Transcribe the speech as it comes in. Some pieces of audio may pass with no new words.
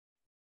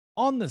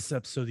On this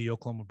episode of the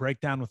Oklahoma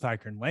Breakdown with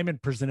Ikard and Lehman,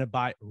 presented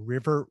by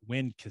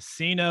Riverwind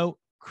Casino,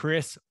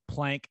 Chris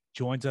Plank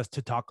joins us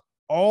to talk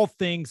all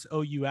things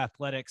OU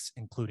athletics,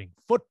 including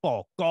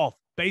football, golf,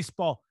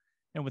 baseball,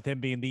 and with him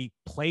being the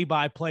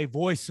play-by-play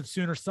voice of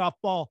Sooner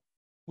softball,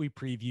 we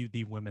preview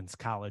the Women's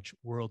College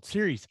World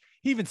Series.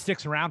 He even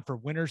sticks around for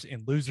winners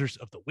and losers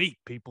of the week,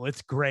 people.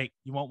 It's great.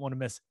 You won't want to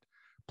miss it.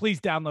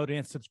 Please download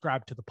and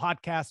subscribe to the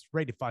podcast,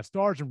 rate it 5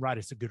 stars, and write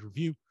us a good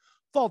review.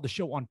 Follow the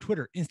show on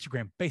Twitter,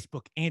 Instagram,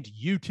 Facebook, and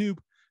YouTube.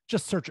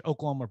 Just search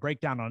Oklahoma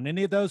Breakdown on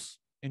any of those,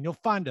 and you'll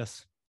find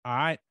us. All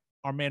right.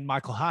 Our man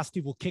Michael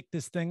Hosty will kick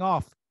this thing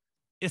off.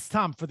 It's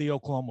time for the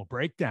Oklahoma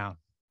Breakdown.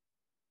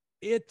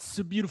 It's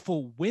a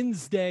beautiful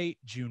Wednesday,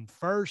 June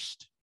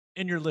 1st,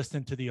 and you're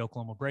listening to the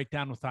Oklahoma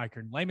Breakdown with Ikard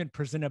and Lehman,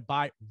 presented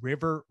by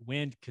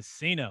Riverwind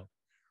Casino.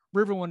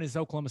 Riverwind is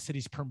Oklahoma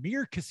City's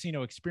premier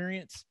casino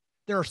experience.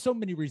 There are so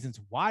many reasons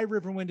why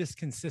Riverwind is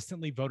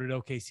consistently voted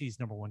OKC's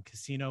 #1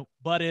 casino,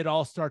 but it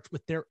all starts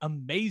with their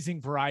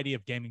amazing variety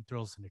of gaming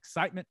thrills and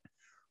excitement.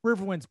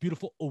 Riverwind's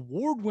beautiful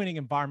award-winning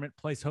environment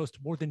plays host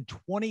to more than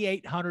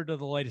 2,800 of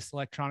the latest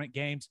electronic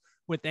games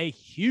with a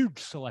huge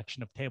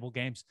selection of table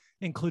games,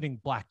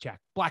 including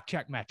blackjack,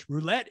 blackjack match,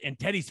 roulette, and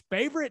Teddy's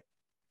favorite,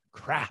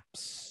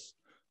 craps.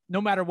 No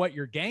matter what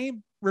your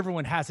game,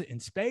 Riverwind has it in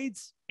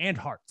spades and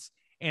hearts.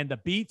 And the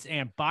Beats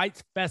and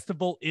Bites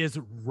Festival is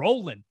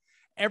rolling.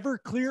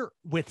 Everclear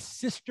with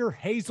Sister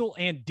Hazel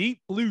and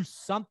Deep Blue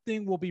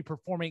Something will be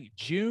performing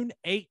June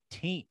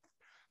 18th.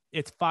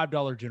 It's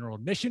 $5 general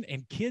admission,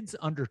 and kids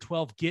under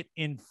 12 get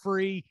in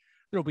free.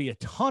 There'll be a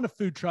ton of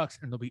food trucks,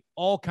 and there'll be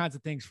all kinds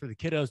of things for the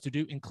kiddos to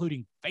do,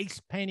 including face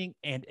painting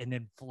and an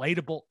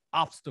inflatable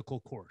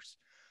obstacle course.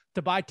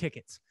 To buy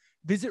tickets,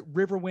 visit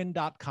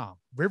riverwind.com.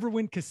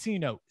 Riverwind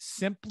Casino,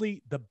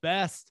 simply the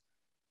best.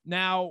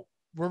 Now,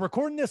 we're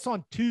recording this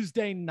on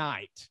Tuesday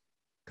night,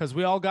 because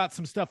we all got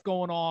some stuff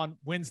going on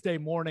Wednesday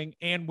morning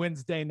and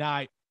Wednesday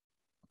night.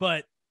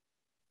 But,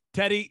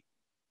 Teddy,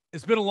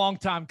 it's been a long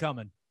time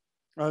coming.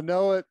 I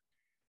know it.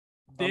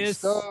 I'm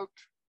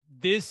stoked.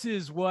 This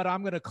is what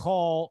I'm going to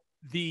call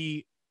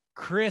the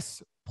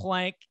Chris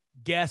Plank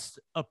guest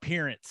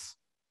appearance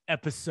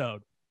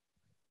episode.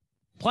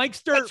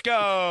 Plankster. Let's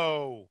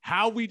go.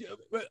 How we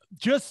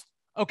just,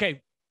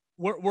 okay,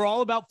 we're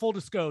all about full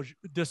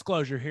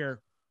disclosure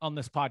here on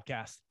this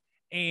podcast.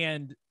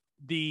 And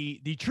the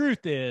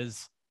truth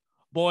is,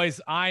 boys,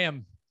 I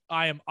am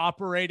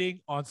operating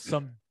on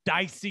some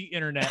dicey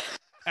internet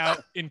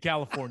out in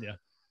California.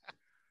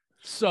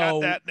 So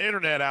got that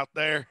internet out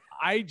there.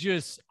 I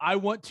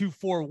want to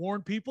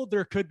forewarn people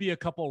there could be a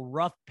couple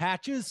rough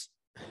patches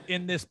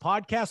in this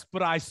podcast,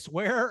 but I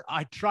swear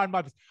I tried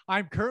my best.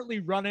 I'm currently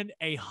running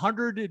a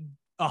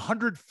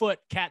 100-foot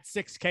Cat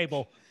 6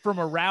 cable from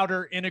a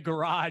router in a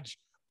garage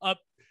up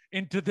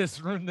into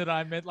this room that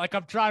I'm in. Like,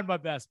 I'm trying my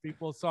best,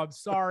 people. So I'm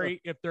sorry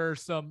if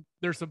there's some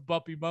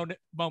bumpy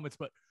moments,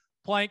 but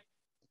Plank,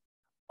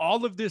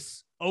 all of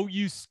this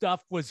OU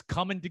stuff was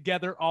coming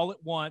together all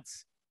at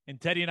once. And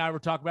Teddy and I were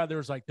talking about,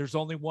 there's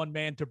only one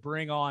man to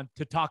bring on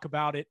to talk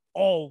about it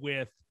all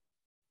with.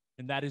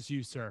 And that is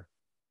you, sir.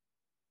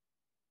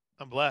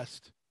 I'm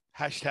blessed.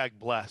 Hashtag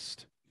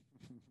blessed.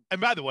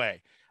 And by the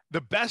way, the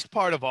best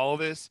part of all of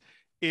this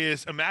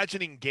is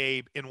imagining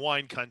Gabe in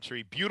wine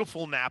country,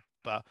 beautiful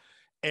Napa.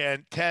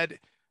 And Ted,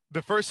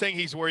 the first thing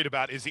he's worried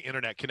about is the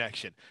internet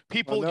connection.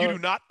 People, you do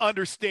not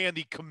understand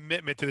the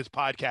commitment to this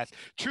podcast.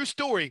 True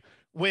story,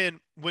 when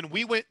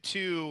we went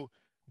to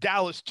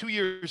Dallas 2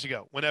 years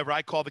ago, whenever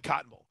I called the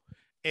Cotton Bowl,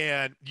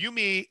 and you,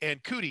 me,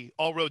 and Cootie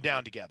all rode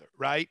down together,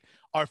 right?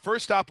 Our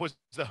first stop was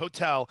the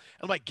hotel.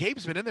 And I'm like,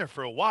 Gabe's been in there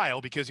for a while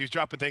because he was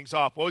dropping things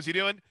off. What was he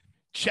doing?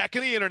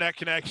 Checking the internet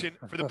connection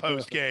for the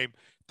post game.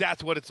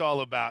 That's what it's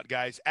all about,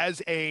 guys.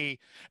 It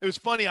was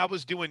funny. I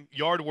was doing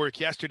yard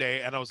work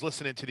yesterday, and I was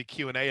listening to the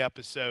Q&A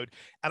episode,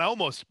 and I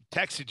almost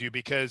texted you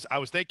because I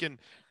was thinking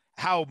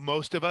how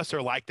most of us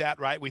are like that,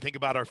 right? We think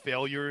about our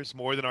failures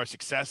more than our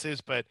successes.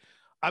 But,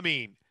 I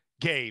mean,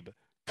 Gabe,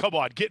 come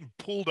on, getting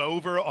pulled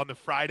over on the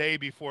Friday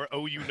before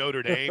OU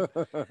Notre Dame,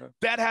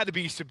 that had to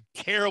be some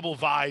terrible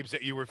vibes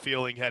that you were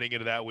feeling heading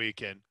into that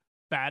weekend.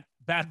 Bad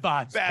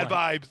vibes. Bad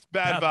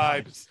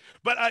vibes.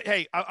 But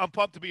hey, I'm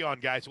pumped to be on,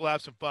 guys. We'll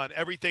have some fun.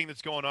 Everything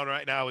that's going on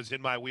right now is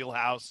in my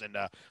wheelhouse, and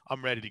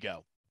I'm ready to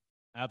go.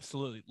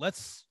 Absolutely.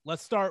 Let's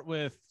start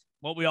with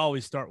what we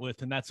always start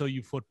with, and that's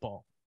OU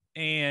football.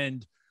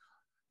 And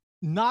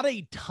not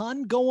a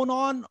ton going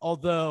on,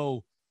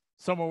 although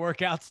summer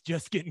workouts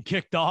just getting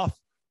kicked off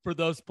for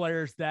those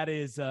players.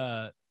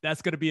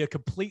 That's going to be a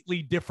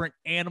completely different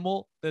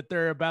animal that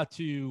they're about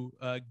to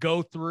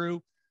go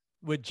through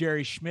with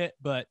Jerry Schmidt.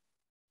 But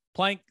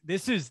Plank,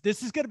 this is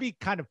going to be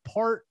kind of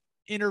part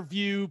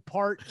interview,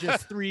 part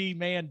just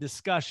 3-man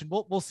discussion.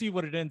 We'll see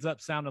what it ends up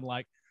sounding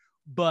like.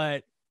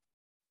 But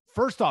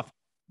first off,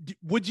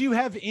 would you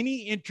have any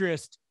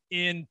interest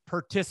in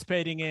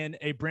participating in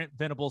a Brent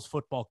Venables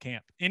football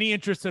camp? Any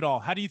interest at all?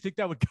 How do you think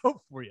that would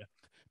go for you?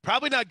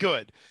 Probably not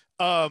good.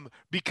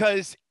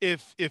 Because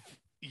if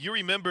you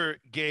remember,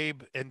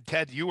 Gabe and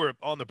Ted, you were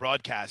on the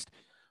broadcast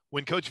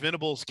when Coach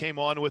Venables came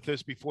on with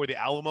us before the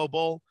Alamo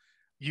Bowl,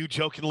 you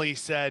jokingly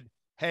said,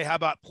 "Hey, how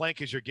about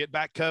Plank as your get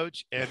back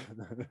coach?" And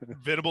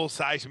Venables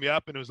sized me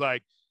up and was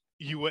like,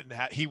 he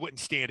wouldn't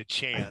stand a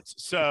chance.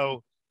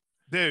 So,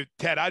 dude,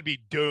 Ted, I'd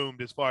be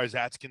doomed as far as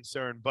that's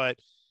concerned. But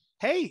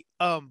hey,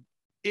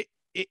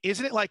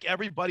 isn't it like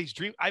everybody's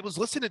dream? I was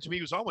listening to me.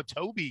 He was on with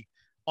Toby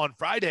on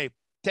Friday.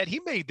 Ted, he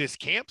made this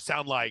camp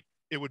sound like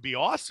it would be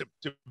awesome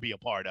to be a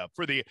part of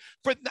for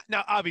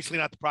now, obviously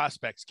not the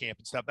prospects camp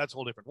and stuff. That's a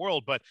whole different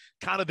world, but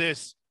kind of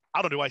this,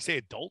 I don't know, I say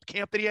adult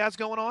camp that he has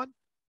going on.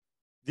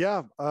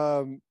 Yeah.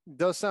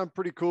 Does sound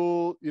pretty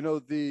cool. You know,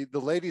 the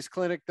ladies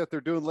clinic that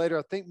they're doing later,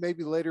 I think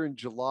maybe later in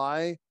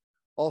July,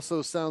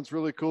 also sounds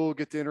really cool.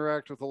 Get to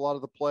interact with a lot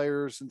of the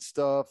players and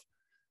stuff.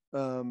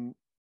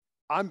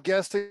 I'm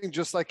guessing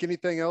just like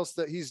anything else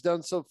that he's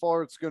done so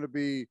far, it's going to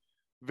be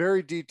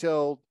very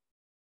detailed,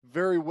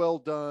 very well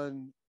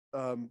done,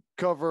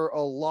 cover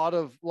a lot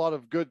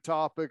of good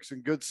topics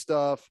and good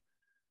stuff.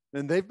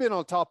 And they've been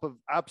on top of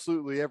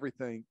absolutely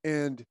everything.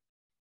 And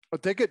I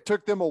think it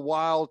took them a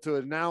while to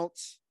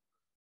announce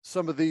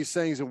some of these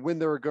things and when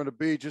they were going to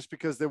be, just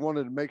because they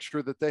wanted to make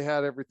sure that they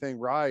had everything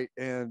right.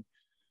 And,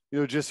 you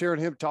know, just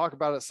hearing him talk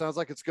about it sounds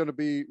like it's going to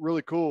be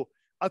really cool.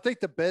 I think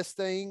the best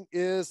thing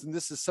is, and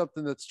this is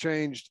something that's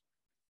changed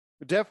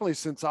definitely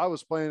since I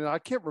was playing, and I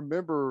can't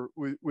remember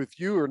with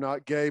you or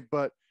not, Gabe,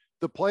 but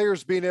the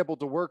players being able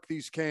to work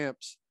these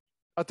camps,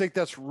 I think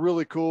that's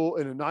really cool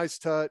and a nice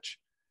touch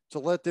to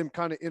let them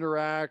kind of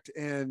interact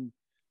and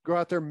go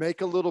out there,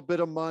 make a little bit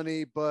of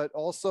money, but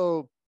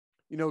also,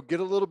 you know, get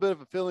a little bit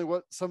of a feeling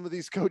what some of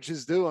these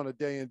coaches do on a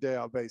day in, day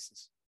out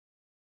basis.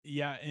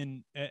 Yeah.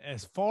 And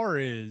as far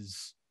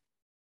as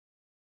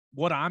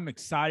what I'm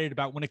excited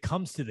about when it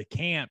comes to the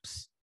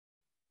camps,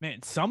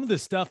 man, some of the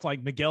stuff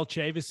like Miguel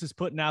Chavis is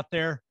putting out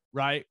there,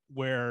 right?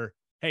 Where,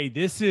 hey,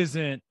 this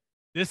isn't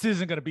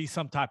going to be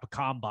some type of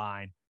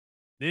combine.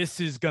 This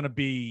is going to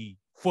be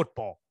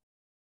football,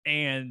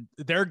 and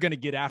they're going to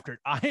get after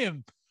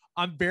it.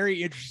 I'm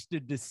very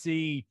interested to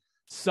see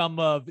some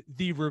of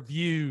the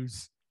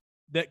reviews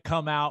that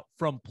come out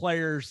from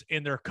players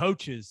and their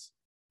coaches,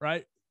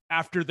 right?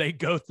 After they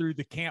go through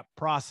the camp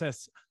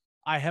process.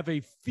 I have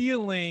a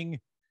feeling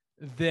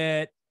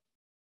that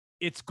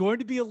it's going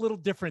to be a little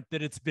different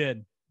than it's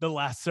been the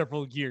last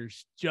several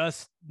years,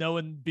 just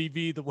knowing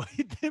BV the way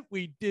that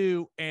we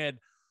do. And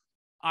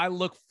I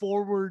look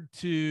forward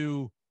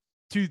to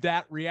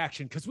that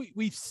reaction, because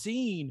we've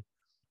seen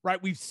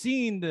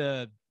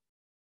the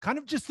kind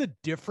of just a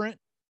different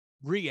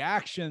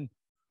reaction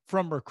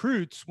from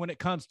recruits when it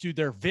comes to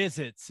their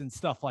visits and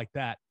stuff like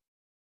that.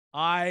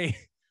 I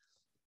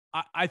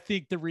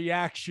think the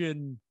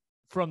reaction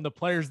from the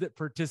players that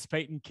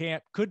participate in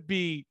camp could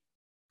be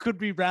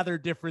rather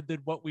different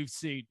than what we've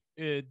seen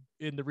in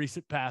the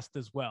recent past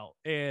as well.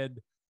 And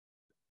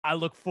I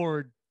look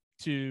forward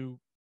to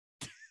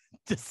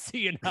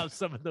seeing how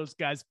some of those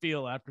guys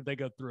feel after they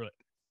go through it.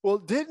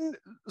 Well,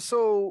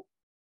 so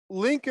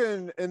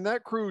Lincoln and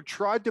that crew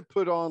tried to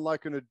put on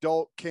like an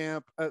adult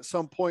camp at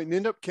some point and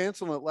ended up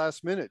canceling it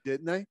last minute,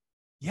 didn't they?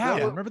 Yeah,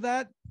 remember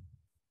that?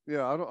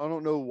 Yeah, I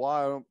don't know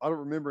why. I don't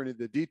remember any of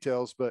the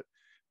details, but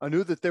I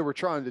knew that they were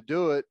trying to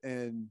do it,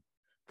 and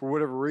for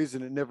whatever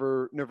reason, it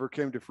never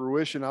came to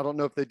fruition. I don't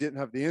know if they didn't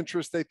have the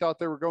interest they thought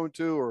they were going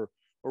to, or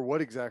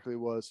what exactly it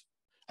was.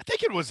 I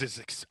think it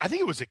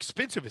was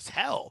expensive as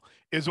hell,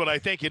 is what I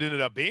think it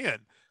ended up being.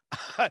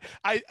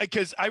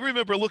 Because I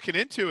remember looking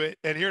into it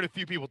and hearing a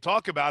few people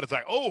talk about it. It's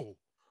like, oh,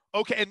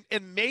 okay,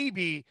 and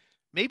maybe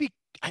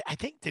I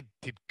think did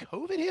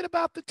COVID hit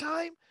about the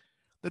time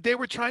that they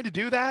were trying to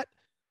do that?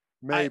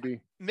 Maybe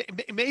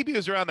it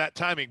was around that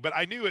timing, but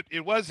I knew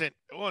it wasn't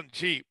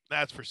cheap.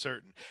 That's for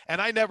certain.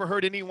 And I never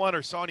heard anyone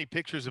or saw any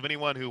pictures of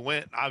anyone who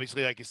went.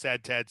 Obviously, like you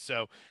said, Ted.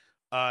 So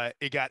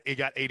it got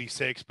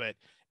 86, but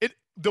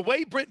the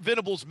way Brent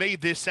Venables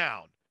made this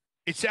sound,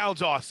 it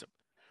sounds awesome.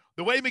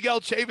 The way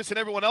Miguel Chavis and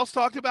everyone else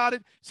talked about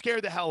it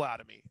scared the hell out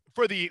of me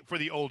for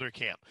the older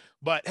camp.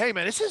 But hey,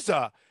 man, this is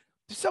a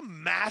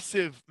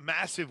massive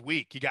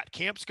week. You got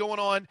camps going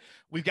on.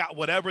 We've got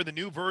whatever the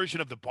new version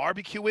of the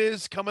barbecue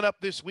is coming up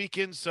this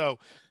weekend. So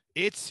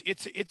it's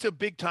a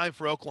big time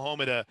for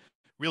Oklahoma to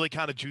really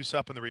kind of juice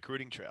up in the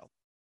recruiting trail.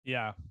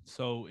 Yeah.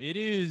 So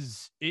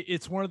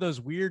it's one of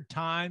those weird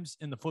times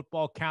in the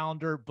football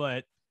calendar,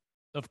 but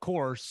of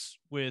course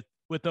with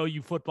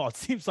OU football, it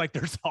seems like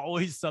there's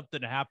always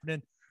something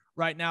happening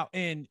right now.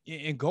 And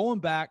going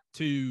back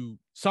to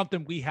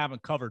something we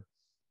haven't covered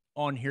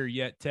on here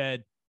yet,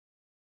 Ted,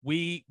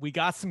 we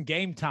got some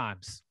game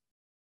times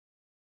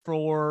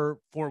for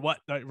what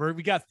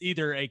we got,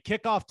 either a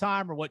kickoff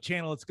time or what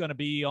channel it's going to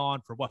be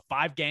on for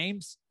 5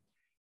 games.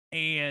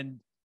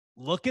 And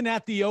looking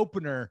at the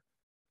opener,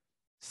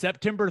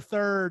 September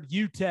 3rd,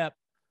 UTEP,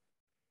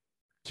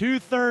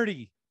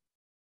 2:30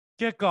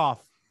 kickoff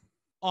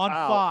on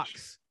Ouch.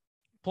 Fox.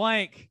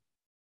 Plank.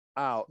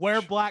 Ouch.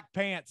 Wear black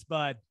pants,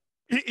 bud.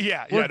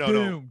 Yeah, we're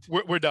doomed.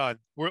 No. We're done.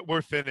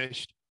 We're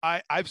finished.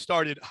 I've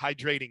started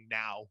hydrating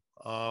now.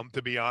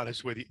 To be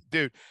honest with you,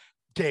 dude,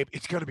 Gabe,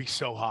 it's going to be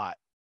so hot.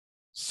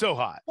 So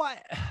hot.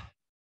 What?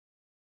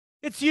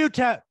 It's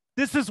UTEP.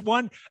 This is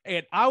one,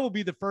 and I will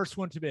be the first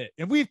one to admit.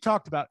 And we've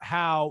talked about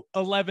how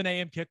 11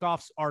 a.m.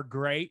 kickoffs are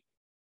great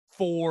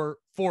for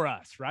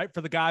us, right? For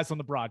the guys on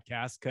the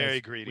broadcast.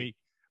 Very greedy.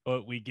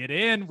 We get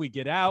in, we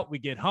get out, we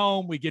get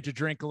home, we get to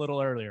drink a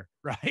little earlier,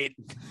 right?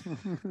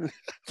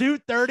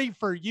 2:30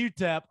 for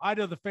UTEP. I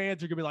know the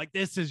fans are gonna be like,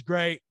 "This is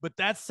great," but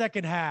that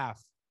second half,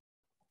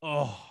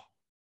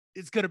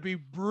 it's gonna be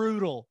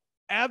brutal,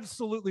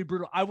 absolutely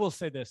brutal. I will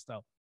say this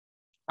though,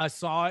 I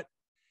saw it,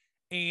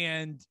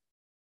 and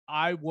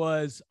I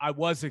was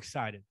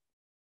excited.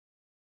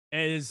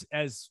 As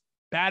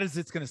bad as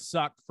it's gonna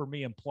suck for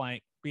me and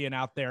Plank being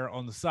out there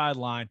on the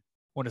sideline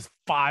when it's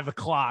 5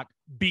 o'clock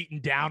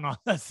beating down on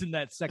us in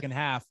that second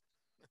half.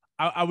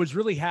 I was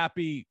really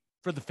happy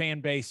for the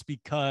fan base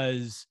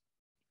because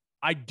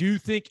I do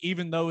think,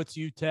 even though it's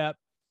UTEP,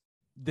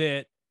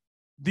 that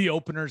the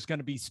opener is going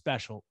to be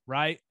special,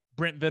 right?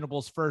 Brent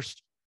Venables'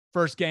 first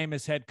game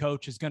as head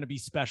coach is going to be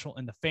special,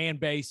 and the fan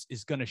base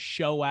is going to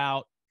show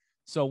out.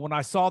 So when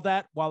I saw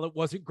that, while it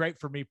wasn't great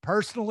for me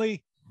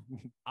personally,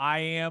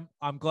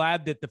 I'm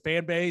glad that the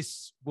fan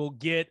base will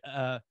get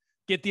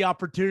the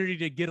opportunity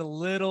to get a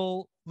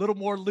little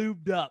more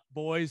lubed up,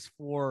 boys,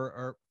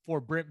 for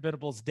Brent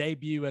Venables'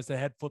 debut as a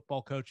head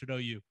football coach at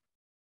OU.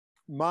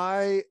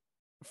 My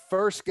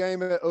first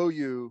game at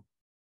OU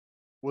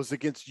was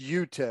against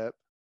UTEP,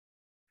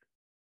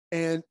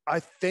 and I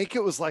think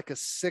it was like a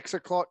 6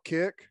 o'clock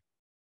kick,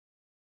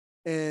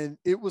 and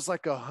it was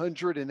like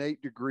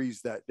 108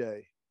 degrees that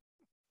day.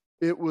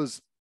 It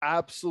was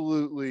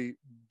absolutely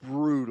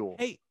brutal.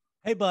 Hey,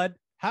 bud,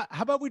 how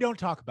about we don't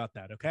talk about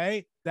that,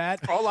 okay?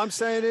 That all I'm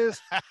saying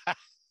is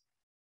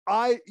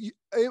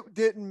it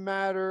didn't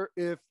matter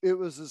if it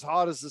was as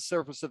hot as the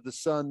surface of the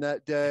sun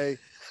that day.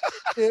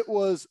 It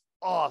was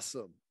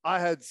awesome. I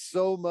had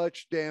so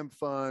much damn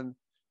fun.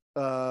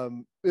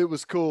 It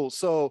was cool.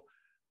 So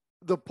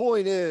the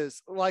point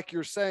is, like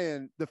you're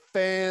saying, the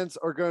fans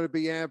are going to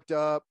be amped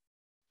up.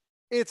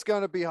 It's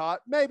going to be hot.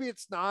 Maybe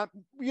it's not.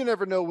 You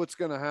never know what's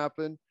going to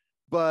happen,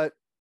 but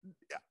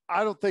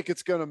I don't think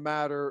it's going to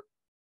matter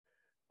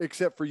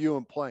except for you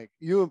and Plank.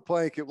 You and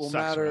Plank, it will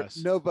matter.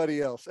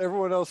 Nobody else.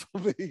 Everyone else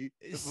will be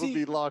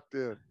locked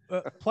in.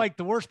 Plank,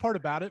 the worst part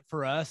about it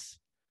for us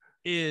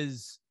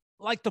is,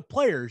 like, the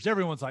players.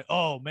 Everyone's like,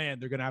 "Oh man,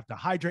 they're going to have to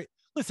hydrate."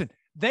 Listen,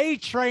 they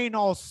train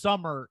all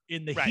summer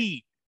in the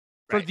heat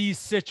for these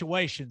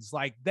situations.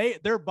 Like,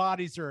 their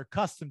bodies are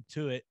accustomed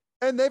to it.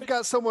 And they've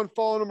got someone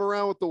following them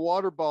around with the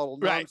water bottle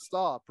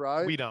nonstop,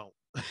 right? We don't.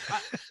 It's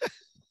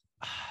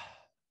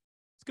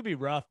gonna be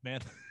rough,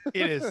 man.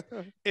 It is.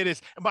 It is.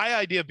 My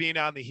idea of being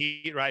out in the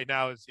heat right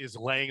now is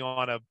laying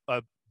on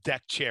a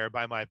deck chair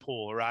by my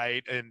pool,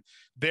 right? And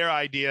their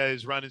idea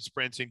is running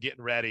sprints and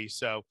getting ready.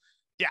 So,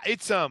 yeah,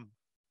 it's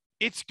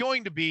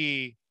going to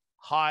be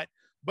hot.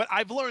 But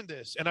I've learned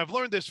this, and I've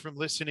learned this from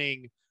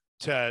listening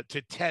to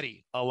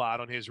Teddy a lot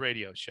on his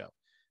radio show.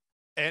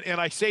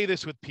 And I say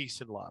this with peace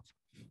and love.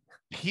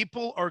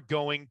 People are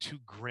going to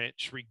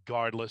Grinch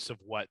regardless of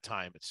what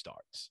time it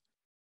starts.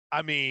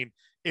 I mean,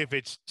 if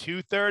it's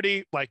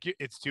 2:30, like,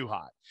 it's too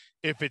hot.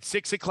 If it's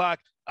 6 o'clock,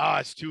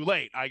 it's too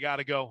late. I got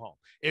to go home.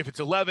 If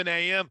it's 11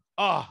 a.m.,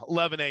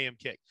 11 a.m.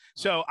 kick.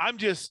 So I'm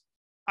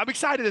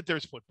excited that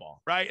there's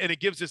football, right? And it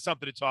gives us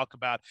something to talk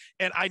about.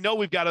 And I know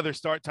we've got other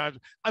start times.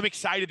 I'm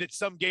excited that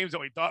some games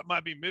that we thought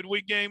might be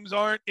midweek games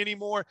aren't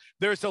anymore.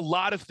 There's a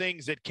lot of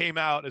things that came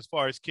out as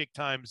far as kick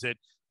times that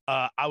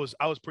I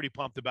was pretty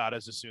pumped about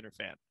as a Sooner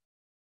fan.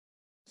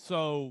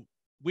 So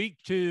week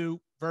 2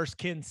 versus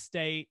Kent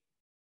State,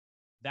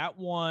 that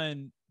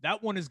one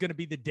is going to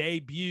be the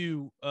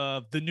debut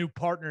of the new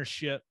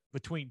partnership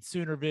between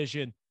Sooner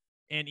Vision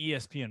and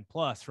ESPN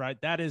Plus, right?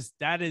 That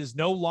is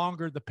no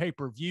longer the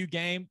pay-per-view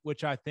game,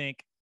 which I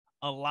think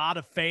a lot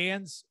of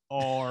fans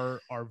are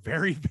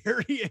very,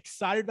 very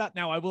excited about.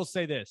 Now, I will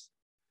say this: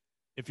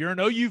 if you're an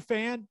OU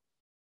fan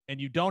and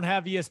you don't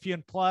have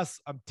ESPN Plus,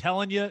 I'm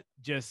telling you,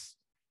 just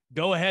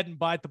go ahead and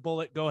bite the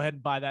bullet. Go ahead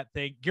and buy that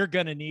thing. You're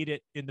going to need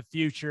it in the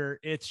future.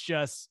 It's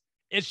just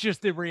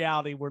the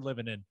reality we're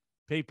living in,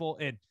 people.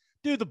 And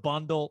do the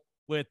bundle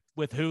with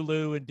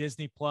Hulu and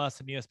Disney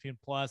Plus and ESPN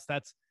Plus.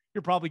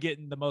 You're probably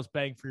getting the most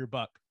bang for your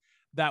buck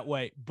that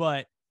way.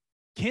 But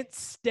Kent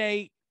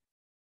State,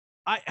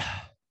 I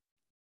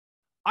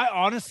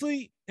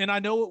honestly, and I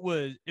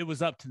know it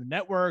was up to the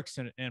networks,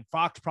 and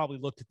Fox probably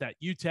looked at that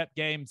UTEP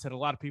game and said a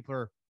lot of people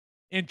are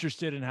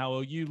interested in how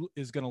OU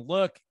is going to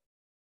look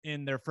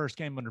in their first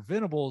game under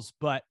Venables.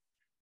 But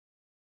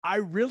I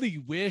really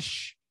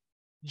wish,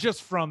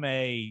 just from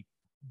a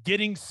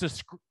getting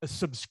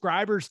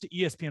subscribers to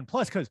ESPN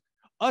Plus, because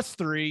us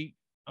three,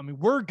 I mean,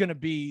 we're going to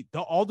be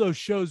all those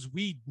shows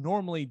we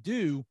normally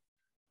do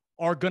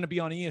are going to be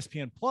on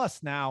ESPN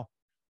Plus now.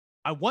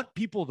 I want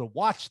people to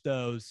watch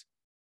those.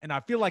 And I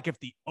feel like if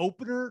the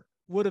opener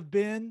would have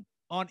been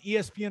on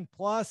ESPN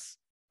Plus,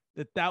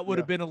 that would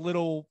have been a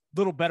little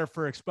better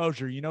for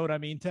exposure. You know what I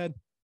mean, Ted?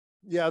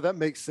 Yeah, that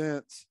makes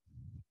sense.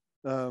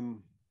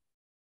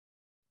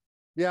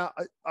 Yeah,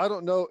 I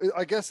don't know.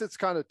 I guess it's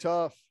kind of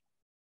tough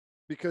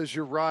because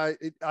you're right.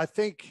 I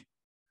think,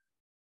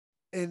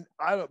 and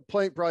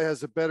Plank probably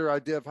has a better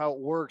idea of how it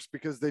works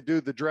because they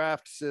do the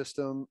draft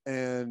system,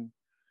 and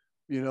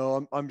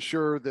I'm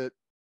sure that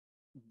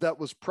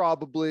was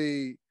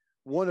probably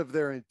one of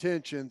their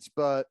intentions,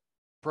 but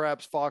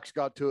perhaps Fox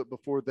got to it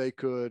before they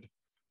could,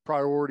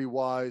 priority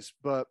wise.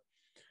 But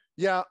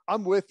yeah,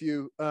 I'm with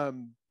you.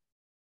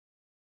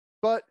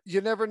 But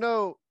you never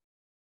know.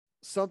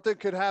 Something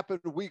could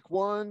happen week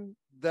 1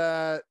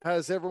 that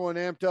has everyone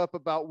amped up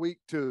about week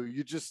 2.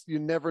 You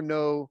never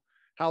know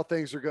how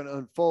things are going to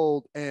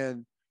unfold.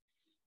 And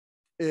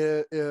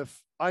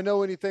if I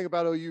know anything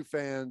about OU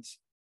fans,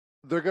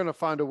 they're going to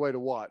find a way to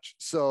watch.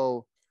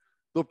 So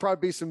there'll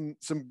probably be some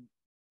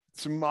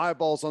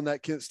eyeballs on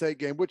that Kent State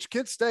game, which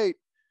Kent State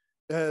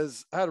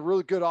has had a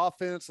really good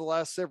offense the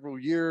last several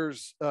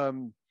years.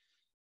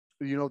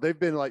 They've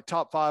been like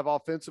top 5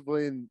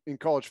 offensively in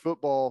college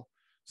football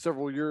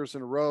several years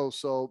in a row.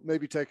 So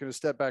maybe taking a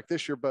step back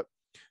this year, but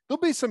there'll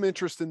be some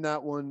interest in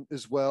that one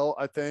as well,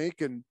 I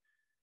think. And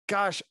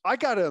gosh, I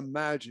got to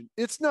imagine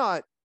it's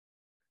not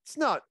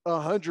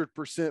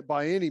 100%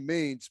 by any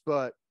means,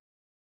 but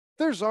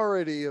there's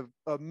already a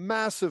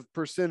massive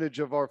percentage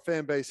of our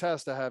fan base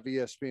has to have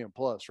ESPN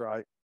Plus,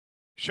 right?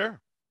 Sure.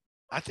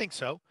 I think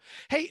so.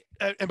 Hey,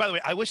 and by the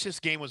way, I wish this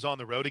game was on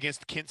the road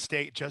against Kent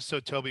State, just so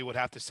Toby would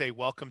have to say,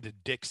 "Welcome to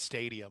Dick's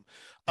Stadium."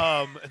 DIX,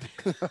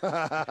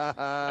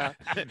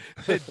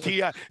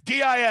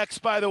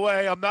 by the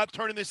way, I'm not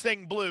turning this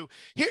thing blue.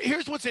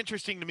 Here's what's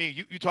interesting to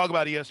me. You talk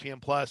about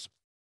ESPN Plus.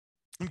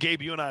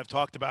 Gabe, you and I have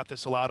talked about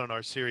this a lot on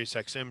our Sirius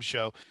XM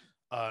show,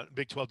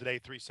 Big 12 Today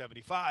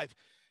 375.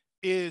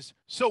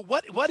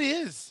 What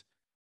is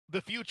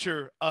the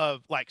future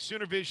of like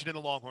Sooner Vision and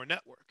the Longhorn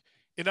Network?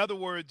 In other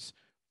words,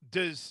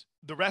 does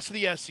the rest of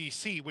the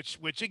SEC,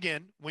 which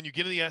again, when you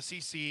get to the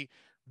SEC,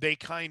 they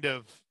kind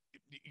of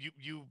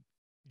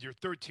your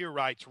third tier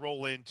rights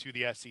roll into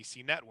the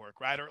SEC network,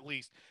 right? Or at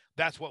least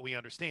that's what we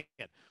understand.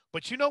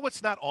 But you know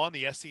what's not on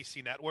the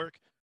SEC network?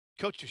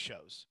 Coaches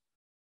shows.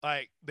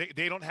 Like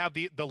they don't have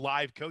the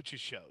live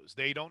coaches shows.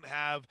 They don't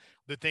have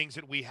the things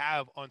that we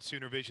have on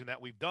Sooner Vision that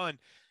we've done.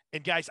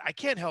 And guys, I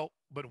can't help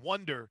but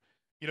wonder,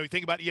 you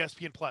think about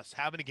ESPN Plus,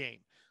 having a game,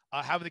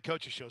 having the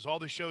coaches shows, all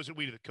the shows that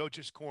we do, the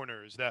coaches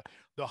corners,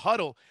 the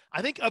huddle.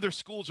 I think other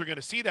schools are going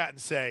to see that and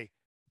say,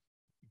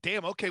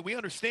 damn, okay, we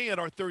understand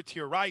our third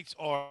tier rights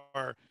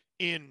are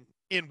in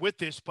with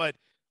this, but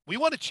we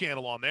want a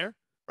channel on there,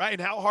 right?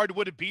 And how hard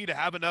would it be to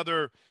have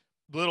another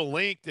little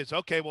link that's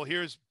okay, well,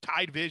 here's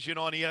Tide Vision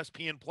on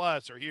ESPN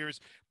Plus, or here's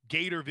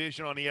Gator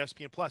Vision on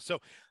ESPN Plus. So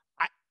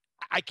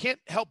I can't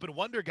help but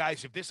wonder,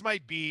 guys, if this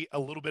might be a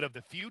little bit of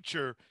the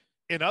future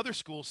in other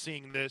schools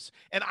seeing this.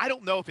 And I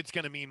don't know if it's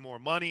going to mean more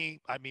money.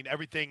 I mean,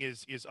 everything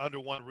is under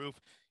one roof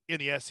in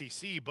the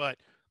SEC, but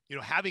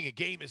having a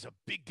game is a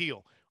big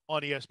deal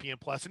on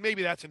ESPN Plus. And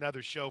maybe that's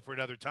another show for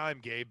another time,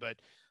 Gabe, but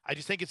I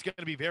just think it's going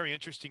to be very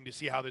interesting to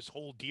see how this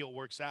whole deal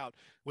works out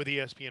with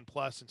ESPN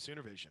Plus and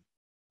Sooner Vision.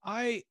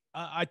 I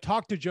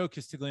talked to Joe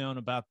Castiglione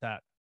about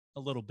that a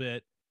little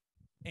bit,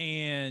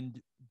 and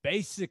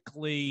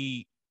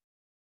basically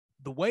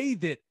the way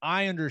that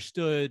I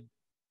understood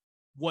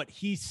what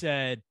he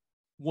said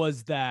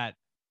was that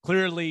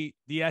clearly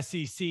the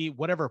SEC,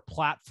 whatever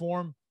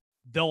platform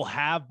they'll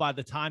have by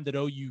the time that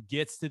OU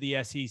gets to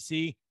the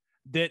SEC,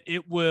 that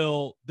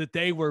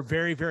they were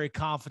very, very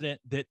confident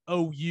that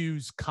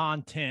OU's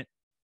content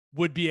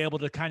would be able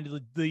to kind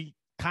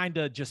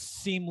of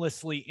just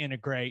seamlessly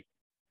integrate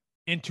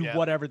into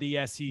whatever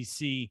the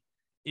SEC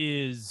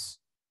is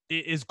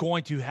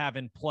going to have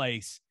in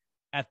place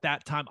at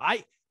that time.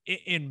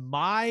 In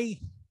my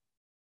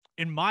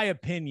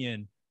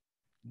opinion,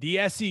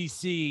 the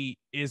SEC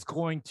is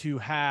going to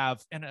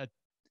have, and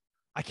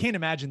I can't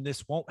imagine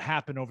this won't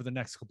happen over the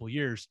next couple of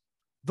years.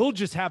 They'll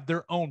just have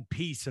their own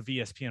piece of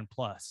ESPN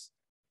Plus.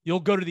 You'll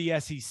go to the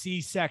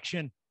SEC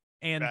section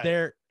and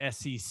their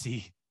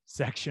SEC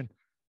section.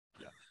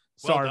 Yeah.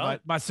 Sorry,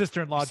 my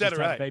sister-in-law just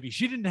had a baby.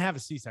 She didn't have a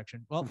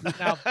C-section. Well,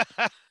 now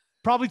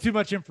probably too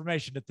much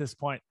information at this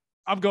point.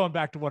 I'm going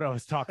back to what I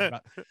was talking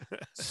about.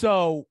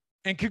 So,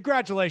 and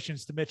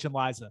congratulations to Mitch and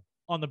Liza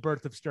on the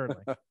birth of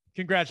Sterling.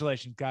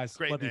 Congratulations, guys.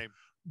 Great Love name. you.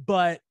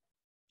 But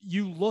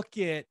you look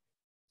at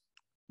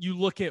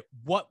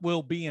what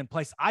will be in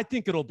place. I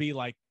think it'll be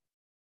like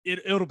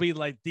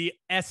the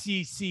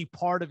SEC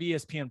part of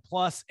ESPN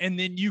Plus, and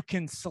then you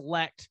can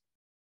select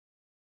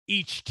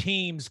each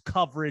team's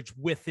coverage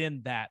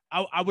within that.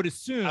 I would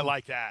assume. I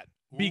like that.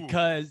 Ooh.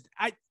 Because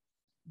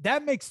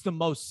that makes the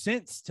most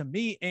sense to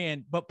me.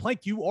 But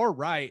Plank, you are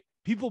right.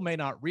 People may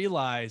not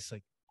realize,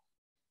 like,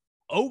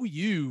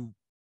 OU,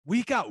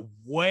 we got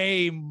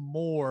way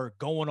more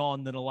going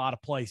on than a lot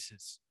of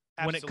places.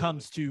 Absolutely. When it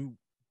comes to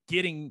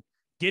getting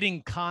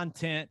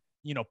content,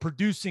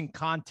 producing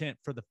content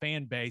for the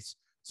fan base.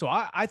 So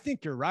I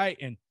think you're right.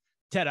 And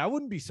Ted, I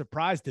wouldn't be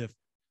surprised if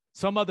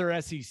some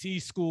other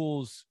SEC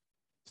schools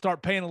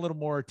start paying a little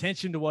more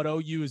attention to what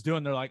OU is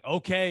doing. They're like,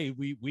 okay,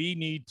 we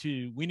need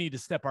to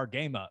step our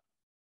game up.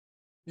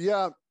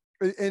 Yeah.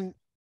 And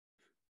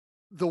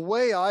the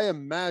way I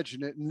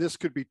imagine it, and this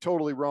could be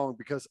totally wrong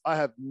because I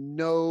have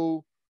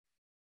no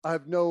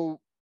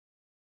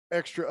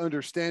extra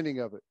understanding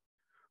of it.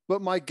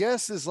 But my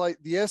guess is like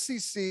the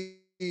SEC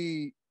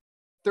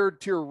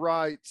third tier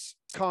rights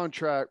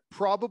contract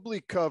probably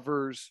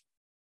covers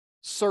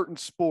certain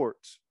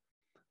sports.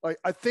 Like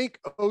I think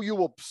OU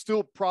will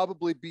still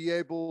probably be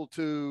able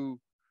to,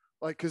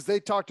 like, because they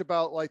talked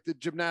about like the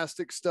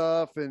gymnastic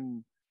stuff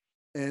and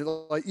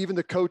like even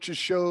the coaches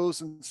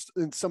shows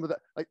and some of that.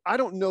 Like I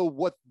don't know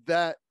what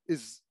that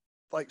is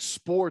like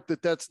sport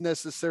that's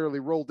necessarily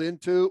rolled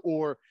into,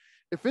 or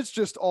if it's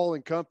just all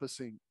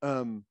encompassing.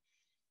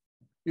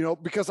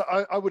 Because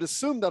I would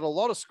assume that a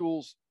lot of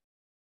schools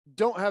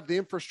don't have the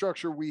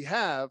infrastructure we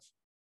have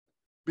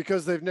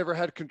because they've never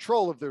had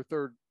control of their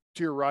third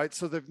tier rights.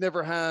 So they've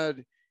never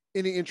had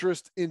any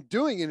interest in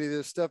doing any of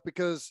this stuff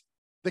because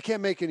they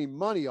can't make any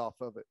money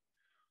off of it.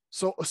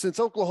 So since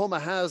Oklahoma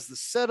has the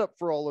setup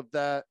for all of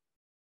that,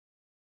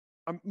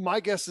 my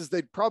guess is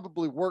they'd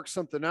probably work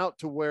something out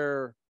to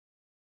where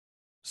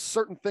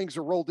certain things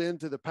are rolled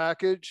into the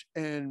package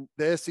and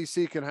the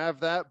SEC can have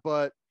that,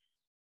 but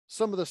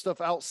some of the stuff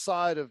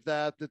outside of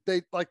that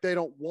they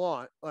don't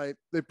want, like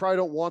they probably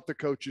don't want the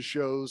coaches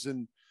shows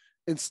and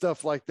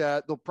stuff like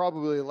that. They'll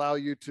probably allow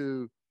you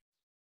to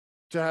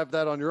have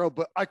that on your own,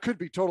 but I could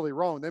be totally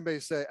wrong. They may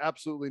say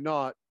absolutely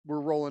not.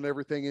 We're rolling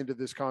everything into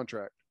this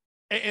contract.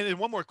 And then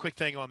one more quick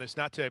thing on this,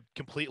 not to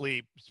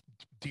completely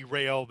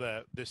derail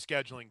the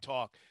scheduling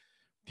talk.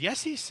 The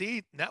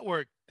SEC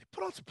network, they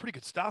put on some pretty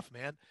good stuff,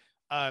 man.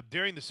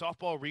 During the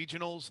softball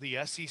regionals, the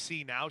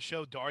SEC Now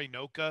show, Dari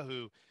Noka,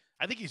 who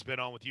I think he's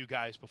been on with you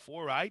guys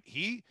before, right?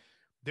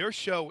 Their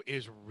show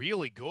is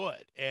really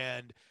good.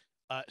 And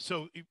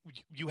so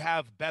you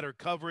have better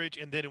coverage.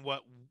 And then in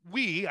what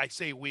I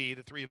say we,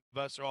 the three of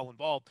us are all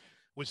involved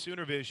with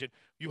Sooner Vision,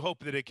 you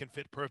hope that it can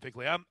fit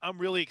perfectly. I'm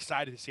really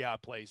excited to see how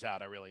it plays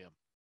out. I really am.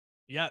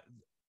 Yeah,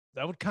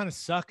 that would kind of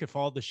suck if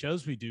all the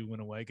shows we do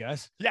went away,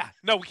 guys. Yeah,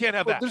 no, we can't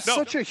have that. There's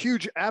such a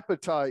huge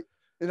appetite,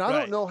 and I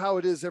don't know how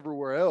it is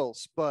everywhere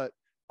else, but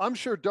I'm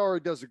sure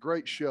Dari does a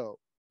great show,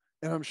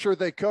 and I'm sure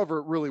they cover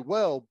it really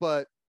well.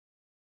 But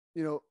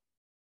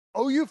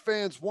OU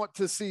fans want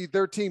to see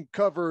their team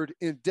covered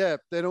in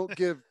depth. They don't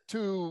give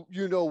two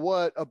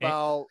what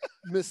about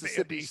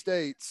Mississippi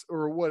State's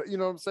or what, you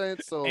know what I'm saying?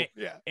 So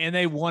and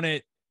they want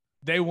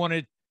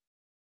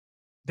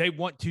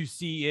to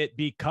see it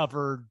be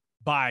covered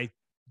by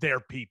their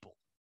people.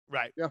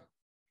 Right. Yeah.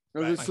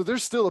 Right. So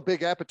there's still a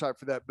big appetite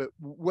for that, but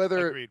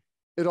whether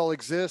it all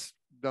exists,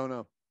 don't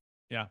know.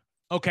 Yeah.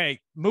 Okay.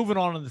 Moving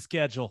on in the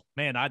schedule,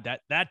 man,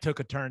 that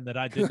took a turn that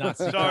I did not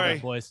see. Sorry,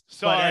 boys.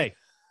 Sorry. But, hey,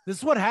 this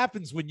is what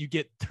happens when you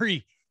get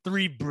three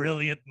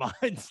brilliant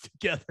minds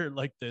together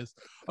like this.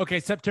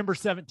 Okay. September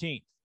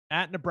 17th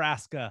at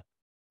Nebraska,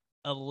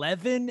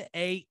 11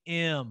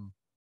 a.m.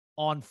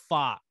 on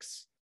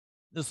Fox.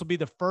 This will be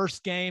the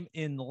first game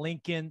in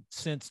Lincoln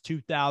since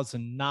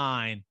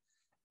 2009,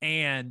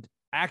 and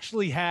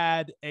actually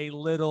had a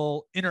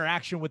little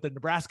interaction with a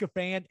Nebraska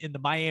fan in the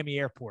Miami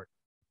airport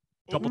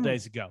a couple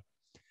days ago.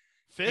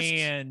 Fists?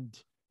 And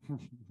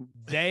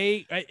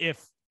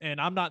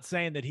and I'm not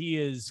saying that he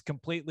is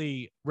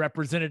completely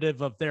representative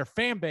of their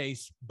fan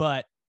base,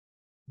 but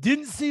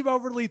didn't seem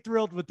overly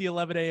thrilled with the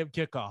 11 a.m.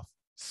 kickoff.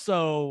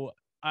 So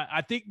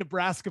I think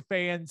Nebraska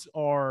fans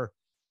are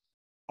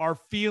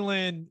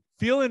feeling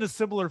a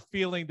similar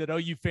feeling that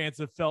OU fans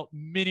have felt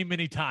many,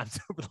 many times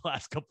over the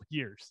last couple of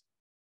years.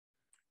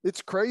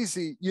 It's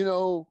crazy.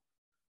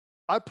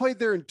 I played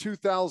there in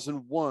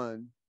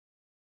 2001,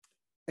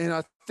 and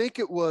I think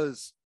it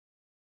was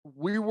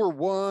we were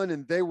 1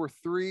 and they were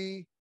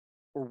 3,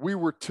 or we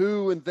were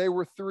 2 and they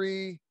were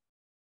 3.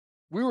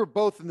 We were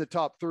both in the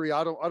top 3.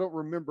 I don't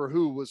remember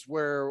who was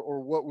where or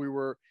what we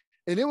were.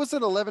 And it was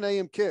an 11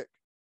 a.m. kick.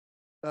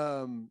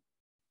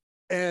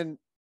 And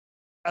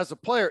as a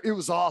player, it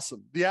was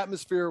awesome. The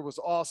atmosphere was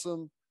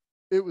awesome.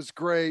 It was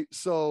great.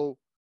 So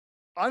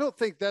I don't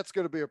think that's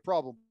going to be a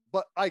problem,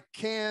 but I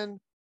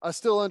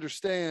still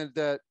understand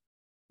that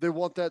they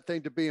want that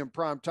thing to be in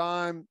prime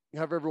time,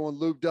 have everyone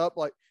lubed up.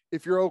 Like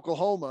if you're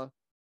Oklahoma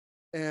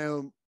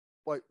and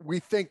like, we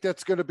think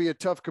that's going to be a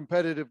tough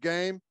competitive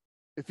game,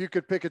 if you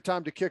could pick a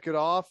time to kick it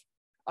off,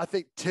 I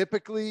think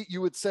typically you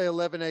would say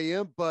 11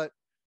 a.m. But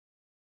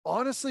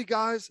honestly,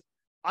 guys,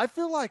 I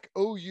feel like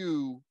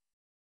OU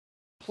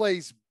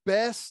plays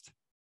best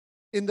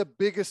in the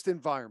biggest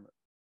environment.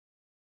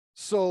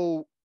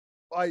 So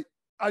I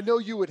know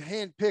you would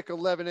handpick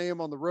 11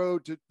 a.m. on the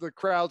road the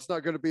crowd's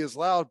not going to be as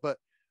loud, but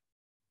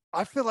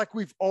I feel like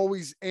we've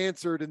always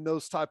answered in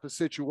those type of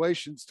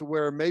situations to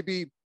where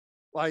maybe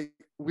like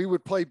we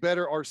would play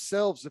better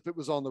ourselves if it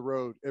was on the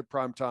road at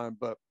prime time,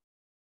 but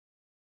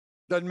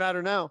doesn't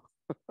matter now.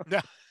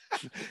 Yeah.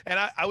 And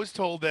I was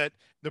told that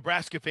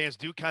Nebraska fans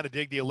do kind of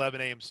dig the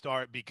 11 a.m.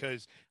 start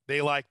because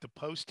they like the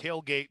post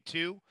tailgate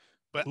too.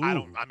 But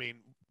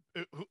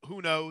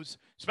who knows?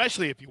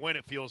 Especially if you win,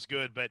 it feels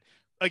good. But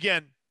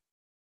again,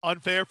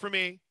 unfair for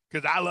me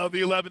because I love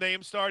the 11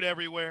 a.m. start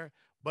everywhere,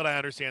 but I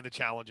understand the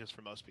challenges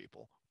for most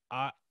people.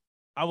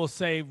 I will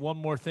say one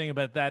more thing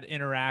about that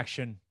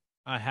interaction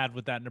I had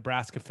with that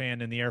Nebraska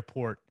fan in the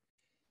airport.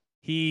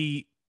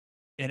 I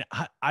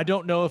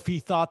don't know if he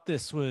thought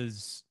this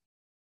was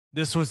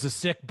a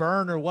sick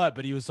burn or what,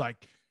 but he was like,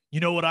 you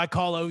know what I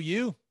call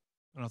OU?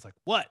 And I was like,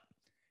 what?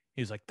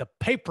 He was like, the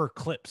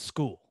paperclip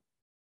school.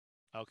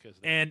 Okay.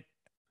 And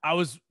I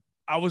was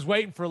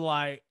waiting for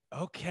like,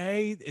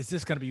 okay, is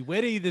this going to be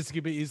witty? This is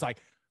going to be, he's like,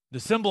 the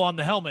symbol on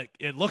the helmet,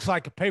 it looks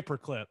like a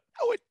paperclip.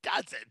 No, it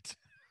doesn't.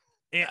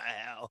 And, the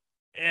hell?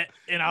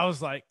 And I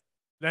was like,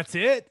 that's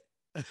it?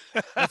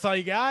 That's all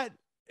you got?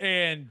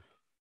 And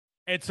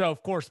so,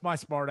 of course, my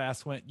smart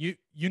ass went, you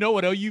know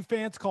what OU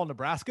fans call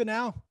Nebraska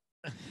now?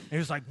 And he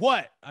was like,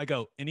 what? I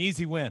go, an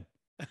easy win.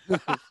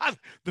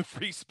 The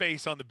free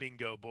space on the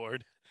bingo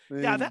board.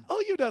 Yeah, that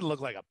OU doesn't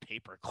look like a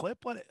paper clip.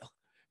 What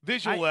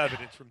visual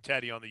evidence from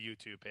Teddy on the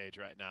YouTube page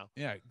right now.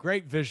 Yeah,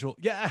 great visual.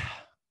 Yeah.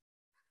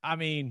 I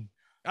mean,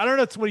 I don't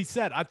know. That's what he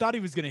said. I thought he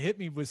was going to hit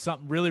me with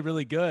something really,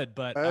 really good,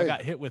 but I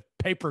got hit with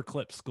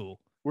paperclip school.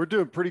 We're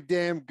doing pretty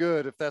damn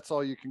good if that's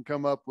all you can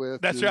come up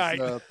with. That's right.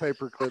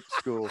 Paperclip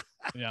school.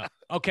 Yeah.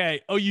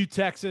 Okay. OU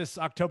Texas,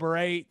 October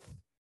 8th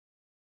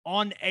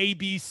on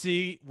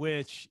ABC,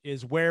 which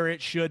is where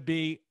it should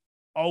be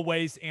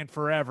always and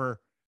forever.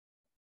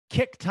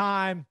 Kick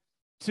time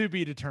to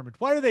be determined.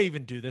 Why do they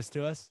even do this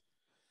to us?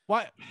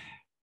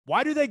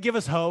 Why do they give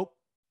us hope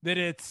that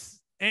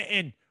it's,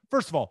 and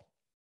first of all,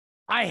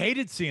 I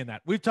hated seeing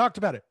that. We've talked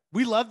about it.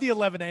 We love the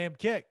 11 a.m.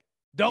 kick.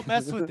 Don't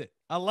mess with it.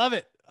 I love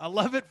it. I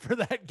love it for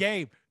that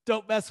game.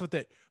 Don't mess with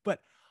it.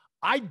 But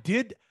I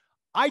did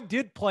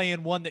play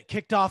in one that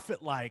kicked off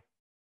at like,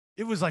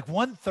 it was like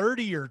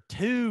 1:30 or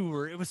 2,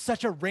 or it was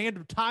such a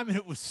random time and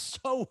it was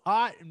so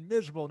hot and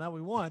miserable. Now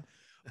we won,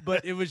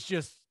 but it was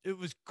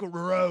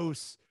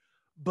gross.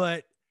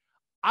 But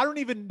I don't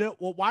even know.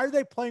 Well, why are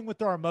they playing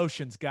with our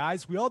emotions,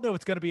 guys? We all know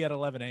it's going to be at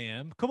 11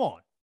 a.m. Come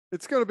on.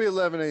 It's going to be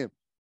 11 a.m.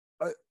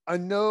 I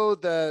know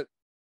that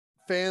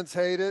fans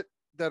hate it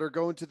that are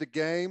going to the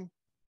game,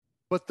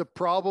 but the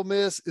problem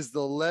is the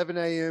 11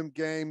 a.m.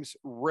 games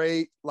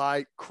rate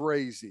like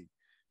crazy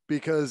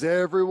because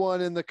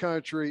everyone in the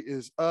country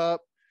is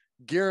up,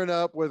 gearing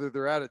up, whether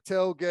they're at a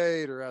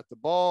tailgate or at the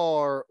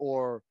bar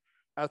or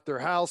at their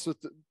house with,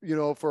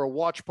 for a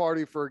watch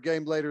party for a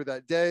game later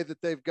that day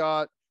that they've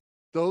got.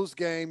 Those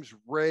games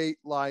rate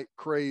like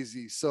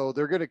crazy. So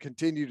they're going to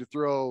continue to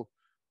throw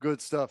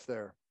good stuff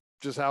there.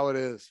 Just how it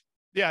is.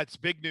 Yeah, it's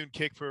big noon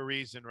kick for a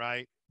reason,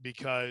 right?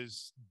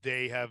 Because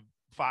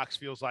Fox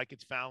feels like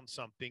it's found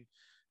something.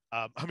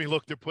 I mean,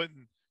 look, they're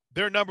putting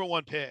their number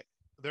one pick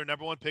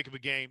of a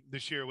game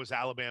this year was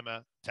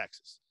Alabama,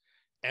 Texas.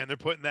 And they're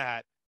putting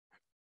that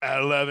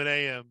at 11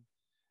 a.m.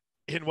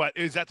 in what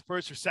is that the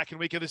first or second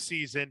week of the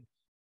season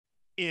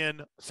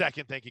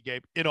thank you,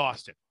 Gabe, in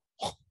Austin.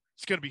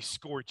 It's going to be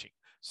scorching.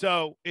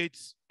 So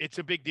it's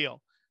a big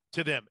deal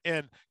to them.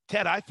 And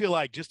Ted, I feel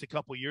like just a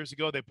couple of years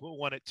ago, they put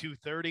one at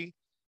 2:30.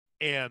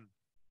 And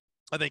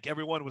I think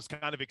everyone was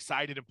kind of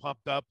excited and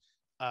pumped up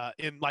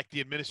in like the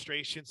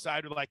administration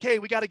side. Were like, hey,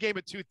 we got a game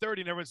at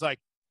 2:30. And everyone's like,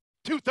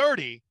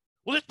 2:30?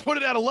 Well, let's put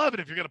it at 11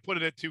 if you're going to put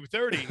it at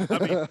 2:30.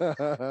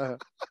 I mean,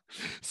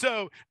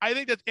 so I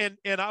think that,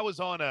 and I was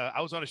on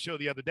a show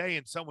the other day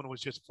and someone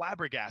was just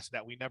flabbergasted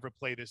that we never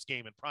play this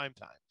game in prime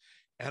time.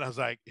 And I was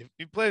like, if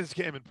you play this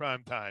game in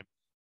prime time,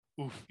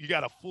 oof, you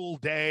got a full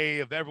day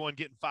of everyone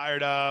getting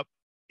fired up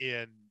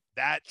in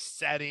that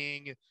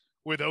setting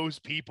with those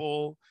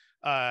people.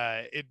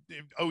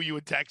 OU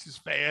and Texas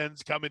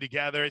fans coming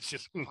together. It's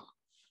just,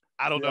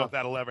 I don't know if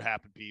that'll ever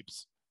happen,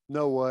 peeps.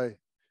 No way.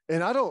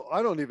 And I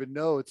don't even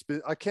know.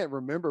 I can't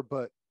remember,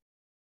 but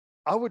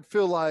I would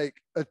feel like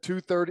a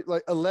 2:30,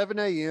 like 11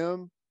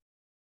 a.m.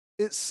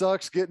 It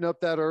sucks getting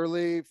up that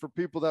early for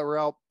people that were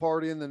out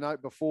partying the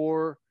night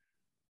before,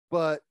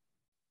 but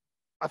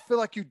I feel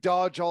like you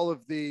dodge all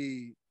of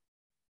the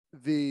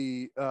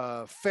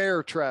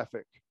fair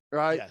traffic,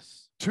 right?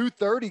 Yes.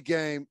 2:30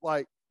 game,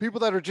 like, people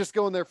that are just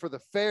going there for the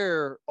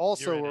fair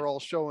also are all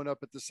showing up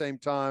at the same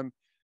time.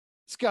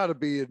 It's got to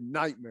be a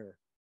nightmare.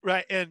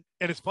 Right. And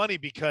it's funny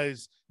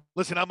because,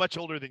 listen, I'm much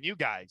older than you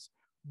guys,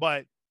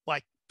 but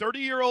like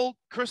 30-year-old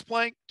Chris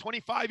Plank,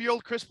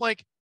 25-year-old Chris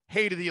Plank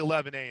hated the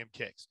 11 a.m.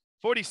 kicks.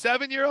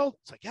 47-year-old,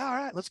 it's like, yeah, all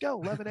right, let's go,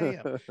 11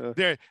 a.m.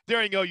 there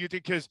ain't no you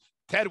think, because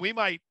Ted, we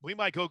might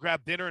go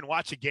grab dinner and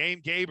watch a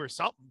game, Gabe, or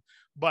something,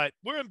 but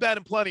we're in bed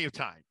in plenty of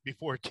time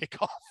before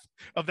kickoff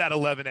of that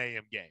 11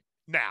 a.m. game.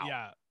 Now.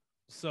 Yeah.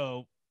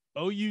 So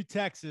OU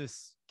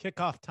Texas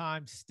kickoff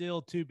time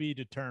still to be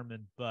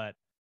determined, but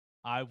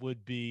I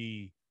would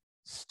be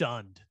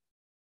stunned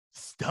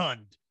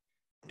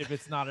if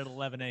it's not at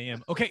 11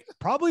 a.m. Okay.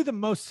 Probably the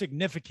most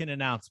significant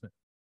announcement,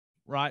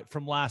 right,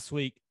 from last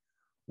week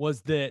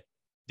was that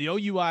the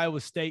OU Iowa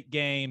State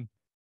game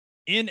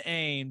in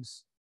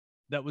Ames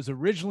that was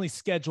originally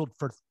scheduled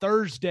for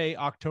Thursday,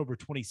 October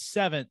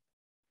 27th,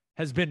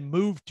 has been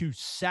moved to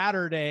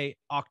Saturday,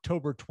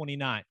 October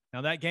 29th.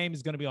 Now, that game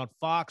is going to be on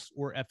Fox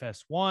or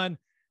FS1.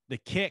 The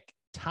kick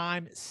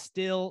time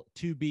still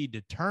to be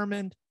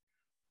determined.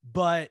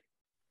 But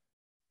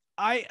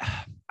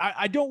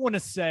I don't want to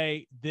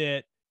say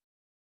that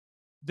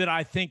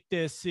I think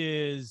this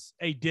is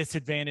a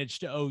disadvantage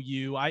to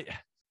OU.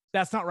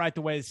 That's not right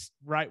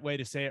way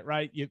to say it,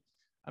 right?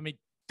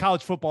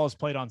 College football is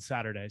played on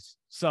Saturdays.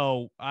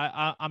 So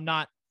I'm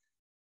not,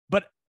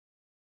 but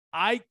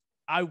I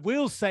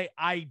will say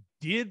I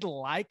did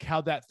like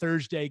how that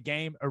Thursday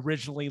game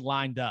originally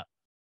lined up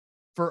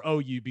for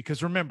OU,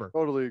 because remember,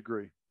 totally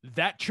agree.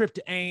 That trip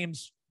to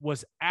Ames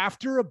was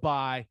after a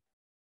bye,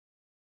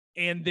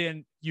 and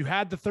then you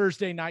had the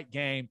Thursday night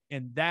game,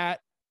 and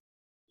that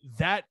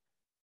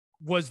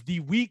was the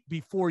week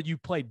before you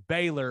played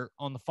Baylor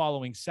on the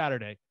following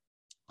Saturday.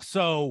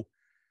 So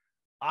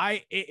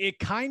it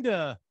kind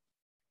of,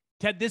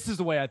 Ted, this is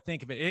the way I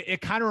think of it.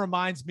 It kind of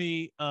reminds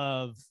me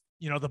of,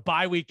 the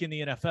bye week in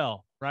the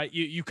NFL, right?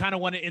 You kind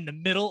of want it in the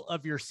middle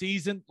of your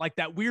season, like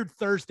that weird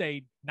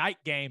Thursday night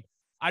game.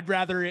 I'd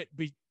rather it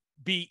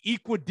be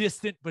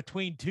equidistant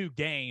between two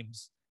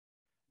games,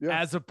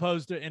 as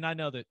opposed to, and I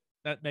know that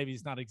maybe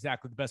is not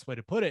exactly the best way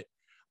to put it,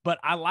 but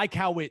I like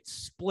how it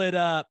split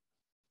up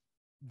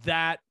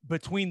that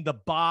between the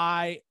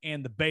bye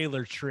and the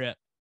Baylor trip.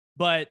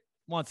 But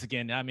once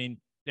again,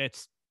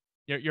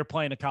 you're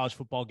playing a college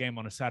football game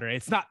on a Saturday.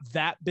 It's not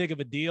that big of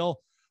a deal,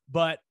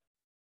 but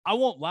I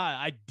won't lie.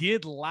 I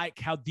did like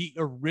how the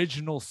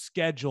original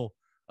schedule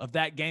of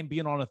that game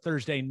being on a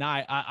Thursday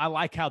night, I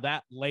like how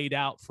that laid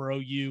out for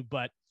OU.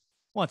 But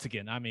once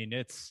again,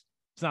 it's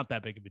not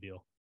that big of a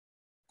deal.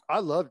 I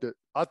loved it.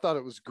 I thought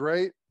it was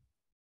great.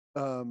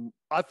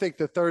 I think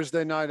the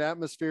Thursday night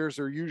atmospheres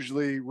are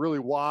usually really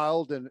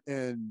wild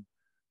and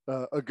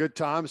a good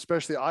time,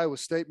 especially Iowa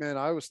State, man.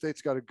 Iowa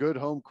State's got a good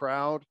home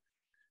crowd.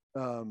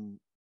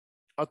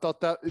 I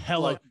thought that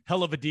hell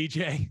of a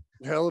DJ.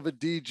 Hell of a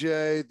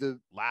DJ,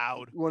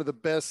 loud, one of the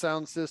best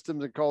sound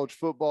systems in college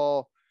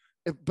football.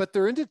 But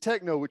they're into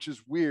techno, which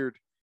is weird.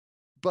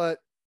 But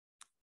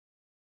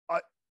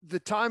the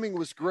timing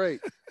was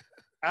great.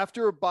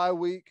 After a bye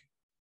week,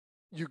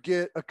 you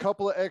get a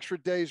couple of extra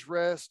days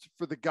rest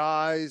for the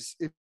guys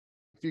if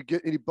you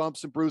get any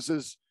bumps and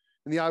bruises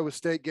in the Iowa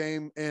State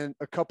game, and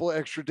a couple of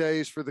extra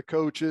days for the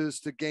coaches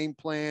to game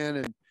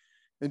plan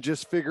and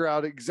just figure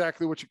out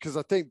exactly because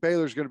I think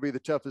Baylor's going to be the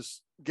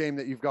toughest game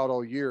that you've got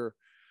all year.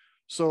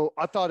 So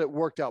I thought it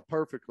worked out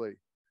perfectly.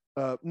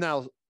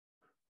 Now,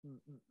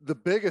 the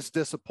biggest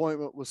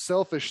disappointment was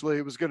selfishly,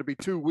 it was going to be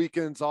 2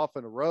 weekends off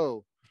in a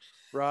row,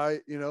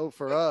 right?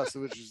 For us,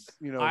 which is,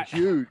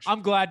 huge.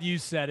 I'm glad you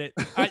said it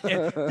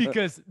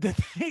because the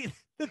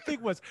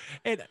thing was,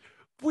 and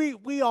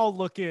we all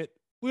look at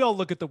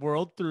the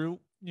world through,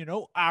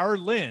 our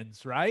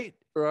lens, right?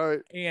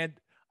 Right. And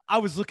I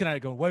was looking at it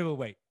going,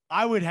 wait.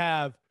 I would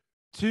have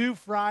 2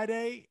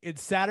 Friday and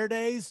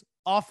Saturdays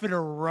off in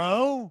a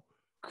row.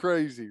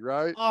 Crazy,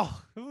 right? Oh,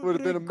 it would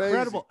have been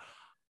incredible.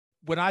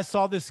 Amazing. When I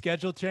saw this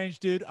schedule change,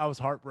 dude, I was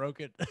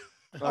heartbroken.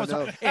 I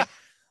know.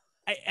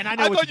 And I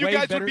know I thought you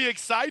guys would be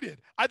excited.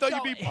 I thought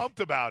you'd be pumped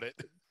about it.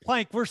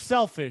 Plank, we're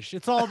selfish.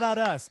 It's all about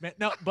us, man.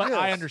 No, but yes.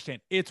 I understand.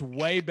 It's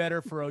way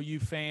better for OU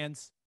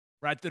fans,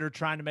 right, that are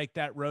trying to make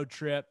that road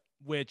trip,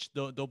 which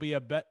there'll be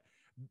a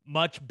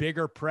much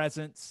bigger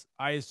presence,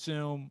 I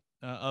assume,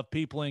 of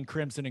people in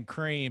crimson and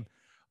cream.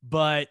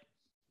 But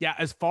yeah,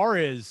 as far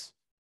as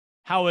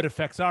how it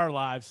affects our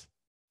lives,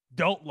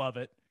 don't love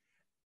it.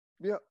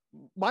 Yeah.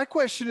 My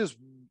question is,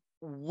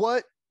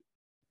 what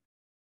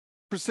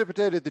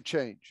precipitated the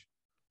change?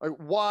 Like,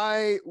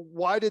 why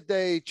did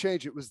they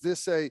change it? Was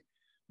this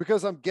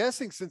because I'm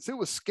guessing since it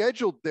was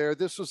scheduled there,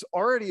 this was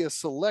already a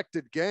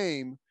selected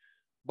game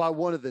by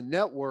one of the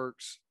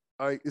networks.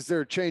 Is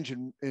there a change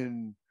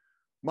in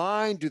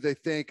mind? Do they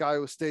think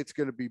Iowa State's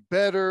going to be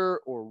better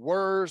or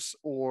worse,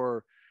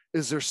 or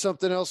is there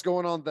something else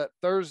going on that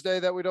Thursday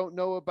that we don't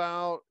know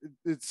about?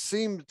 It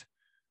seemed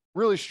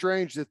really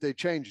strange that they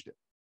changed it.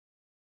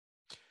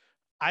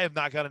 I have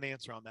not got an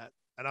answer on that,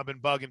 and I've been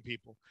bugging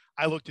people.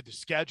 I looked at the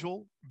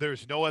schedule.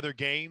 There's no other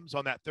games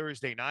on that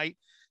Thursday night.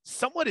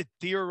 Someone had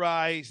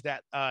theorized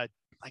that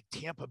like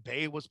Tampa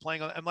Bay was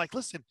playing on. I'm like,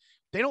 listen,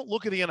 they don't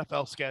look at the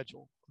NFL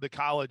schedule. The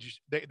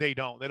college, they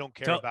don't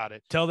care about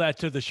it. Tell that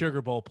to the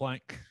Sugar Bowl,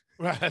 Plank.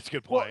 Right, that's a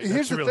good point. Well,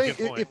 here's the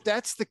thing. If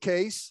that's the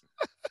case,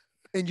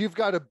 and you've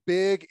got a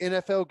big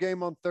NFL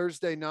game on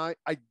Thursday night,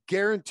 I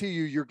guarantee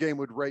you your game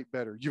would rate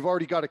better. You've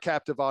already got a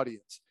captive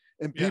audience,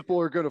 and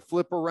people are going to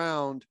flip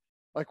around.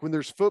 Like when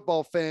there's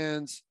football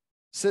fans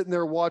sitting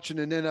there watching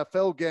an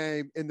NFL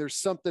game and there's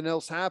something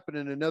else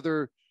happening,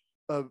 another,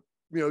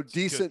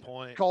 decent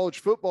college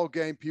football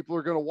game, people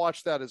are going to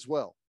watch that as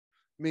well.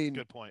 I mean,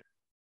 good point.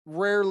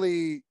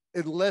 Rarely,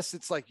 unless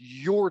it's like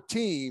your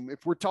team,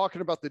 if we're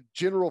talking about the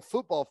general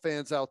football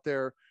fans out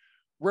there,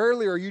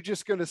 rarely are you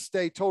just going to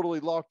stay totally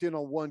locked in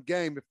on one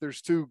game if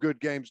there's 2 good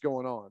games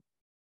going on.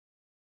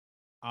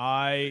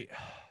 I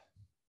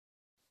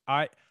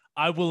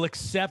will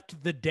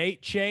accept the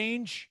date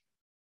change,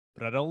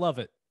 but I don't love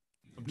it.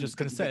 I'm just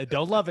going to say I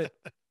don't love it.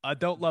 I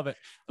don't love it.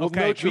 Okay,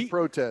 we'll note your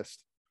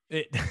protest.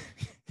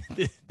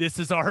 This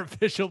is our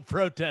official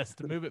protest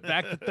to move it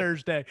back to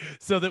Thursday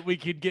so that we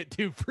can get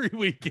 2 free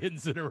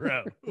weekends in a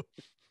row.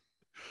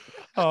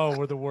 Oh,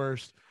 we're the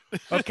worst.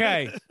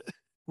 Okay.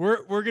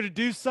 We're going to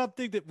do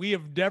something that we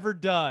have never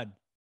done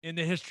in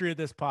the history of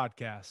this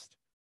podcast.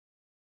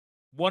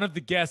 One of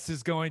the guests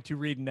is going to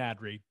read an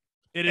ad read.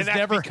 It has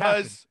never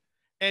happened.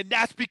 And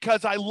that's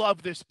because I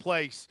love this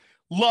place.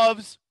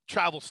 Loves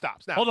travel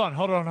stops. Now, hold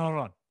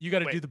on. You got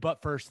to do the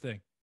butt first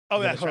thing.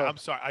 Oh, that's right. I'm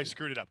sorry. I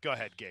screwed it up. Go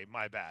ahead, Gabe.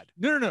 My bad.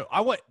 No.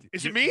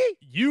 Is it me?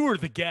 You are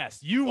the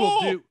guest. You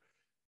will do.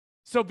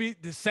 So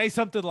say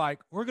something like,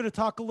 we're going to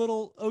talk a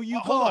little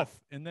OU golf.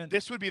 And then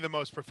this would be the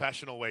most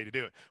professional way to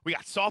do it. We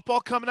got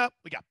softball coming up.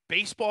 We got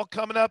baseball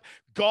coming up.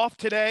 Golf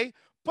today.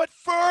 But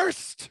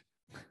first,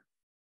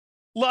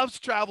 Love's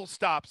Travel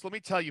Stops. Let me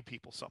tell you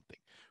people something.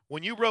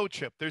 When you road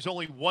trip, there's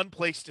only one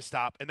place to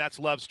stop, and that's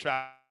Love's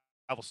Travel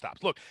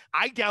Stops. Look,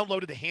 I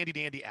downloaded the handy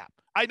dandy app.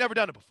 I'd never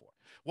done it before.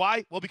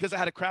 Why? Well, because I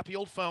had a crappy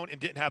old phone and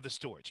didn't have the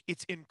storage.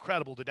 It's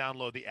incredible to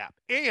download the app.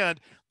 And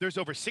there's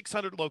over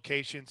 600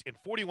 locations in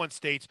 41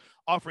 states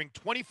offering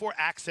 24-hour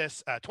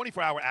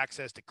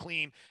access to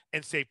clean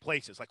and safe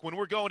places. Like when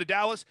we're going to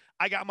Dallas,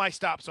 I got my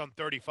stops on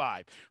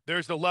 35.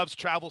 There's the Love's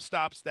Travel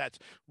Stops that's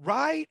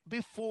right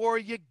before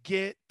you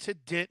get to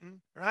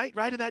Denton, right?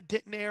 Right in that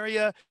Denton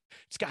area.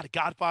 It's got a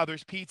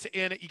Godfather's Pizza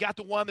in it. You got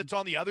the one that's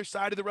on the other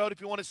side of the road. If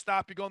you want to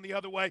stop, you're going the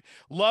other way.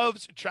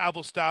 Love's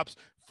Travel Stops,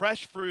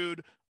 fresh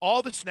food,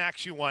 all the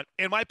snacks you want,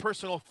 and my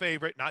personal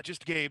favorite, not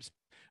just Gabe's,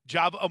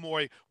 Java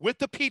Amore with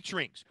the peach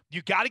rings.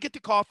 You got to get the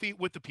coffee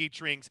with the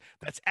peach rings.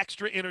 That's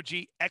extra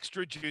energy,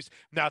 extra juice.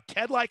 Now,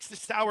 Ted likes the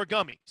sour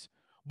gummies,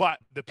 but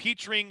the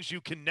peach rings,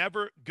 you can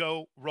never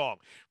go wrong.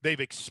 They've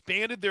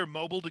expanded their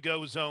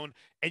mobile-to-go zone,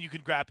 and you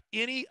can grab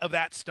any of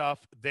that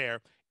stuff there,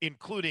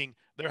 including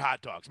their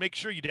hot dogs. Make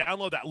sure you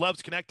download that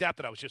Love's Connect app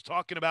that I was just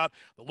talking about.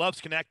 The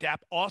Love's Connect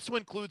app also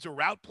includes a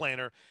route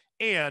planner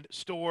and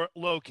store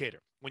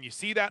locator. When you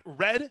see that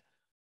red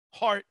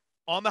heart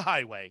on the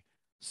highway,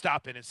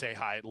 stop in and say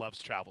hi at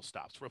Love's Travel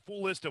Stops. For a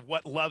full list of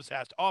what Love's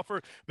has to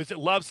offer, visit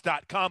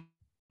loves.com.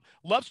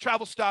 Love's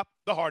Travel Stop,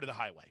 the heart of the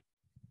highway.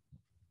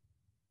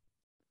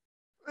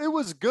 It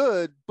was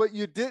good, but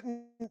you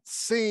didn't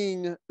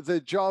sing the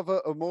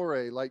Java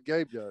Amore like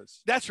Gabe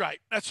does. That's right.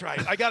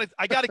 I got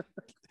to.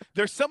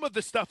 There's some of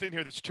the stuff in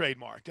here that's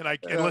trademarked,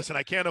 and listen,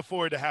 I can't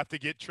afford to have to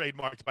get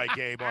trademarked by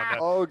Gabe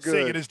on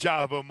singing his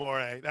Java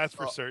Amore. That's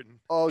for certain.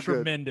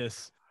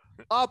 Tremendous.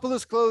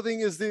 Opolis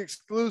Clothing is the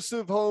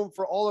exclusive home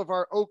for all of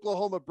our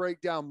Oklahoma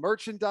Breakdown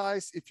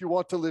merchandise. If you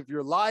want to live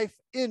your life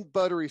in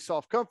buttery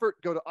soft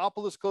comfort, go to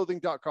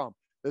opolisclothing.com.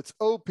 That's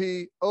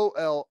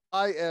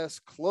OPOLIS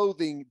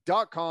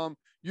clothing.com.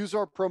 Use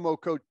our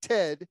promo code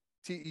TED,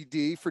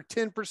 TED, for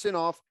 10%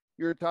 off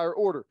your entire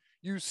order.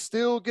 You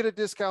still get a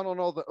discount on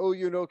all the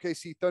OU and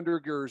OKC Thunder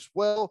gear as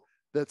well.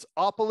 That's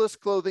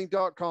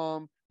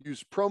opolisclothing.com.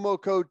 Use promo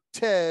code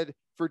TED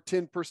for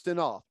 10%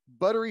 off.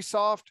 Buttery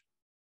soft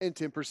and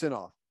 10%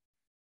 off.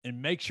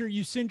 And make sure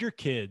you send your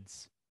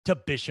kids to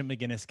Bishop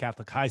McGinnis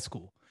Catholic High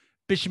School.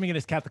 Bishop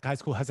McGinnis Catholic High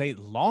School has a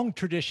long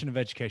tradition of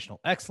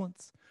educational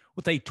excellence.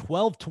 With a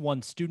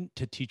 12-to-1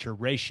 student-to-teacher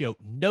ratio,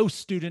 no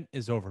student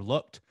is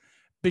overlooked.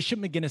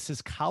 Bishop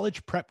McGinnis's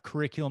college prep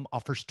curriculum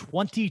offers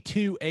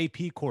 22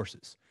 AP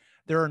courses.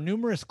 There are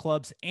numerous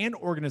clubs and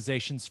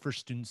organizations for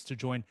students to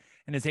join,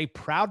 and as a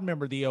proud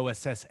member of the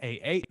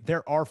OSSAA,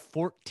 there are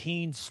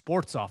 14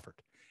 sports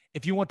offered.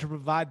 If you want to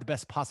provide the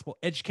best possible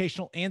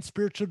educational and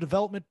spiritual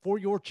development for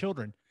your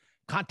children,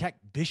 contact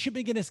Bishop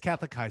McGinnis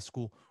Catholic High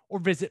School or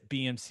visit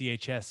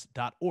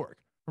bmchs.org.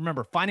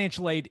 Remember,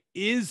 financial aid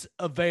is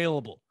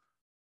available.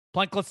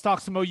 Plank, let's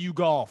talk some OU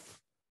golf.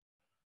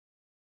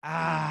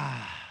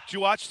 Did you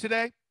watch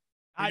today?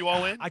 Are you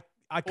all in?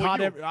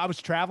 I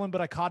was traveling,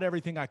 but I caught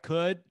everything I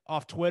could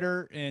off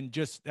Twitter. And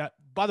just,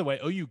 by the way,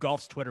 OU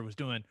Golf's Twitter was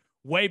doing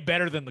way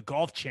better than the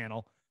Golf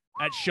Channel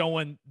at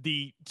showing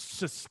the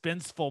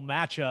suspenseful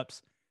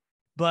matchups.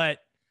 But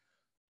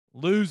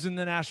losing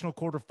the national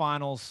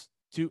quarterfinals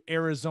to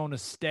Arizona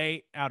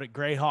State out at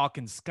Grayhawk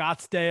in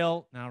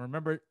Scottsdale. Now,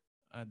 remember,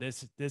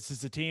 this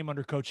is a team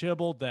under Coach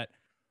Hibble that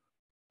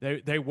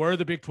they were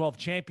the Big 12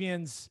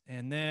 champions.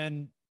 And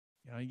then,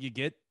 you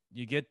get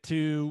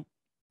to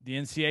the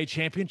NCAA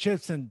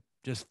championships and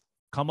just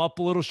come up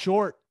a little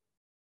short.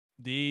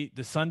 The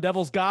Sun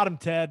Devils got him,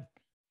 Ted.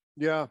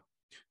 Yeah.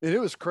 And it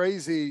was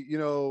crazy,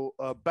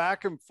 a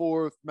back and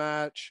forth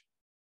match,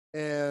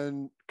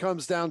 and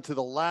comes down to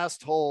the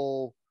last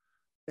hole.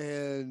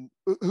 And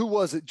who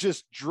was it?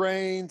 Just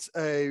drains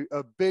a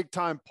big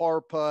time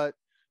par putt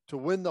to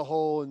win the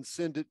hole and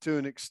send it to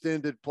an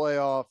extended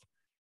playoff.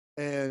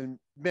 And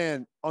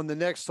man, on the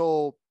next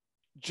hole,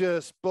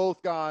 just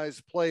both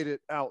guys played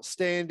it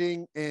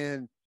outstanding.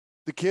 And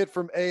the kid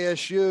from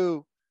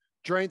ASU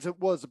drains it,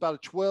 was about a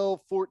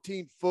 12,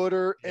 14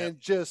 footer, and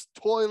just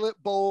toilet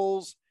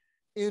bowls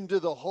into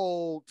the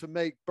hole to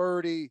make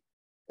birdie.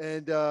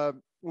 And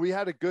we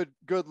had a good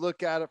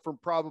look at it from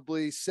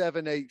probably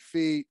 7-8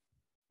 feet.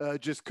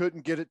 Just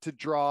couldn't get it to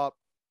drop.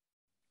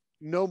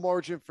 No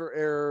margin for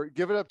error.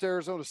 Give it up to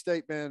Arizona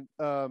State, man.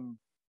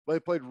 They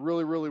played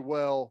really, really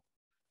well.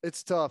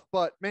 It's tough,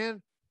 but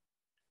man,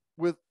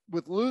 with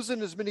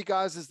losing as many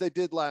guys as they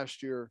did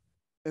last year,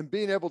 and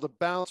being able to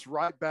bounce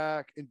right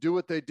back and do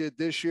what they did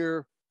this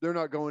year. They're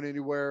not going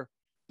anywhere.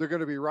 They're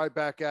going to be right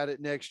back at it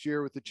next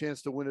year with the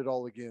chance to win it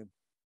all again.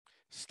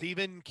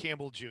 Stephen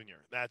Campbell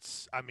Jr.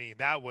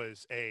 That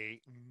was a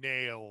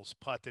nails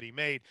putt that he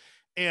made.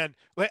 And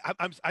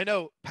I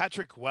know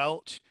Patrick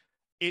Welch,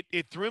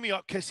 it threw me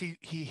off because he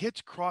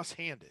hits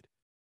cross-handed.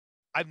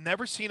 I've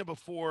never seen it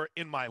before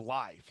in my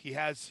life. He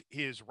has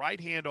his right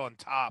hand on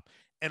top,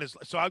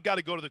 so I've got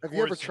to go to the course. Have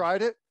you ever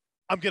tried it?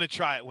 I'm going to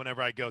try it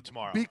whenever I go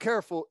tomorrow. Be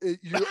careful.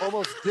 You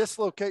almost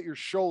dislocate your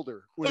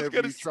shoulder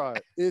whenever you try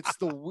it. It's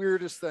the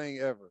weirdest thing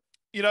ever.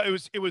 You know,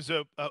 it was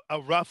a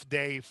rough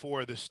day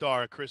for the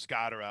star, Chris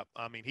Goddard.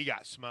 I mean, he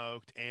got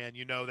smoked, and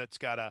that's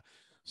got to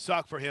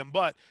suck for him.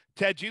 But,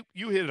 Ted, you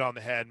hit it on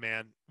the head,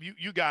 man.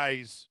 You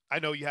guys, I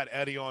know you had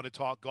Eddie on to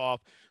talk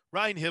golf.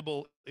 Ryan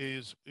Hybl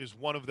is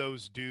one of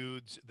those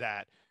dudes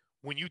that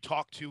when you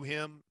talk to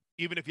him,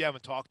 even if you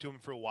haven't talked to him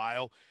for a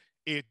while,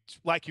 it's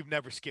like you've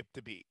never skipped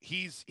a beat.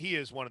 He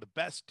is one of the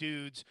best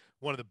dudes,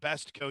 one of the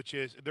best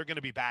coaches. They're going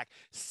to be back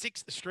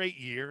 6th straight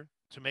year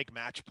to make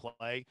match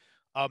play.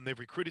 They've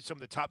recruited some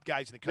of the top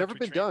guys in the country. Never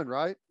been done,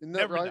 right? Isn't that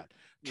Never right? Been done.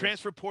 Yeah.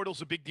 Transfer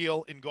portal's a big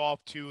deal in golf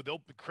too.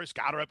 Chris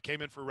Goddard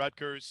came in for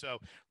Rutgers, so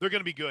they're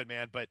going to be good,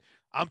 man. But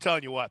I'm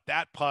telling you what,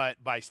 that putt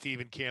by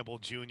Stephen Campbell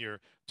Jr.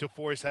 to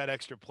force that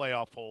extra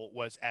playoff hole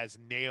was as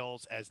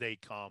nails as they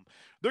come.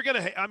 They're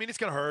going to. I mean, it's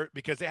going to hurt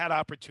because they had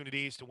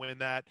opportunities to win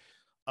that,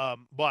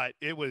 but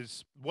it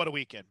was what a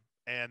weekend,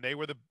 and they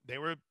were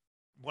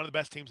one of the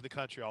best teams in the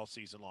country all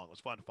season long. It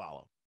was fun to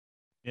follow.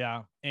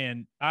 Yeah,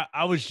 and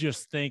I was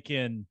just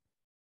thinking,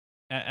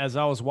 as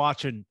I was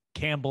watching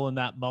Campbell in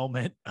that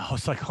moment, I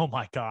was like, oh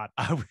my God,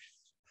 I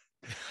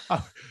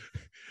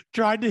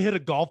tried to hit a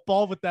golf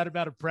ball with that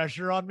amount of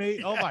pressure on me.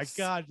 Yes. Oh my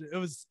God. It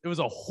was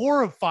a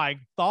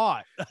horrifying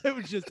thought. It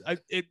was just,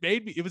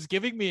 it was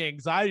giving me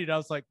anxiety. And I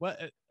was like, what?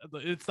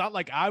 It's not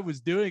like I was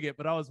doing it,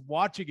 but I was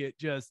watching it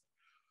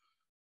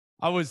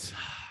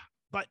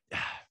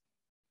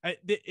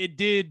it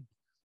did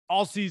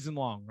all season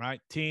long, right?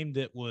 Team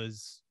that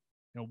was,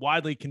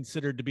 widely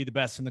considered to be the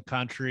best in the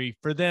country,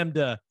 for them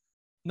to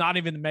not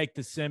even make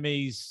the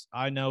semis.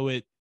 I know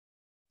it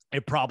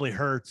probably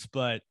hurts,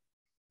 but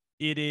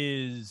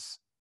it's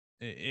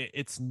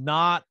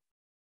not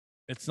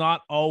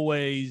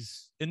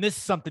always, and this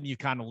is something you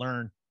kind of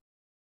learn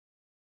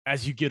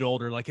as you get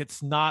older. Like,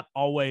 it's not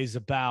always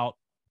about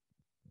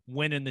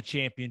winning the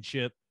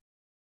championship.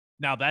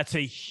 Now, that's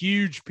a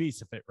huge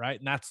piece of it, right?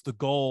 And that's the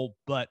goal,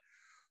 but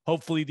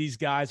hopefully these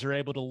guys are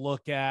able to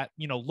look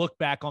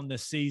back on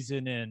this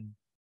season and,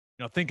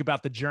 think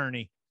about the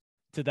journey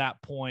to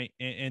that point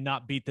and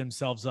not beat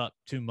themselves up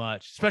too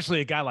much, especially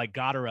a guy like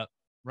Goddard,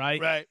 right?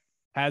 Right.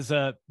 Has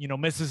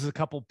misses a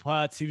couple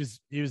putts. He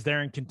was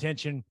there in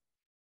contention,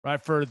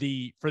 right, for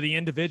the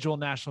individual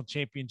national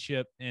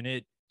championship. And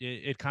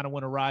it kind of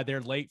went awry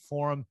there late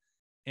for him.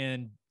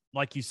 And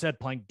like you said,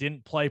 Plank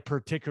didn't play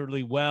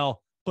particularly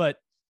well, but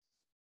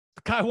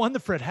the guy won the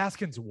Fred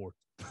Haskins Award.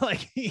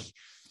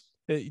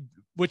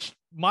 Which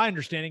my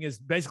understanding is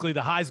basically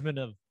the Heisman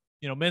of,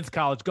 men's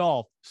college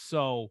golf.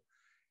 So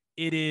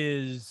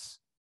it's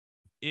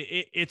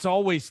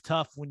always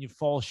tough when you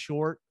fall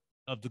short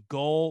of the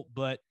goal,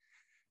 but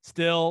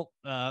still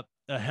a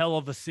hell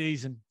of a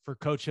season for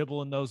Coach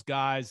Hybl and those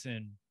guys.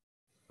 And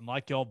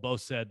like y'all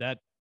both said,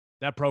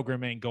 that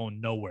program ain't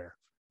going nowhere.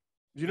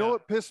 You know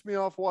what pissed me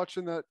off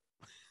watching that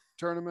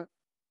tournament?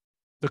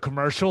 The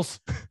commercials?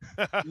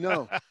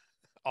 No.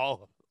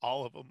 All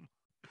of them.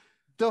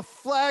 The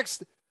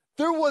flags,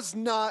 there was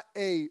not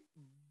a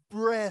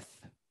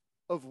breath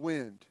of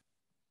wind.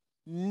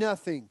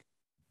 Nothing.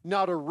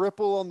 Not a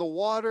ripple on the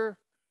water.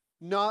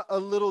 Not a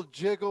little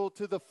jiggle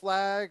to the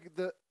flag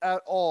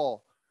at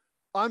all.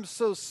 I'm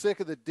so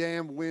sick of the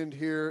damn wind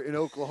here in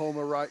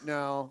Oklahoma right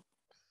now.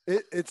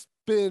 It's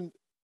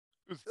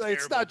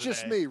not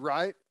just me,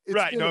 right?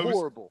 It's been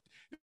horrible.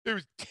 It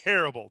was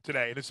terrible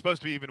today, and it's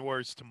supposed to be even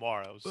worse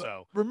tomorrow.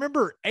 So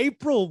remember,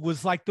 April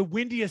was like the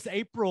windiest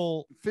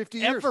April 50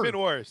 years. Ever. Been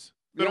worse.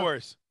 Been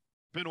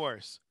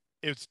worse.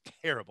 It was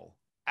terrible.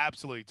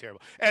 Absolutely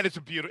terrible. And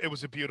it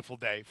was a beautiful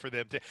day for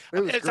them. It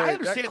was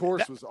great. That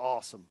course was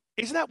awesome.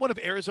 Isn't that one of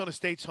Arizona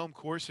State's home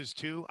courses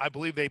too? I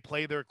believe they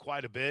play there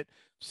quite a bit.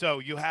 So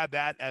you have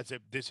that as a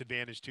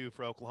disadvantage too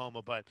for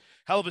Oklahoma. But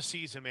hell of a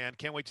season, man.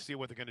 Can't wait to see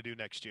what they're going to do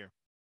next year.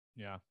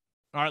 Yeah.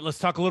 All right, let's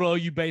talk a little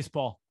OU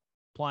baseball,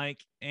 Plank.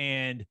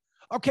 And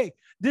okay,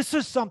 this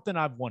is something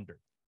I've wondered,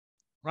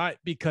 right?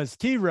 Because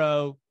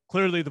T-Row,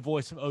 clearly the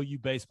voice of OU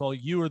baseball,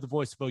 you are the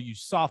voice of OU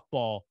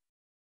softball.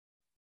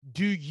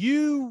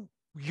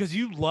 Because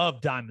you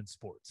love Diamond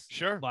Sports.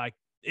 Sure. Like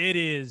it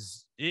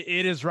is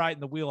right in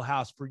the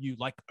wheelhouse for you.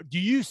 Like, do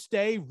you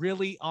stay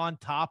really on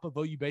top of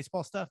OU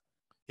baseball stuff?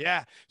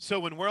 Yeah. So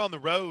when we're on the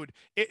road,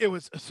 it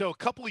was a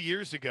couple of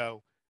years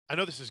ago, I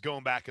know this is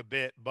going back a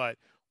bit, but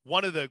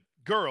one of the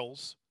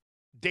girls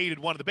dated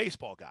one of the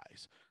baseball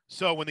guys.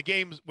 So when the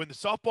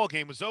softball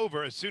game was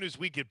over, as soon as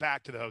we get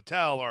back to the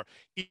hotel or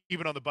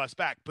even on the bus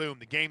back, boom,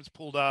 the game's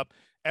pulled up.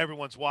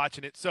 Everyone's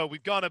watching it. So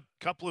we've gone a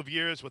couple of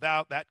years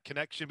without that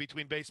connection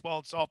between baseball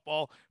and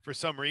softball for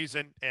some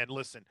reason. And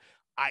listen,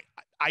 I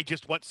I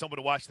just want someone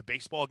to watch the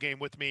baseball game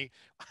with me.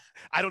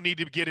 I don't need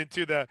to get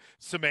into the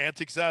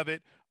semantics of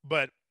it,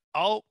 but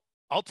I'll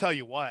I'll tell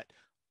you what.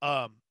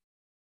 Um,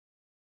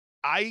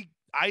 I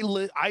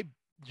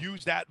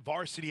use that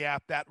varsity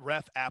app, that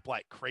ref app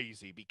like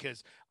crazy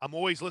because I'm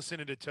always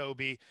listening to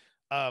Toby.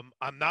 I'm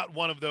not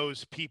one of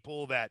those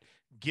people that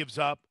gives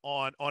up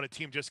on a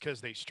team just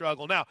because they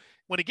struggle. Now,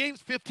 when a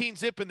game's 15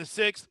 zip in the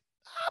sixth,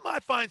 I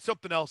might find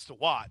something else to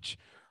watch.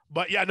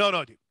 But yeah, no,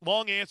 dude.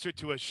 Long answer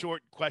to a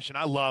short question.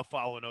 I love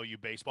following OU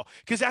baseball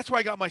because that's where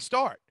I got my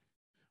start.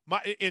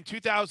 In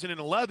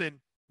 2011,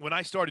 when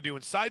I started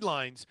doing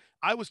sidelines,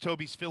 I was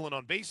Toby's fill-in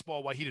on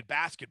baseball while he did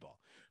basketball.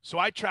 So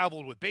I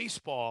traveled with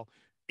baseball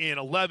in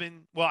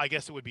 11, well, I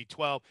guess it would be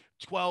 12,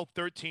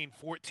 13,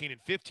 14,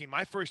 and 15.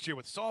 My first year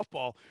with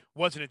softball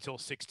wasn't until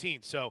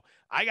 16. So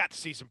I got to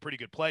see some pretty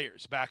good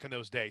players back in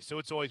those days. So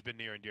it's always been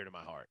near and dear to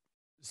my heart.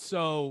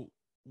 So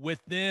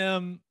with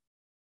them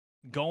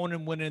going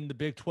and winning the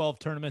Big 12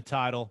 tournament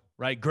title,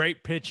 right?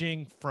 Great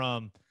pitching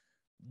from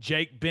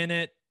Jake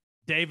Bennett,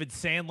 David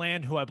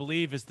Sandland, who I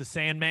believe is the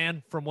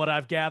Sandman from what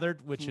I've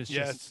gathered, which is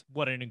just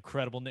what an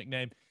incredible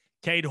nickname.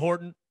 Cade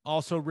Horton,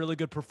 also really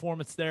good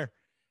performance there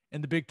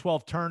in the Big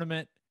 12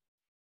 tournament.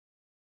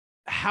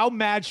 How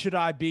mad should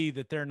I be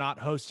that they're not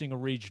hosting a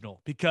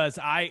regional? Because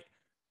I'm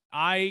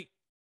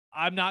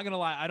not going to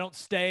lie. I don't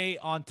stay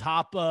on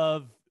top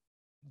of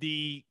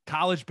the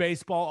college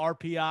baseball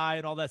RPI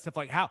and all that stuff.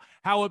 Like how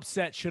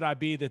upset should I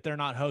be that they're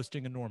not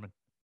hosting a Norman?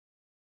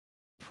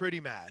 Pretty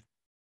mad.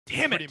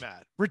 Damn Pretty it.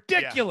 mad.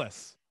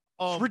 Ridiculous.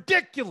 Yeah. It's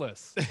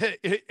ridiculous.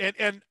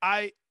 and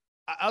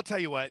I'll tell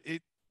you what,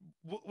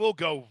 we'll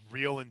go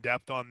real in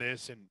depth on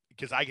this, and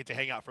because I get to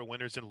hang out for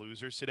winners and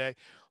losers today,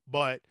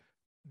 but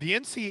the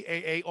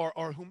NCAA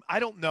or whom I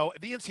don't know,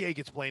 the NCAA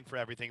gets blamed for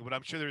everything, but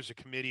I'm sure there's a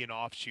committee and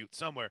offshoot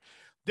somewhere.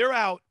 They're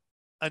out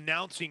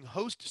announcing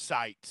host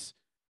sites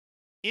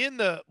in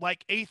the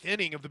like 8th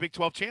inning of the Big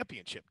 12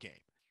 championship game,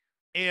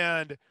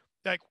 and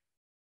like,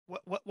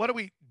 what are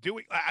we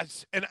doing?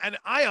 And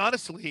I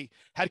honestly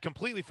had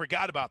completely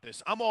forgot about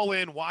this. I'm all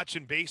in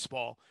watching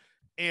baseball,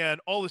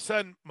 and all of a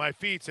sudden my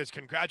feed says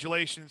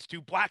congratulations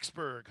to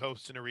Blacksburg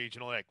hosting a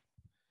regional. Like,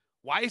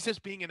 why is this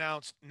being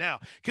announced now?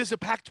 Because the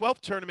Pac-12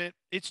 tournament,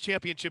 its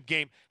championship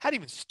game, hadn't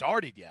even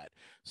started yet.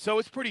 So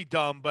it's pretty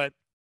dumb. But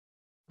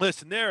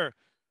listen,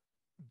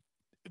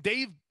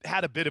 they've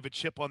had a bit of a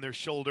chip on their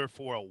shoulder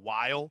for a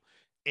while,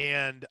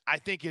 and I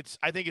think it's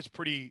a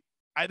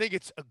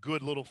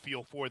good little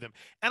feel for them,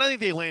 and I think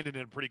they landed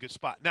in a pretty good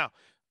spot. Now,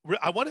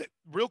 I want to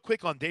real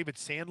quick on David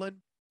Sandlin.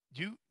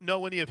 Do you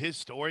know any of his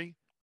story?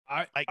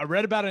 I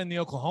read about it in the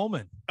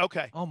Oklahoman.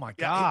 Okay. Oh my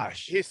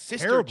gosh. His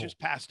sister Terrible. just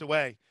passed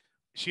away.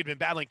 She had been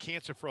battling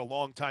cancer for a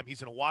long time.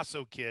 He's an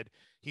Owasso kid.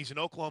 He's an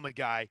Oklahoma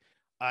guy.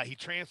 He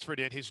transferred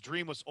in. His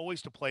dream was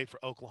always to play for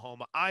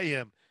Oklahoma. I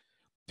am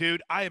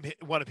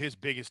one of his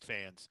biggest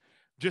fans.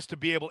 Just to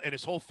be able, and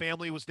his whole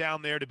family was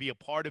down there to be a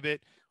part of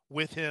it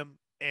with him.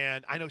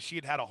 And I know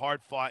she had a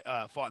hard fought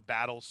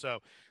battle. So,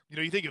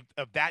 you think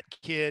of that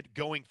kid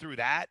going through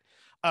that.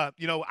 I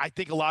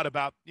think a lot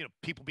about,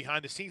 people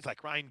behind the scenes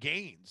like Ryan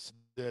Gaines,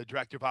 the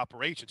director of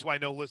operations, who I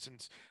know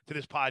listens to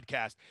this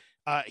podcast.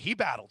 He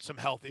battled some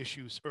health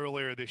issues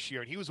earlier this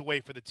year, and he was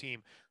away for the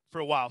team for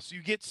a while. So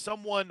you get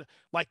someone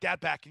like that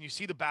back, and you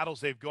see the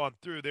battles they've gone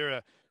through.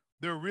 They're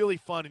a really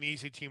fun and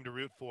easy team to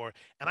root for.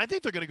 And I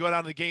think they're going to go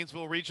down to the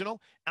Gainesville Regional,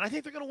 and I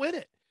think they're going to win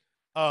it.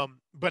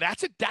 But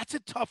that's a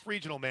tough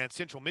regional, man.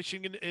 Central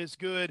Michigan is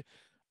good.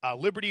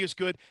 Liberty is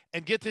good.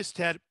 And get this,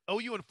 Ted,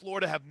 OU and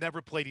Florida have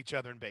never played each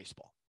other in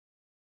baseball.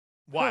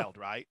 Wild,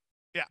 right?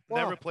 Yeah, wow.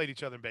 Never played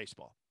each other in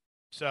baseball.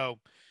 So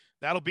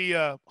that'll be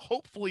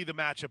hopefully the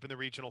matchup in the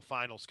regional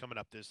finals coming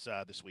up this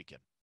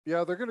weekend.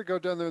 Yeah, they're going to go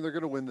down there and they're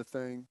going to win the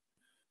thing.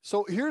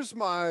 So you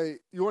want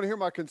to hear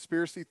my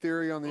conspiracy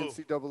theory on the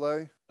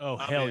NCAA? Oh,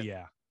 hell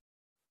yeah.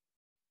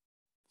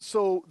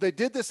 So they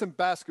did this in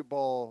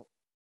basketball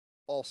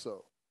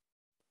also.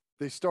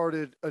 They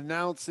started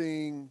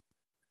announcing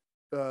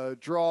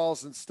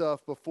draws and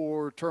stuff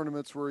before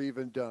tournaments were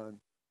even done.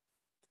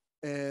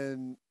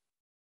 And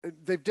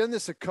they've done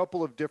this a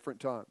couple of different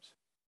times.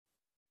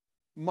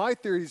 My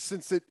theory is,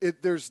 since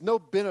there's no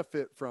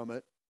benefit from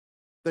it,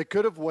 they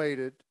could have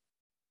waited,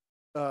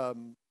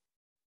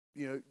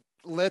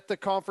 let the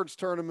conference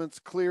tournaments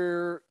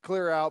clear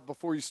out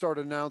before you start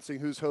announcing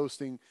who's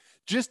hosting,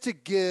 just to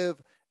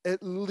give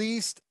at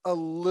least a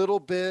little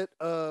bit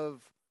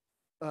of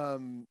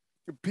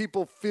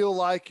people feel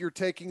like you're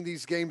taking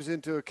these games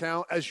into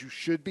account, as you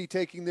should be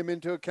taking them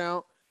into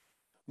account.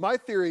 My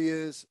theory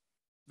is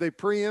they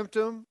preempt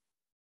them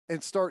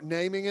and start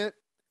naming it.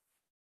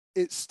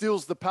 It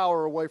steals the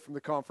power away from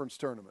the conference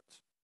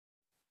tournaments.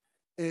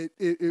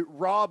 It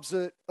robs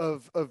it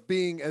of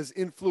being as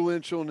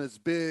influential and as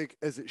big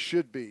as it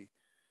should be.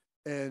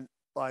 And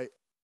I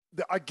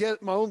get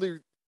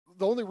the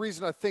the only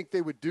reason I think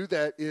they would do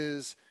that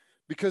is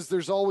because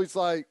there's always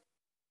like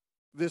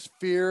this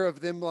fear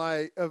of them,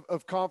 like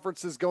of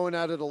conferences going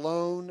at it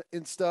alone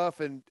and stuff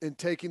and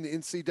taking the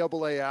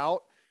NCAA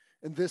out.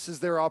 And this is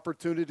their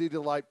opportunity to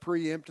like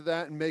preempt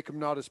that and make them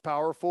not as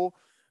powerful.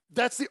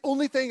 That's the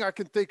only thing I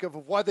can think of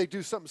why they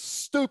do something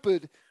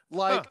stupid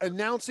like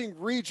announcing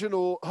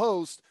regional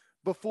host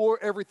before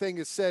everything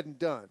is said and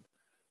done.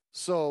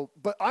 So,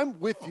 but I'm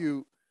with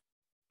you.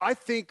 I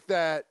think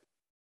that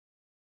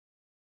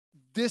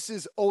this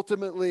is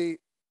ultimately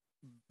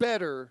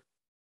better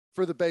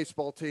for the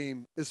baseball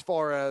team as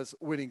far as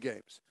winning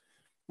games.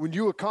 When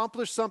you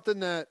accomplish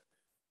something that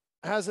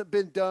hasn't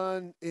been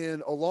done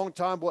in a long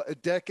time, a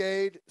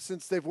decade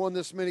since they've won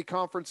this many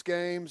conference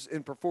games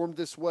and performed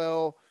this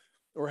well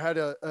or had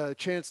a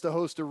chance to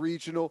host a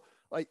regional.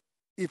 Like,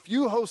 if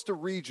you host a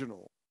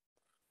regional,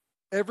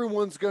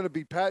 everyone's going to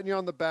be patting you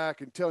on the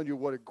back and telling you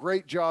what a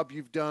great job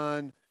you've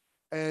done.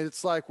 And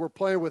it's like we're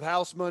playing with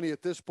house money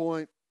at this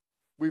point.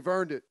 We've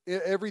earned it.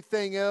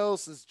 Everything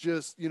else is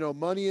just,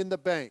 money in the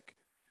bank.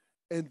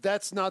 And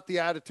that's not the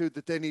attitude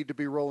that they need to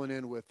be rolling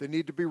in with. They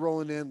need to be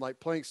rolling in,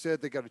 like Plank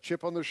said, they got a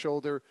chip on their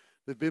shoulder.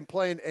 They've been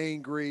playing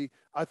angry.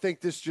 I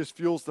think this just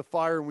fuels the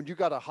fire. And when you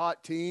got a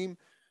hot team,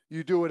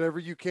 you do whatever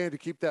you can to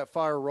keep that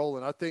fire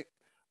rolling. I think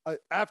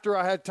after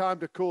I had time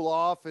to cool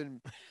off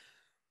and,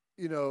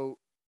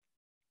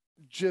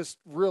 just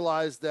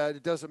realize that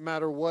it doesn't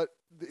matter what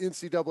the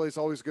NCAA is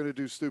always going to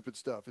do stupid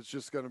stuff. It's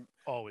just going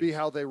to be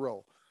how they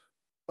roll.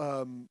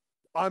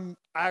 I'm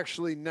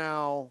actually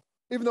now,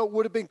 even though it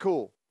would have been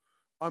cool,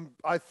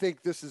 I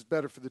think this is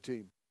better for the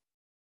team.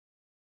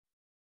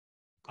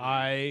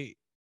 I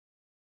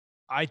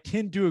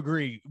tend to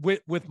agree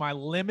with my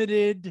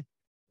limited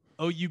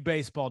OU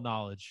baseball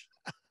knowledge.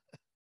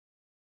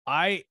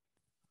 I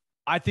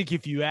think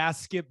if you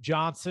ask Skip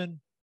Johnson,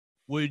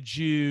 would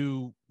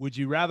you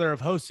rather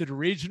have hosted a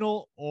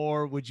regional,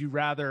 or would you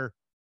rather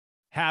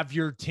have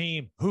your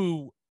team,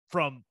 who,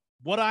 from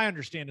what I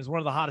understand, is one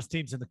of the hottest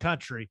teams in the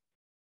country,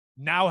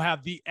 now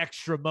have the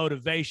extra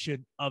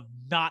motivation of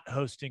not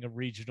hosting a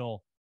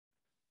regional?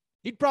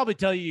 He'd probably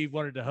tell you he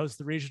wanted to host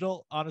the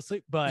regional,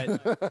 honestly,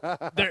 but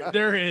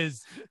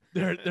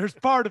there's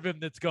part of him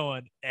that's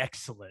going,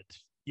 excellent.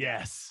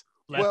 Yes.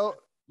 Let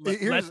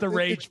the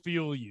rage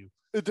fuel you.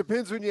 It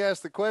depends when you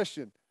ask the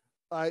question.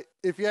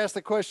 If you ask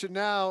the question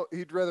now,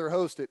 he'd rather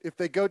host it. If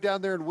they go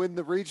down there and win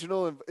the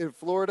regional in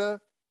Florida,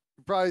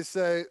 he'd probably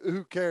say,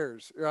 who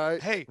cares,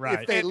 right? Hey,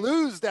 right. If they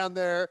lose down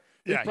there,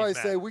 he'd probably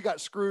say, we got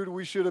screwed.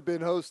 We should have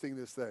been hosting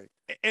this thing.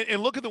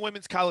 And look at the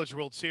Women's College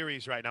World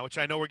Series right now, which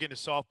I know we're getting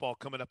to softball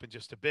coming up in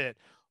just a bit,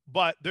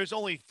 but there's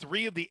only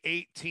 3 of the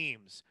 8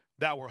 teams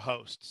that were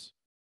hosts.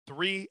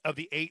 3 of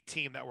the 8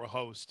 teams that were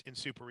hosts in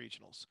super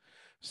regionals.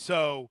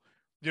 So,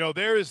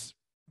 there is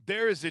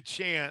a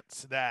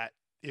chance that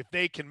if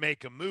they can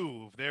make a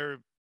move, or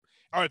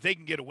if they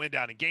can get a win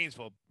down in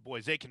Gainesville,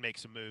 boys, they can make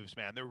some moves,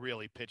 man. They're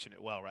really pitching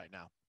it well right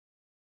now.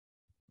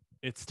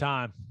 It's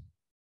time.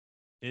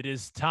 It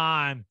is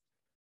time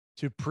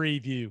to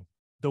preview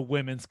the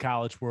Women's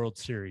College World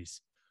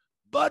Series.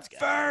 But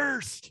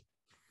first,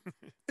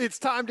 it's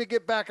time to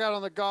get back out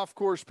on the golf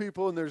course,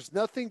 people, and there's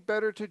nothing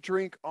better to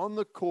drink on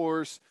the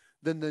course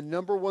than the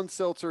 #1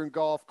 seltzer in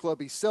golf,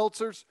 Clubby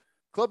Seltzers.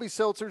 Clubby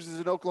Seltzers is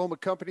an Oklahoma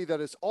company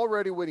that is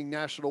already winning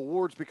national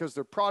awards because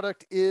their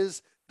product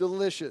is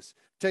delicious.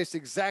 Tastes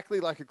exactly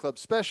like a club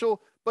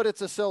special, but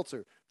it's a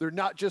seltzer. They're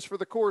not just for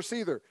the course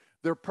either.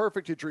 They're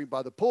perfect to drink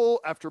by the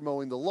pool, after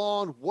mowing the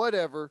lawn,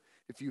 whatever.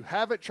 If you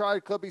haven't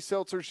tried Clubby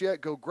Seltzers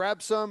yet, go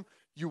grab some.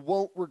 You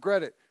won't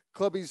regret it.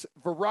 Clubby's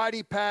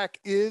variety pack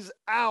is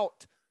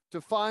out.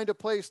 To find a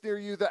place near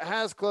you that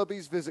has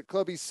Clubbies, visit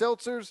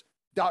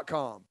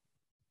clubbyseltzers.com.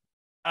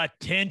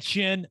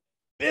 Attention,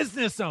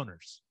 business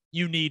owners.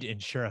 You need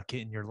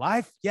Insurica in your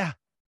life? Yeah,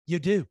 you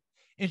do.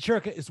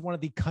 Insurica is one of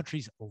the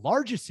country's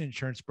largest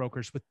insurance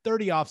brokers with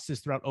 30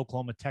 offices throughout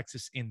Oklahoma,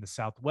 Texas, and the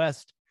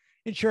Southwest.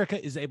 Insurica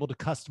is able to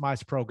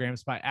customize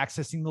programs by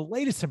accessing the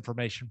latest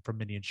information from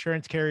many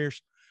insurance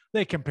carriers.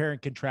 They compare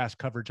and contrast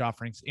coverage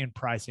offerings and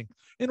pricing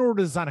in order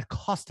to design a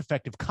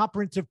cost-effective,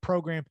 comprehensive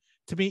program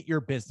to meet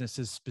your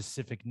business's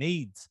specific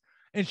needs.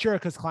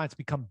 Insurica's clients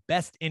become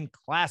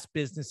best-in-class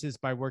businesses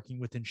by working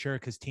with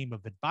Insurica's team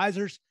of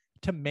advisors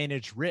to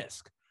manage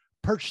risk.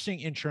 Purchasing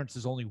insurance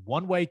is only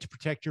one way to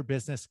protect your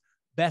business.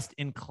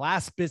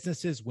 Best-in-class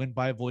businesses win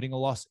by avoiding a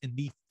loss in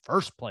the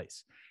first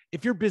place.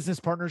 If your business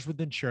partners with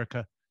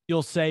Insurica,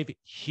 you'll save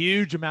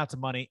huge amounts of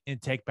money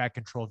and take back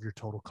control of your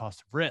total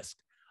cost of risk.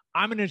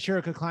 I'm an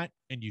Insurica client,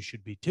 and you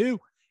should be too.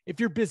 If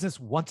your business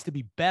wants to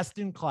be best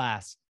in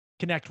class,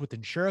 connect with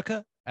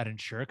Insurica at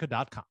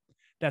Insurica.com.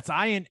 That's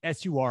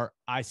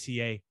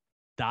INSURICA.com.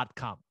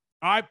 All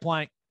right,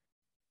 Plank.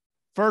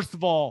 First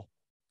of all,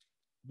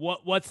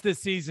 what's this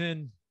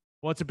season?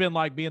 What's it been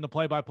like being the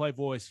play-by-play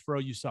voice for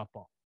OU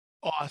softball?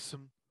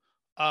 Awesome.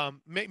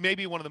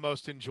 Maybe one of the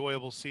most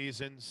enjoyable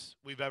seasons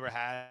we've ever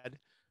had,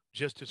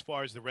 just as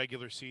far as the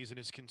regular season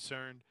is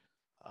concerned.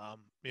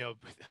 You know,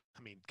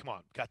 I mean, come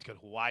on, got to go to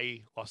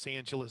Hawaii, Los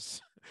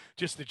Angeles,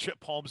 just the trip,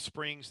 Palm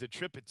Springs, the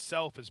trip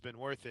itself has been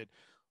worth it.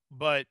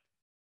 But,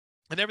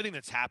 and everything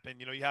that's happened,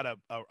 you know, you had a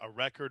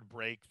record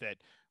break that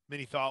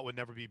many thought would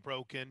never be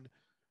broken.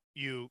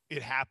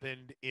 It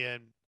happened in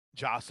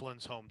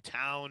Jocelyn's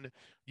hometown.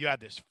 You had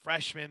this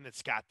freshman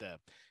that's got the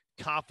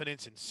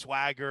confidence and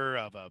swagger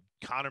of a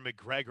Conor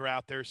McGregor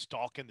out there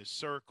stalking the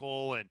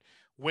circle and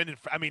winning.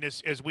 I mean,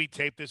 as we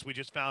tape this, we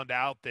just found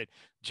out that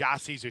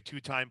Jossie's a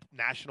two-time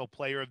National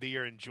Player of the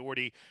Year, and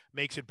Jordy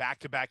makes it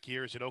back-to-back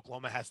years, and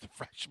Oklahoma has the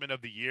Freshman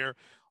of the Year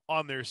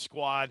on their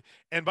squad.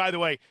 And by the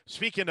way,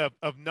 speaking of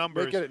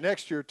numbers, they get it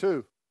next year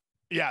too.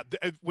 Yeah,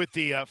 with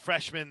the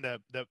freshman,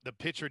 the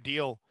pitcher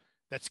deal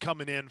that's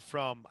coming in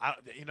from,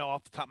 you know,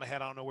 off the top of my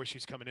head, I don't know where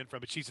she's coming in from,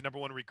 but she's the number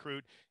one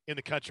recruit in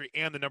the country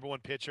and the number one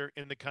pitcher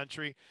in the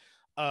country.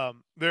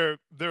 They're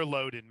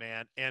loaded,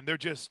 man, and they're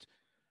just,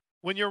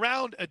 when you're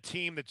around a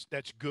team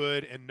that's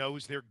good and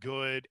knows they're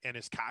good and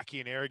is cocky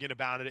and arrogant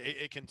about it,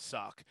 it can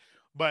suck.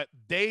 But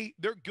they're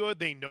good.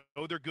 They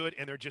know they're good,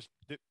 and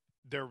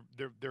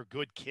they're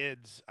good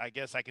kids. I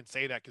guess I can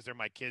say that because they're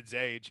my kids'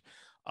 age.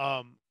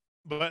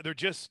 But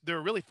they're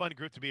a really fun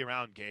group to be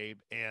around, Gabe.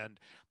 And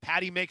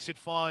Patty makes it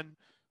fun.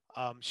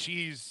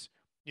 She's,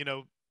 you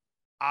know,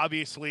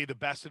 obviously the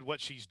best at what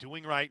she's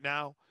doing right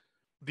now.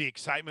 The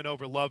excitement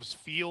over Love's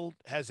Field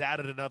has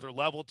added another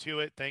level to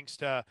it, thanks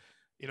to,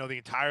 you know, the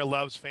entire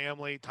Love's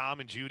family. Tom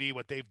and Judy,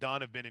 what they've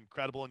done have been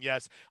incredible. And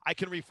yes, I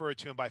can refer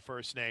to him by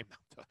first name,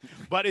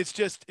 but it's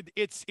just,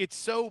 it's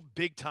so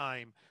big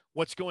time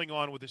what's going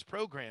on with this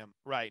program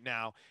right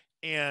now.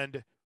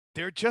 And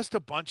they're just a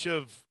bunch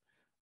of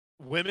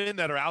women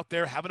that are out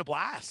there having a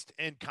blast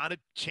and kind of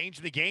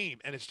changing the game.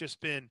 And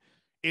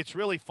it's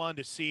really fun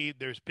to see.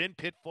 There's been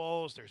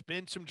pitfalls, there's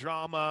been some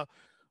drama,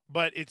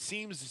 but it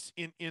seems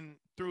in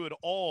through it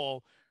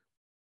all,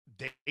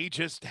 they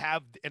just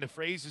have, and the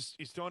phrase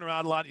is thrown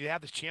around a lot, they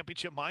have this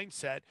championship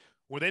mindset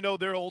where they know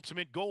their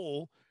ultimate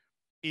goal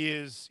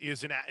is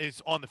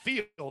on the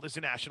field is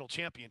a national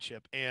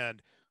championship.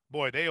 And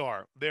boy, they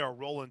are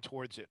rolling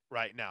towards it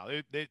right now.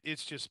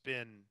 It's just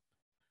been,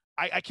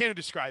 I can't even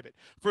describe it.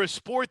 For a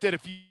sport that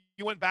if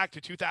you went back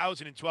to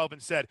 2012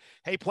 and said,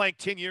 hey, Plank,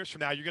 10 years from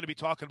now, you're going to be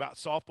talking about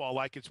softball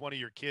like it's one of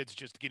your kids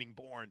just getting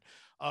born,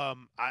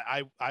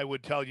 I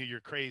would tell you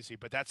you're crazy.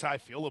 But that's how I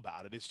feel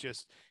about it.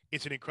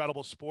 It's an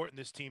incredible sport, and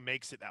this team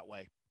makes it that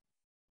way.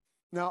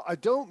 Now, I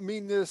don't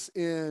mean this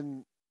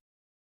in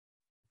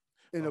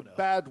a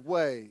bad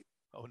way.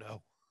 Oh,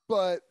 no.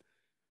 But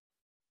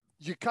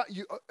you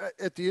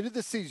at the end of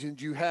the season,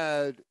 you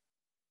had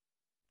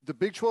the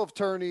Big 12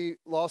 tourney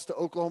lost to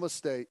Oklahoma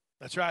State.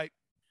 That's right.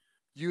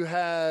 You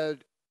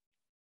had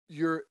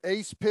your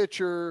ace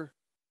pitcher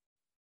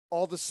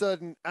all of a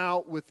sudden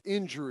out with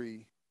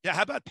injury. Yeah,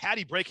 how about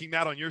Patty breaking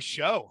that on your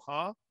show,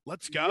 huh?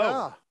 Let's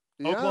go.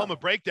 Yeah. Oklahoma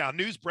Breakdown,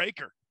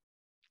 newsbreaker.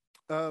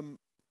 And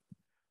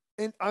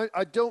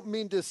I don't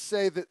mean to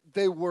say that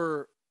they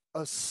were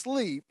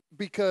asleep,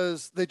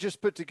 because they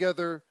just put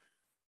together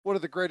one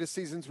of the greatest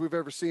seasons we've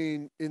ever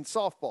seen in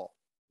softball.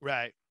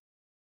 Right.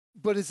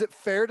 But is it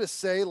fair to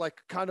say,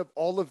 like, kind of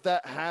all of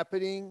that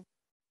happening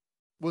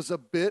was a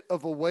bit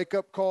of a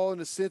wake-up call in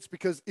a sense,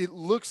 because it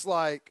looks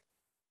like,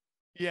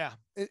 yeah,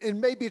 and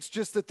maybe it's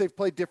just that they've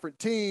played different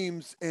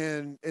teams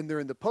and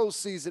they're in the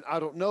postseason, I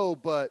don't know,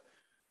 but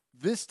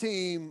this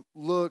team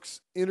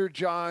looks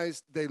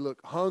energized. They look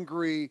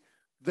hungry.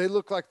 They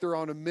look like they're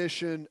on a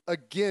mission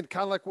again,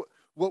 kind of like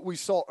what we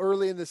saw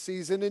early in the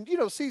season. And, you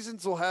know,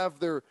 seasons will have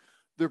their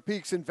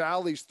peaks and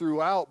valleys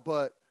throughout,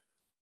 but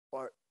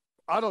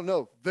I don't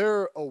know.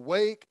 They're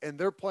awake and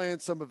they're playing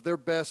some of their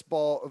best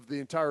ball of the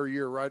entire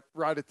year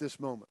right at this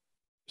moment.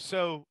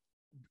 So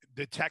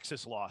the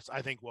Texas loss,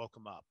 I think, woke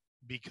them up,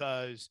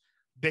 because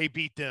they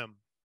beat them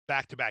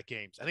back-to-back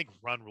games. I think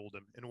run ruled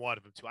them in one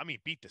of them too. I mean,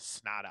 beat the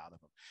snot out of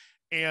them.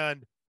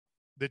 And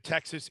the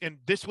Texas, and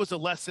this was a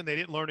lesson they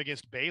didn't learn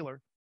against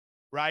Baylor,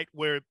 right?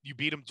 Where you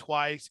beat them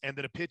twice and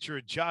then a pitcher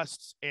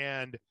adjusts,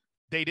 and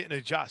they didn't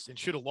adjust and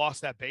should have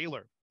lost that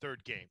Baylor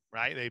third game,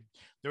 right?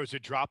 There was a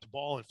dropped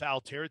ball in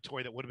foul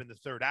territory that would have been the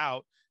third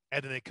out,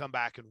 and then they come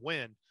back and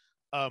win.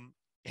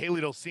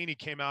 Haley Dulcini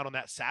came out on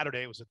that Saturday.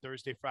 It was a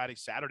Thursday, Friday,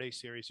 Saturday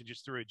series, and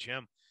just threw a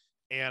gem.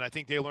 And I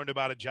think they learned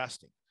about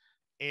adjusting.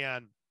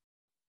 And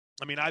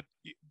I mean,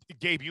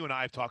 Gabe, you and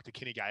I have talked to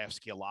Kenny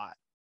Gajewski a lot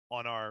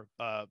on our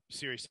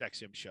Sirius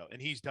XM show,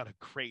 and he's done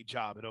a great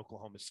job at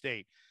Oklahoma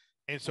State.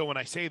 And so when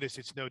I say this,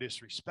 it's no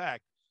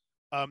disrespect.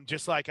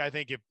 Just like I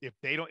think if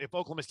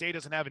Oklahoma State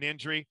doesn't have an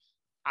injury,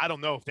 I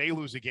don't know if they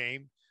lose a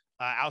game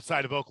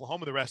outside of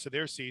Oklahoma the rest of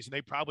their season.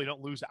 They probably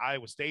don't lose to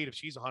Iowa State if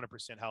she's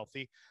 100%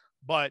 healthy.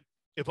 But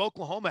if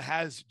Oklahoma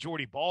has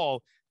Jordy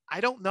Ball, I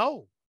don't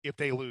know if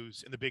they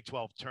lose in the Big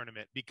 12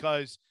 tournament,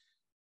 because,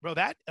 bro,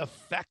 that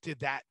affected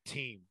that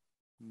team.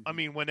 Mm-hmm. I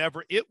mean,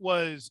 whenever it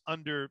was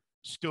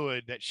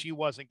understood that she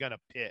wasn't going to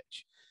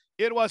pitch,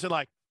 it wasn't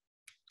like,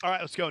 all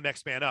right, let's go,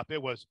 next man up.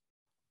 It was,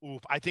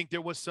 oof. I think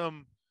there were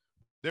some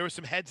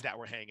heads that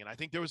were hanging. I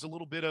think there was a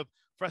little bit of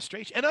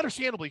frustration, and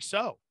understandably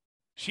so.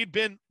 She'd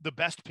been the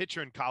best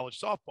pitcher in college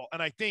softball.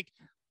 And I think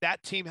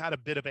that team had a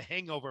bit of a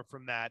hangover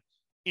from that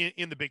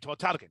in the Big 12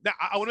 title game. Now,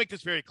 I want to make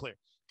this very clear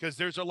because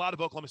there's a lot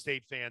of Oklahoma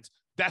State fans.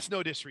 That's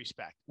no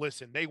disrespect.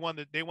 Listen, they won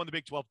the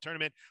Big 12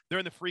 tournament. They're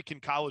in the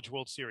freaking College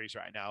World Series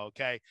right now,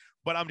 okay?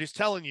 But I'm just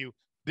telling you,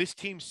 this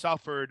team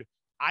suffered,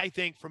 I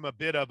think, from a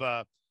bit of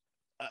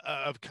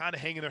kind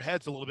of hanging their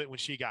heads a little bit when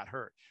she got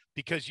hurt.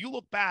 Because you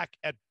look back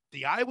at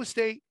the Iowa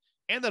State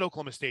and that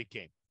Oklahoma State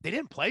game, they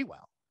didn't play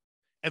well.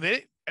 And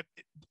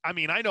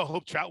I know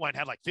Hope Troutwine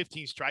had like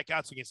 15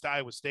 strikeouts against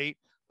Iowa State,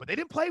 but they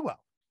didn't play well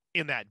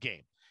in that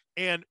game.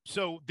 And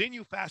so then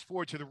you fast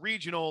forward to the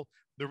regional,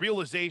 the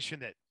realization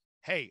that,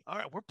 hey, all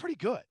right, we're pretty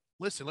good.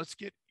 Listen, let's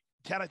get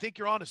 – Ted, I think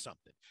you're onto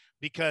something.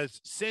 Because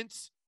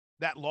since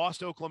that lost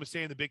to Oklahoma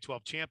State in the Big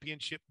 12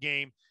 championship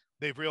game,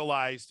 they've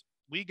realized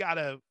we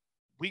gotta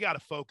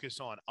focus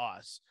on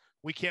us.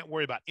 We can't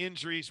worry about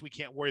injuries. We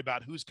can't worry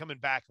about who's coming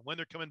back and when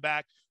they're coming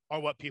back or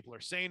what people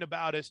are saying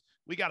about us.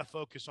 We got to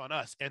focus on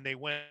us. And they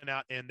went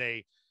out and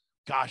they,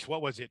 gosh,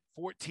 what was it?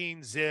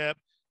 14-zip,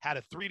 had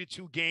a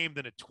 3-2 game,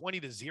 then a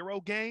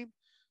 20-0 game.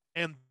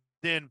 And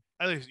then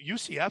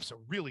UCF's a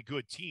really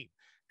good team.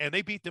 And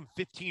they beat them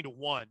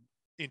 15-1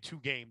 in 2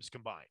 games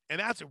combined. And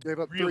that's gave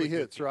up really 3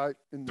 hits, right?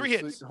 In 3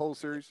 hits. The whole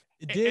series.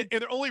 It did.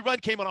 And their only run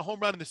came on a home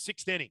run in the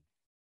 6th inning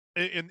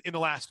in the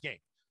last game.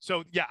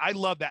 So, yeah, I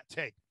love that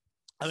take.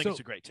 I think it's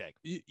a great take.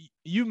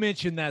 You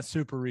mentioned that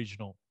super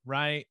regional,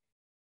 right?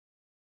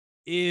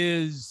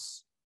 Did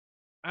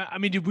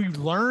we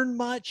learn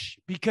much?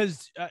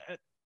 Because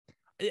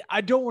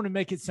I don't want to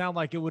make it sound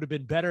like it would have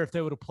been better if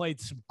they would have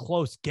played some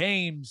close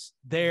games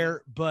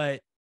there, but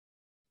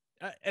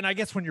and I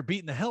guess when you're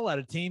beating the hell out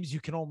of teams,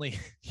 you can only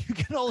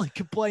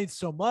complain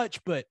so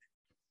much, but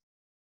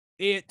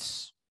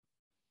there's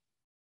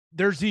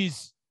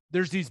these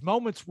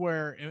moments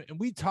where, and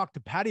we talked to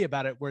Patty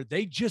about it, where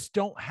they just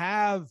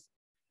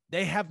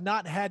they have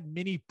not had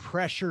many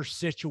pressure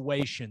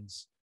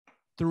situations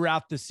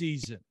throughout the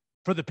season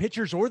for the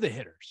pitchers or the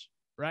hitters.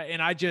 Right.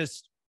 And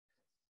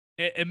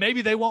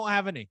maybe they won't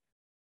have any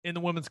in the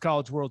Women's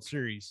College World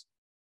Series,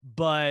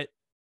 but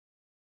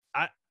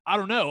I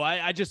don't know.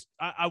 I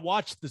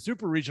watched the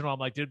super regional. I'm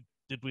like, did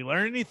we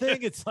learn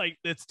anything? It's like,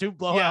 it's 2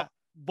 blowout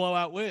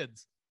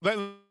wins. Let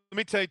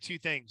me tell you 2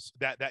 things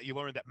that you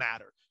learned that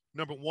matter.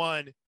 Number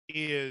 1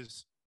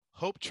 is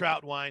Hope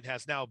Troutwine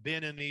has now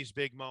been in these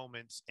big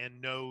moments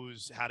and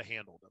knows how to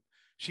handle them.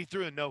 She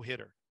threw a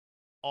no-hitter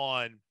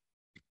on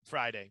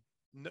Friday.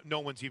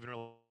 No one's even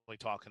really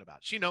talking about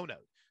it. She no-no'd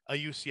a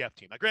UCF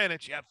team. Now,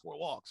 granted, she had 4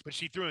 walks, but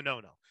she threw a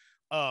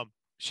no-no.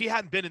 She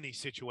hadn't been in these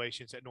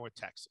situations at North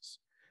Texas.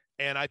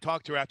 And I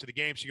talked to her after the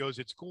game. She goes,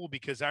 it's cool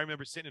because I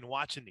remember sitting and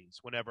watching these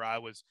whenever I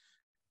was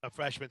a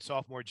freshman,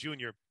 sophomore,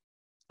 junior,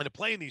 and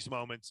playing these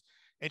moments.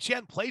 And she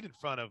hadn't played in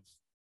front of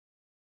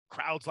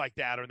crowds like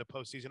that or in the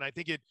postseason. I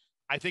think it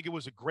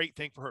was a great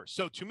thing for her.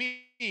 So to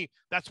me,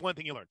 that's one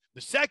thing you learn.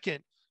 The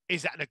second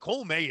is that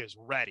Nicole May is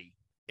ready,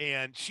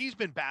 and she's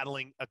been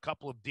battling a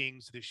couple of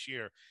dings this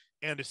year.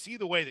 And to see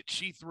the way that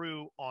she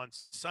threw on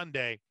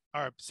Saturday,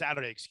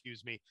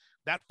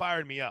 that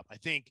fired me up. I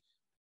think,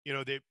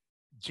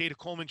 Jada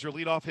Coleman's your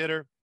leadoff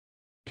hitter,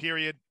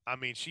 period.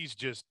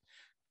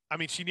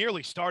 She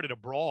nearly started a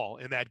brawl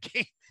in that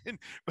game in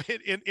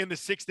the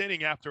 6th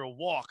inning after a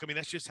walk.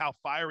 That's just how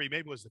fiery,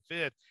 maybe it was the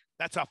 5th.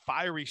 That's how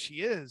fiery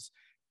she is.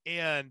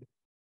 And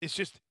it's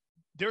just,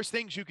 there's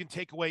things you can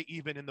take away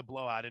even in the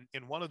blowout.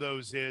 And one of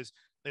those is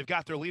they've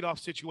got their leadoff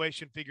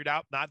situation figured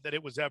out, not that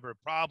it was ever a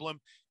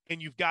problem.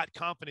 And you've got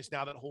confidence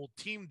now, that whole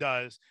team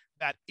does,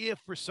 that if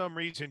for some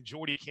reason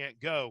Jordy can't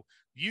go,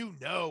 you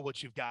know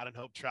what you've got in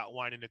Hope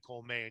Troutwine and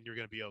Nicole May, and you're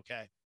going to be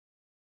okay.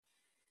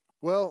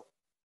 Well,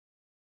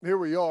 here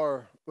we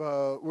are.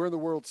 We're in the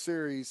World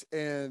Series,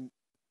 and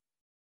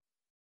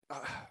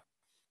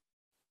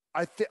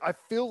I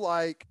feel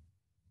like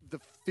the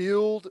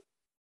field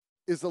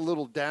is a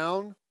little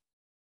down,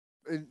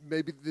 and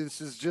maybe this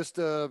is just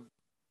a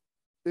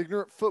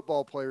ignorant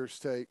football player's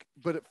take,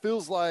 but it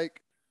feels like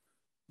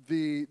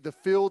the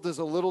field is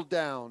a little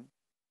down,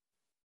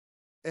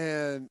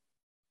 and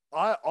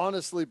I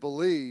honestly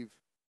believe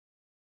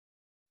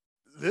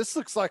this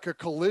looks like a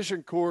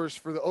collision course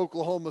for the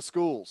Oklahoma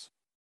schools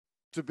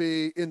to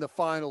be in the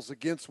finals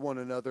against one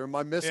another. Am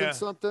I missing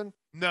something?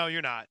 No,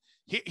 you're not.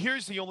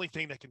 Here's the only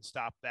thing that can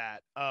stop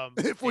that.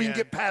 If we can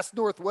get past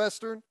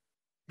Northwestern.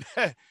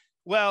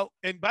 Well,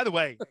 and by the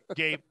way,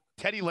 Gabe,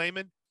 Teddy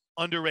Lehman,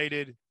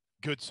 underrated,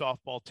 good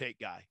softball take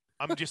guy.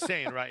 I'm just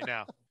saying right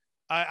now.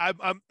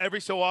 I'm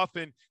every so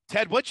often,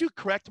 Ted, what'd you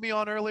correct me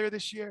on earlier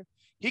this year?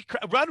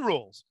 Run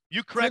rules.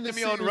 You corrected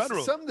me on run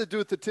rules. Something to do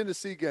with the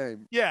Tennessee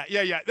game. Yeah.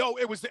 No,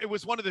 it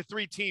was one of the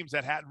 3 teams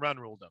that hadn't run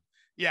ruled them.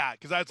 Yeah,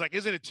 because I was like,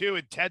 isn't it 2?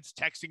 And Ted's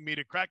texting me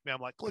to correct me.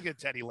 I'm like, look at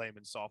Teddy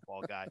Lehman,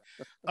 softball guy.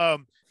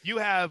 You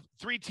have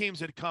 3 teams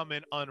that come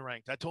in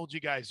unranked. I told you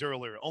guys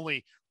earlier,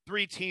 only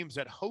 3 teams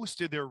that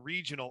hosted their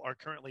regional are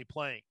currently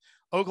playing: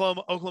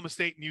 Oklahoma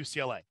State, and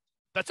UCLA.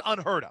 That's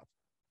unheard of.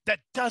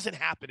 That doesn't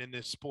happen in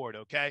this sport,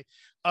 okay?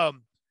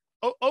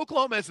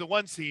 Oklahoma as the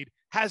 1 seed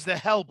has the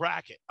hell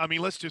bracket. I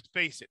mean, let's just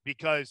face it,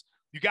 because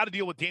you got to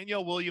deal with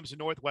Danielle Williams and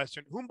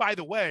Northwestern, whom, by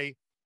the way,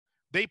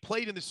 they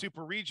played in the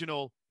Super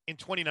Regional in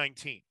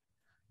 2019.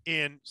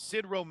 In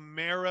Sid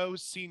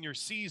Romero's senior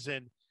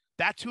season,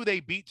 that's who they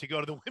beat to go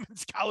to the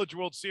Women's College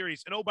World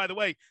Series. And oh, by the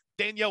way,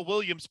 Danielle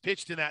Williams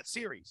pitched in that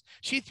series.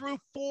 She threw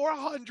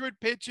 400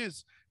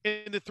 pitches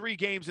in the 3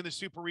 games in the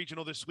Super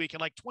Regional this week in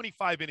like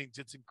 25 innings.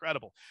 It's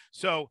incredible.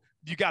 So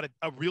you got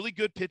a really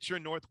good pitcher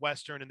in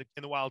Northwestern and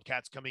the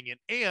Wildcats coming in.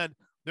 And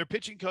their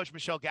pitching coach,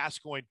 Michelle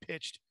Gascoigne,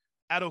 pitched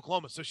at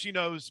Oklahoma. So she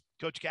knows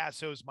Coach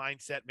Gasso's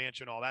mindset,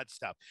 mansion, all that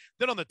stuff.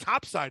 Then on the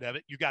top side of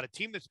it, you got a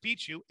team that's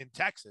beat you in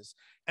Texas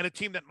and a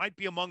team that might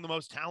be among the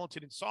most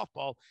talented in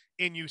softball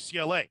in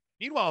UCLA.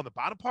 Meanwhile, on the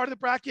bottom part of the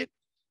bracket,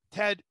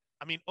 Ted,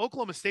 I mean,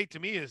 Oklahoma State to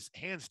me is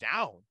hands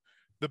down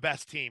the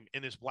best team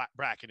in this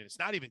bracket, and it's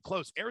not even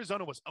close.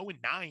 Arizona was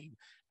 0-9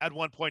 at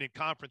one point in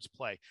conference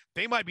play.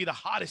 They might be the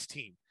hottest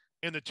team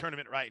in the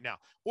tournament right now.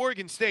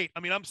 Oregon State,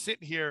 I mean, I'm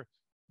sitting here,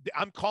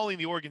 I'm calling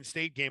the Oregon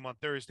State game on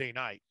Thursday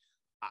night.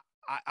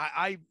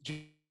 I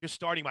just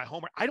starting my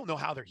homework. I don't know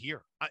how they're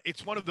here.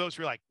 It's one of those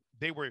where like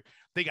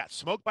they got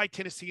smoked by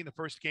Tennessee in the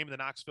first game of the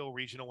Knoxville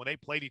Regional when they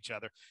played each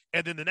other.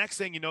 And then the next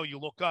thing you know, you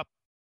look up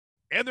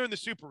and they're in the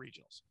Super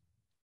Regionals.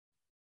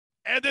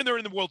 And then they're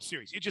in the World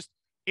Series.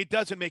 It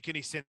doesn't make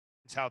any sense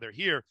how they're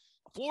here.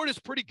 Florida's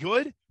pretty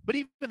good, but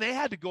even they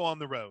had to go on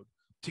the road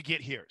to get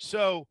here.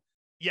 So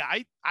yeah,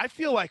 I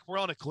feel like we're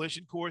on a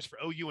collision course for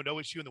OU and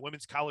OSU in the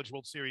Women's College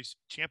World Series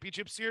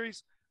Championship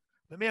Series.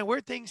 But man,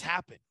 where things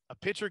happen, a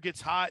pitcher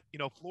gets hot. You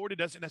know, Florida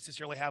doesn't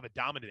necessarily have a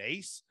dominant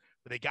ace,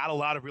 but they got a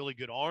lot of really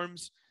good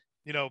arms.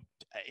 You know,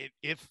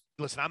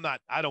 listen,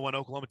 I don't want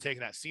Oklahoma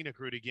taking that scenic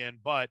route again,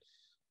 but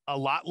a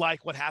lot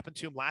like what happened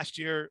to him last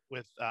year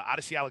with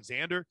Odyssey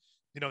Alexander.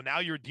 You know, now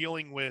you're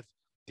dealing with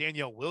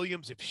Danielle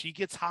Williams. If she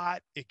gets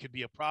hot, it could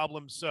be a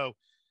problem. So,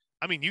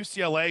 I mean,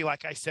 UCLA,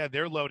 like I said,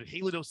 they're loaded.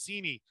 Haley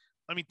Docini.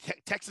 I mean,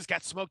 Texas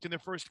got smoked in their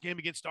first game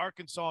against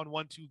Arkansas and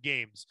won 2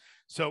 games.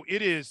 So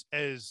it is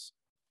as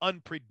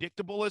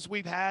unpredictable as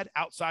we've had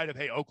outside of,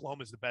 hey,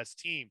 Oklahoma's the best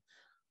team,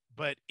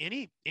 but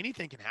anything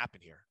can happen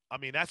here. I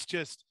mean, that's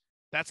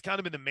kind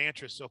of been the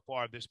mantra so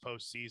far of this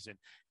postseason.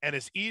 And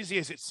as easy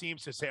as it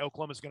seems to say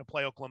Oklahoma's going to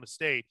play Oklahoma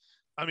State,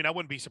 I mean, I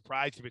wouldn't be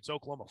surprised if it's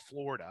Oklahoma,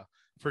 Florida,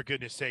 for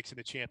goodness sakes, in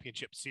the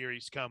championship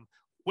series come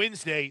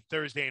Wednesday,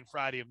 Thursday, and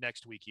Friday of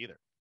next week either.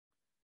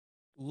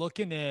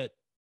 Looking at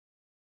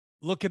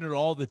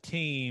all the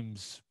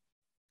teams,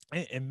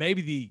 and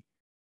maybe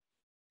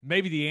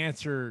the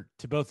answer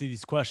to both of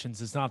these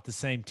questions is not the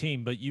same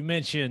team, but you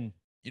mentioned,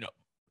 you know,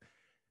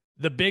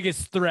 the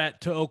biggest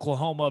threat to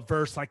Oklahoma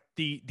versus like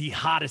the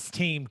hottest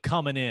team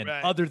coming in,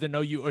 right, other than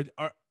OU.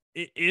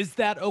 Is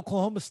that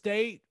Oklahoma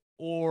State,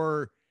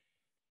 or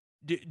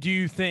do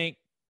you think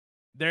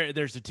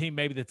there's a team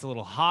maybe that's a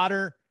little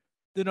hotter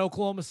than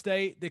Oklahoma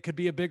State that could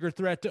be a bigger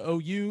threat to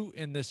OU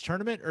in this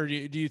tournament, or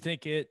do you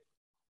think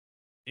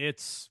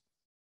it's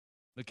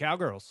the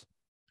Cowgirls?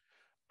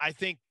 I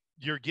think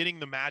you're getting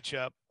the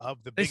matchup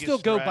of the they biggest still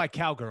go threat. by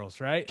Cowgirls,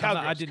 right?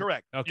 Cowgirls,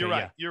 correct. Okay, you're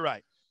right. Yeah. You're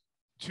right.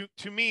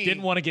 To me,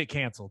 didn't want to get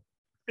canceled.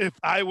 If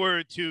I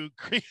were to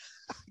create,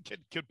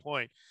 good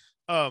point.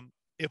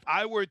 If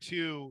I were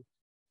to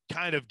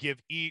kind of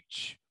give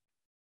each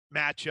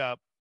matchup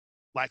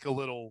like a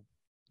little,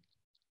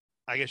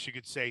 I guess you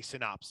could say,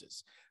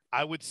 synopsis,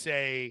 I would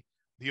say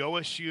the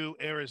OSU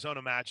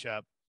Arizona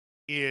matchup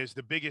is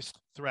the biggest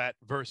threat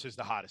versus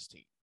the hottest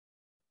team.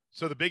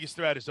 So the biggest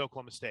threat is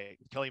Oklahoma State,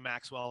 Kelly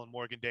Maxwell and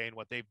Morgan Day and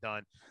what they've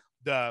done.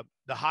 The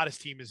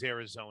hottest team is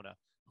Arizona,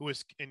 who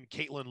is in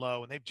Caitlin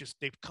Lowe, and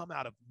they've come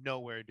out of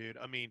nowhere, dude.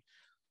 I mean,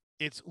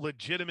 it's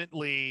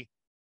legitimately.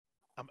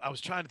 I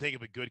was trying to think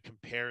of a good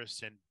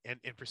comparison, and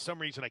for some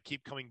reason I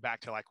keep coming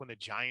back to like when the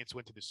Giants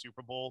went to the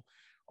Super Bowl,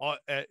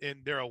 and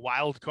they're a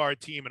wild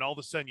card team, and all of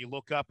a sudden you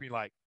look up and you're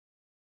like,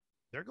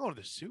 they're going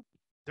to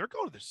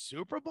the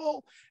Super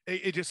Bowl.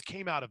 It just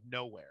came out of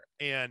nowhere,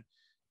 and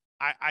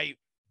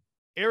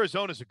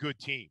Arizona's a good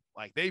team.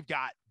 Like, they've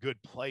got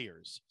good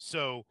players.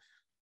 So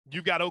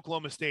you've got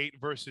Oklahoma State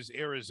versus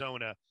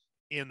Arizona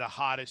in the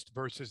hottest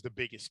versus the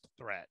biggest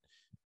threat.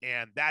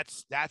 And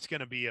that's going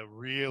to be a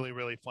really,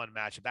 really fun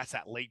matchup. That's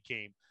that late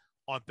game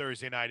on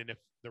Thursday night. And if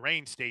the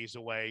rain stays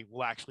away,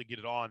 we'll actually get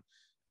it on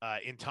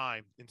in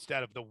time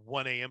instead of the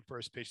 1 a.m.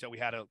 first pitch that we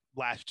had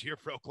last year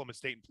for Oklahoma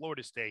State and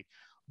Florida State.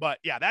 But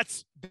yeah,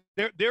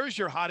 there's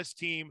your hottest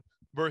team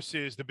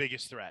versus the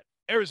biggest threat.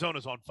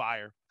 Arizona's on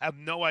fire. I have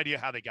no idea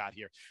how they got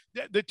here.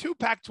 The 2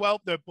 Pac-12,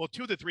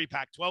 2 of the 3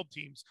 Pac-12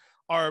 teams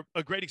are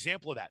a great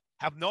example of that.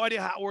 Have no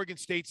idea how Oregon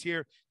State's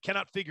here.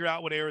 Cannot figure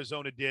out what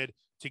Arizona did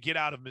to get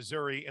out of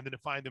Missouri and then to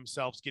find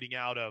themselves getting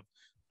out of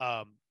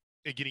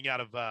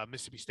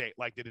Mississippi State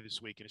like they did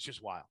this week. And it's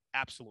just wild.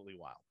 Absolutely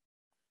wild.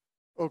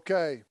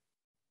 Okay.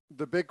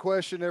 The big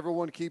question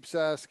everyone keeps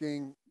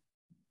asking,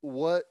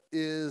 what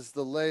is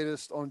the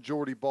latest on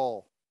Jordy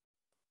Ball?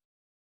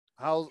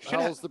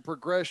 How's the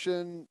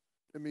progression?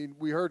 I mean,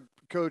 we heard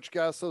Coach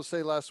Gasso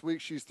say last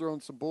week she's thrown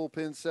some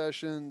bullpen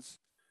sessions.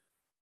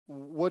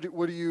 What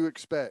do you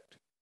expect?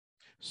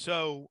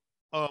 So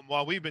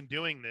while we've been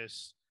doing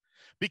this,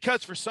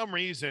 because for some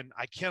reason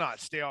I cannot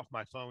stay off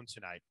my phone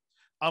tonight.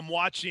 I'm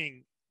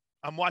looking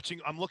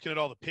at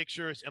all the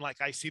pictures, and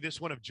like I see this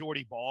one of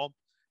Jordy Ball.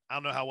 I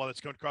don't know how well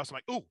it's going across. I'm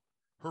like, ooh,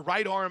 her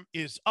right arm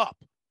is up.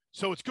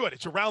 So it's good.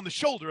 It's around the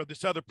shoulder of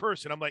this other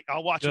person. I'm like,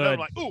 I'll watch it. I'm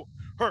like, ooh,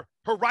 her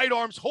right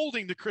arm's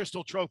holding the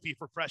Crystal Trophy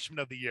for Freshman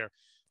of the Year.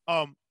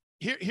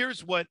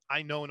 Here's what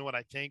I know and what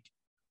I think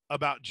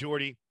about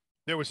Jordy.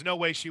 There was no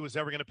way she was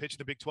ever going to pitch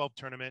the Big 12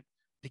 tournament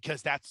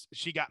because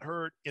she got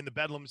hurt in the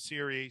Bedlam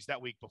series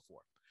that week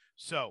before.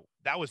 So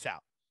that was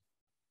out.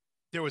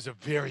 There was a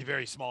very,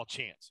 very small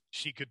chance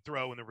she could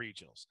throw in the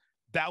regionals.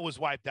 That was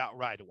wiped out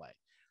right away.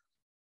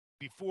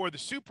 Before the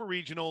super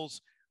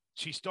regionals,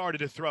 she started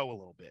to throw a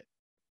little bit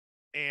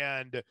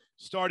and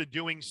started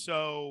doing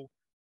so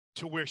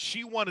to where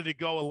she wanted to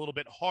go a little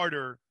bit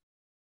harder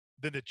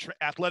than the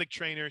athletic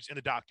trainers and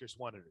the doctors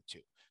wanted her to.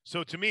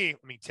 So to me,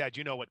 I mean, Ted,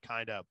 you know what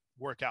kind of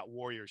workout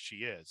warrior she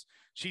is.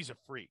 She's a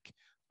freak.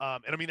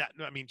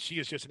 She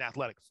is just an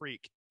athletic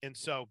freak. And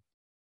so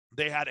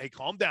they had a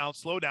calm down,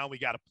 slow down. We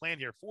got a plan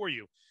here for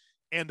you.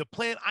 And the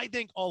plan, I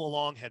think, all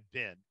along had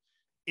been,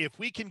 if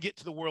we can get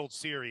to the World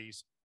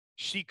Series,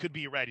 she could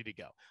be ready to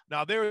go.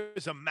 Now, there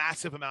is a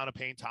massive amount of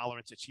pain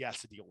tolerance that she has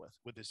to deal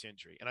with this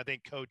injury. And I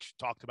think Coach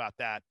talked about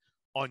that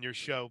on your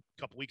show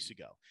a couple weeks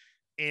ago.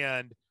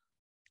 And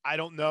I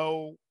don't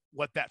know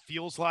what that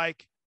feels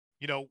like,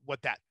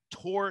 what that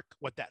torque,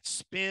 what that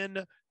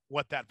spin,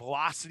 what that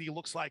velocity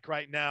looks like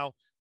right now.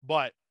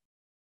 But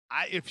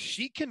if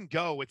she can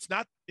go, it's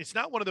not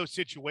one of those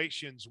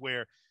situations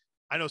where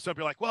I know some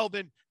people are like, well,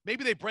 then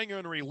maybe they bring her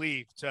in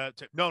relief to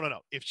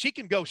no. If she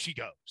can go, she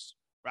goes,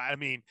 right? I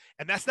mean,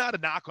 and that's not a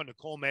knock on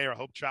Nicole May or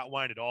Hope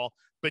Troutwine at all,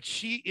 but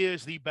she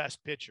is the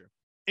best pitcher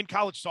in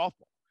college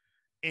softball.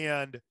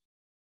 And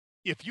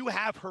if you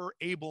have her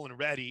able and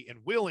ready and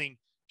willing,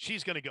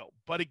 she's going to go.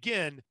 But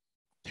again,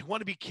 they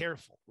want to be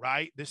careful,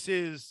 right? This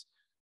is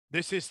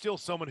still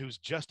someone who's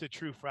just a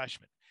true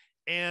freshman.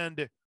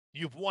 And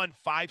you've won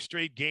 5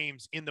 straight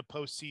games in the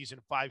postseason,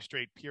 5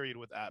 straight period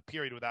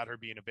without her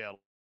being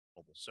available.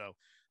 So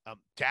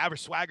to have her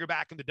swagger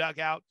back in the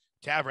dugout,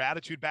 to have her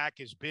attitude back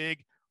is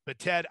big. But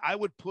Ted, I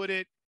would put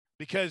it,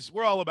 because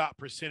we're all about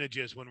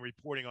percentages when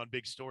reporting on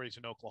big stories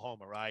in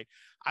Oklahoma, right?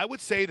 I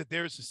would say that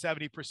there's a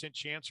 70%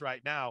 chance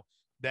right now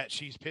that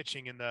she's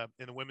pitching in the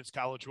Women's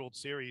College World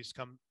Series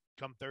come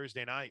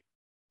Thursday night.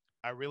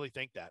 I really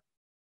think that.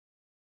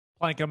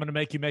 Plank, I'm going to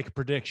make you make a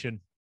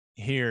prediction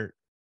here.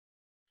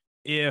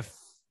 If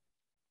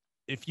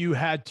you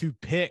had to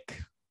pick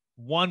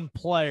one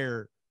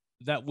player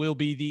that will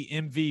be the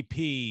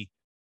MVP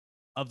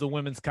of the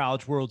Women's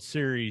College World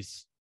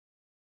Series,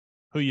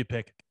 who you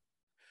pick?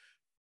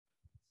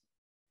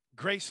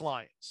 Grace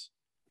Lyons.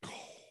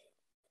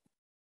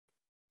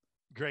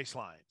 Grace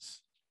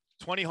Lyons.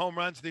 20 home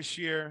runs this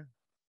year.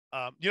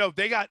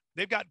 They've got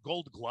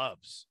gold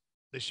gloves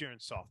this year in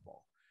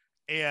softball.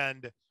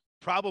 And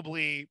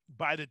probably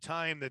by the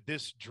time that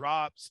this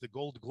drops, the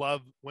gold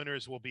glove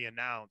winners will be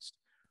announced.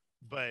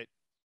 But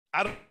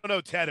I don't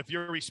know, Ted, if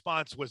your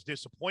response was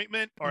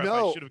disappointment or if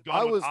I should have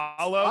gone with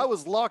Alo. I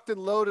was locked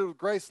and loaded with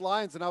Grace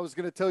Lyons, and I was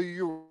going to tell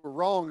you were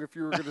wrong if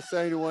you were going to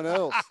say anyone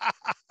else.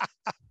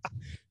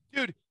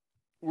 Dude,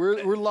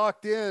 we're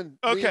locked in.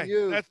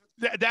 Okay,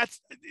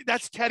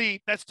 that's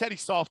Teddy. That's Teddy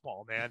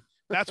softball, man.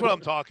 That's what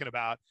I'm talking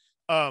about.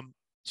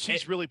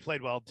 She's really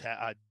played well,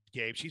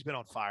 Gabe. She's been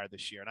on fire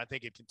this year, and I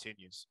think it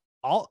continues.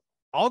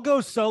 I'll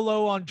go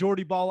solo on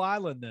Jordy Ball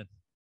Island then.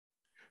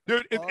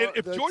 Dude,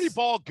 if Jordy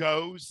Ball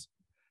goes,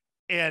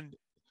 and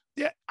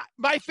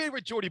my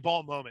favorite Jordy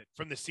Ball moment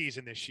from the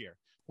season this year,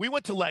 we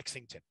went to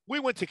Lexington. We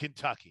went to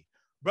Kentucky.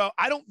 Bro,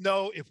 I don't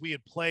know if we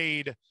had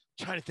played,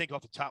 trying to think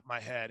off the top of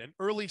my head, an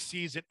early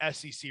season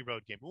SEC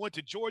road game. We went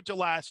to Georgia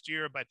last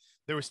year, but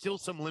there was still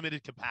some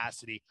limited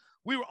capacity.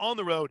 We were on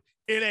the road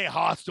in a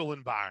hostile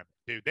environment,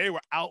 dude. They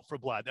were out for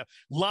blood. The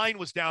line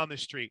was down the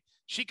street.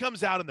 She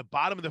comes out in the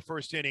bottom of the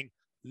first inning,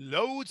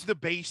 loads the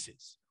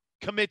bases,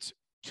 commits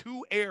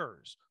 2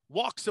 errors,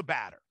 walks a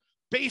batter,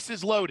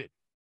 bases loaded,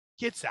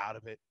 gets out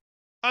of it.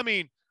 I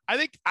mean,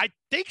 I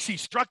think she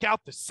struck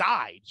out the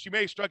side. She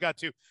may have struck out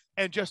 2,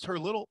 and just her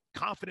little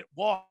confident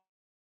walk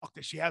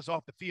that she has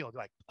off the field,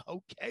 like,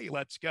 okay,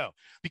 let's go.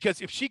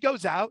 Because if she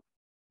goes out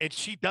and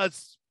she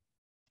does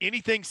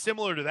anything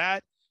similar to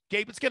that,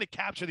 Gabe, it's going to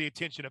capture the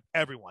attention of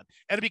everyone.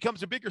 And it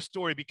becomes a bigger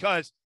story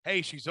because,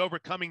 hey, she's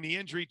overcoming the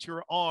injury to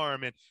her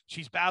arm and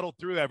she's battled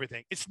through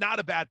everything. It's not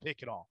a bad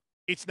pick at all.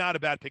 It's not a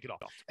bad pick at all.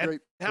 And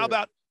how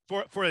about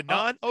for a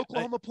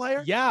non-Oklahoma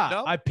player? Yeah,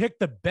 no? I picked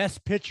the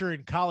best pitcher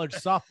in college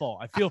softball.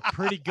 I feel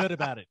pretty good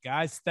about it,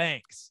 guys.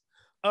 Thanks.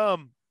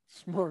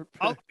 Smart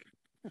pick.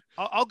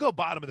 I'll go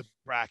bottom of the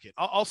bracket.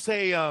 I'll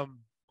say a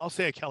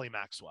Kelly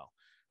Maxwell,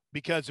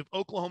 because if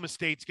Oklahoma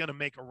State's going to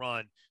make a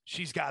run,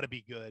 she's got to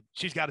be good.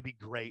 She's got to be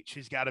great.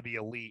 She's got to be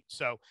elite.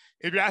 So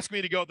if you're asking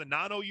me to go with the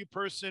non-OU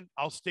person,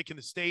 I'll stick in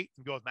the state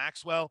and go with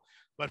Maxwell.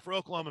 But for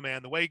Oklahoma,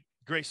 man, the way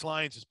Grace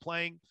Lyons is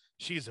playing,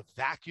 she's a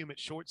vacuum at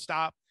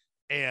shortstop.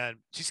 And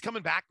she's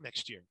coming back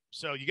next year.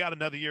 So you got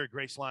another year of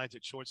Grace Lyons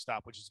at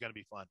shortstop, which is going to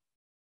be fun.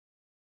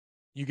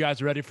 You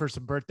guys ready for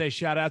some birthday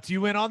shout outs?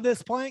 You in on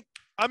this, Plank?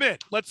 I'm in.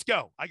 Let's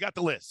go. I got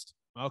the list.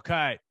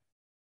 Okay.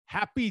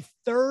 Happy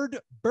 3rd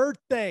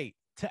birthday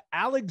to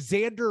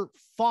Alexander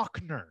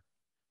Faulkner.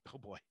 Oh,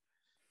 boy.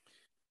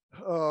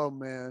 Oh,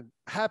 man.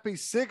 Happy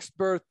 6th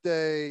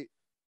birthday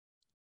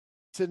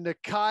to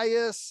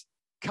Nikias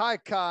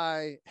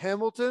Kai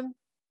Hamilton.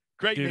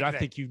 Great Dude, nickname. I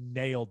think you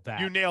nailed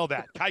that. You nailed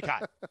that.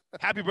 Kai.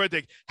 Happy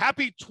birthday.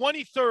 Happy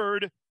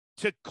 23rd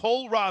to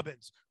Cole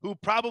Robbins, who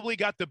probably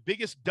got the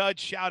biggest dud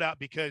shout out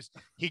because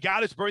he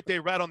got his birthday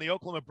right on the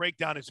Oklahoma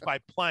Breakdown. It's by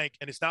Plank,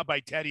 and it's not by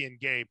Teddy and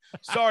Gabe.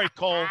 Sorry,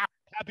 Cole.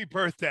 Happy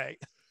birthday.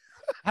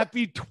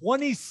 Happy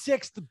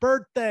 26th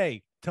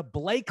birthday to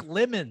Blake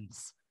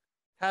Lemons.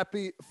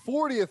 Happy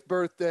 40th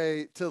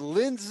birthday to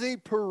Lindsay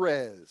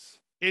Perez.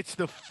 It's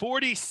the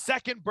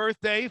 42nd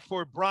birthday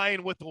for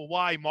Brian with the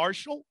Y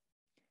Marshall.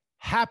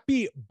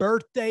 Happy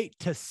birthday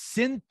to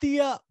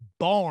Cynthia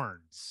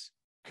Barnes.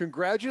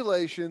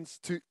 Congratulations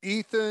to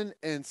Ethan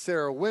and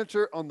Sarah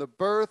Winter on the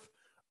birth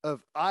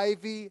of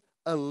Ivy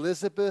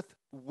Elizabeth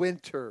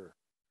Winter.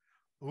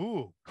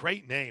 Ooh,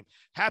 great name.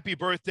 Happy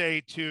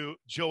birthday to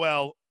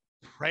Joelle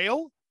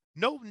Prail.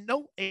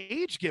 No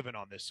age given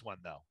on this one,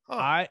 though.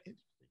 Huh.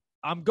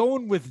 I'm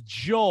going with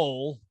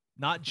Joel,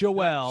 not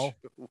Joel.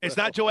 It's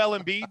not Joel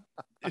Embiid.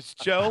 It's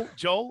Joel.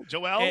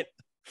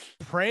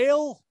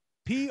 Prail,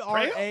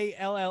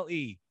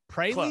 P-R-A-L-L-E.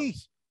 Praille?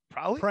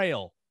 Probably.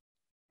 Prail.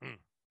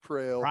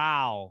 Prail.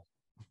 Prowl.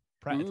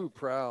 Ooh,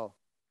 prowl.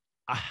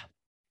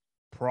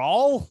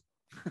 Prawl?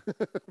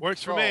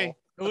 Works for me.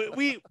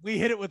 We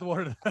hit it with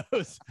one of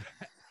those.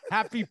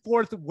 Happy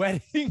 4th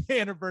wedding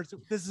anniversary.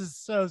 This is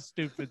so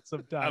stupid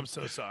sometimes. I'm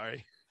so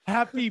sorry.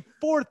 Happy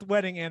 4th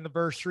wedding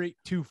anniversary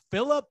to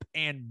Philip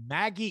and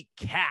Maggie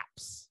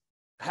Capps.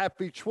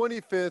 Happy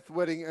 25th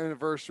wedding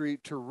anniversary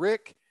to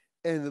Rick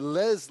and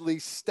Leslie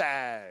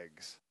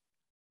Staggs.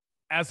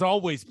 As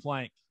always,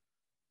 Plank,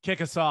 kick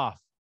us off.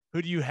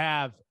 Who do you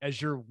have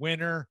as your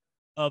winner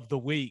of the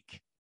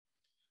week?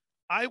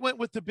 I went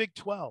with the Big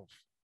 12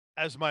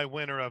 as my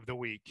winner of the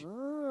week.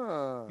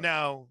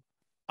 Now,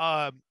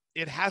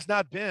 it has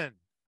not been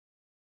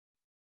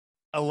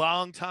a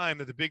long time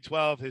that the Big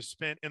 12 has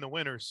spent in the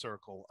winner's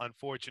circle,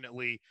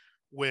 unfortunately,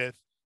 with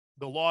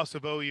the loss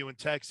of OU and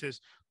Texas.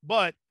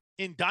 But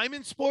in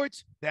diamond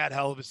sports, they had a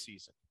hell of a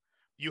season.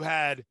 You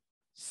have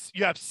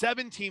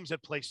 7 teams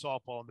that play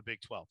softball in the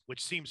Big 12,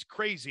 which seems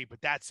crazy, but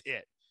that's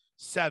it.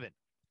 7.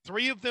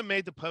 3 of them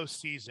made the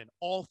postseason.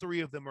 All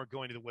 3 of them are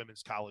going to the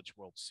Women's College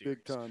World Series.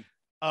 Big time.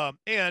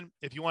 And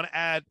if you want to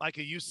add like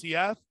a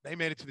UCF, they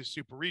made it to the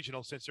Super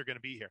Regional since they're going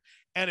to be here.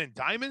 And in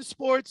diamond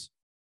sports,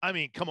 I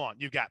mean, come on.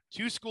 You've got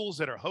 2 schools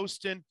that are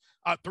hosting,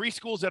 3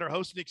 schools that are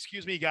hosting,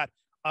 excuse me. You got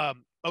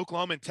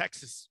Oklahoma and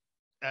Texas.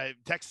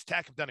 Texas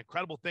Tech have done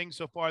incredible things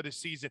so far this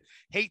season.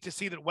 Hate to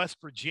see that West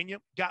Virginia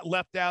got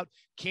left out.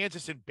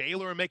 Kansas and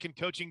Baylor are making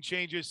coaching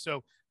changes.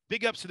 So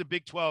big ups to the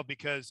Big 12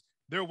 because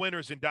they're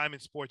winners in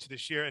diamond sports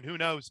this year. And who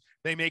knows,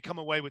 they may come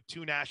away with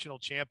 2 national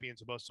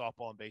champions in both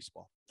softball and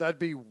baseball. That'd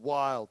be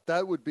wild.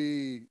 That would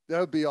be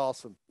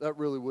awesome. That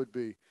really would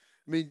be.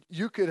 I mean,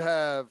 you could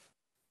have,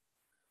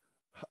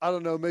 I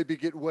don't know, maybe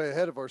getting way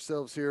ahead of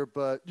ourselves here,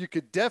 but you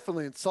could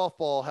definitely in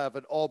softball have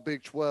an all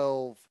Big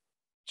 12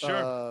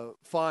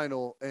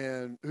 final,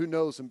 and who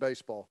knows in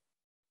baseball.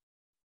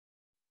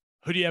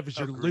 Who do you have as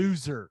your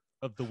loser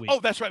of the week?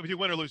 Oh, that's right. With your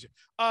winner loser.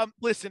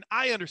 Listen,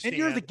 I understand. And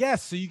you're the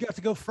guest, so you got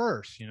to go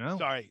first, you know?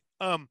 Sorry.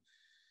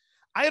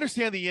 I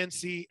understand the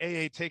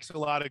NCAA takes a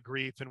lot of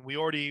grief, and we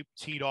already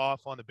teed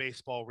off on the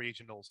baseball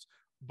regionals,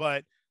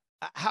 but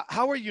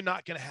how are you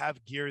not going to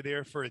have gear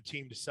there for a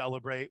team to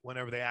celebrate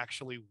whenever they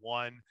actually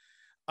won?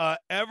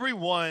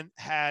 Everyone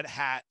had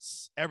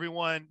hats.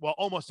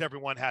 Almost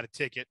everyone had a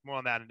ticket. More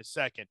on that in a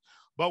second.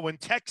 But when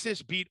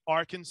Texas beat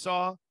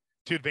Arkansas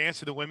to advance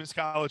to the Women's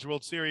College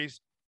World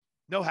Series,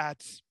 no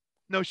hats,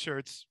 no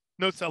shirts,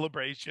 no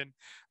celebration.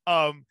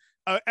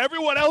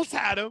 Everyone else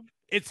had them.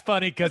 It's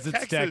funny because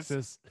it's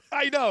Texas.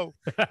 I know.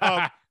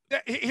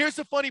 Here's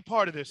the funny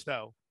part of this,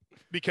 though,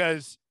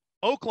 because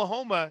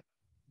Oklahoma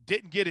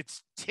didn't get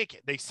its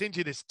ticket. They send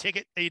you this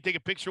ticket that you take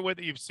a picture with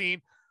that you've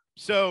seen.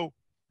 So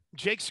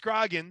Jake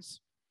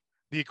Scroggins,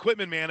 the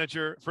equipment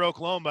manager for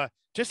Oklahoma,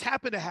 just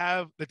happened to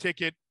have the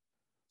ticket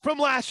from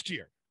last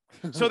year.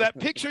 So that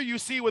picture you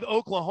see with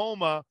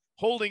Oklahoma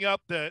holding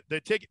up the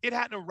ticket, it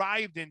hadn't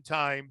arrived in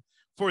time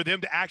for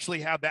them to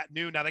actually have that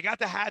new. Now they got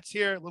the hats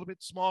here, a little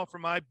bit small for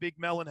my big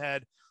melon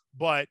head,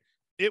 but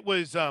it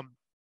was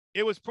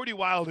pretty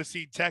wild to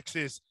see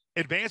Texas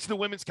advance to the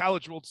Women's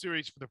College World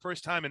Series for the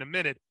first time in a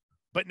minute,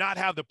 but not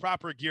have the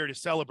proper gear to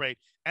celebrate.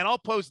 And I'll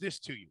pose this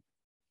to you.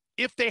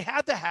 If they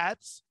had the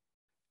hats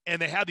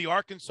and they had the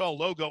Arkansas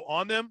logo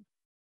on them,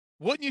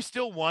 wouldn't you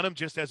still want them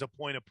just as a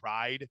point of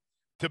pride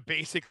to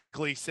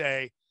basically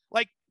say,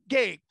 like,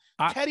 Gabe,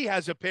 Teddy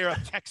has a pair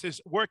of Texas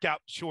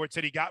workout shorts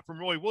that he got from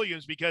Roy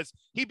Williams because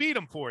he beat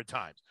him 4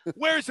 times.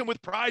 Wears them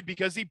with pride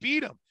because he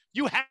beat him.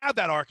 You have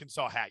that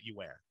Arkansas hat you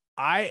wear.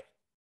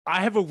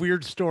 I have a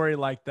weird story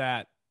like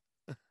that.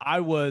 I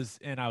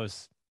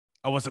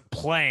wasn't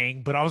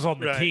playing, but I was on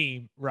the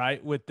team,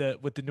 right, with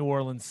the New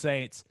Orleans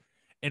Saints,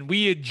 and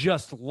we had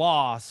just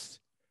lost,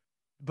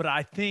 but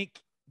I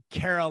think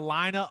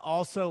Carolina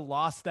also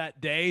lost that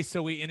day,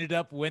 so we ended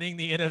up winning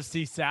the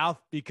NFC South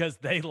because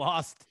they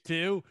lost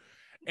too.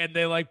 And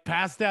they like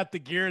passed out the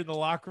gear in the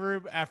locker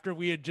room after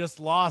we had just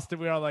lost, and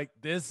we were like,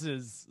 "This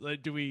is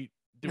like, do we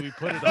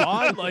put it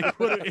on?" Like,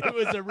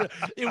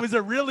 it was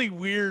a really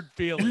weird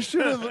feeling. You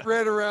should have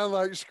ran around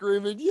like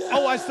screaming, "Yeah!"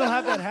 Oh, I still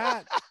have that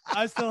hat.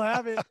 I still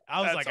have it. I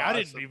was That's like, awesome.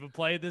 I didn't even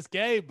play this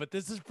game, but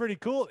this is pretty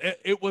cool.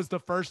 It was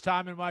the first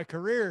time in my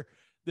career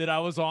that I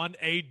was on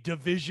a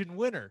division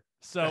winner.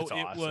 So That's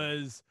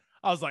awesome.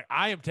 I was like,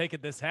 I am taking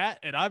this hat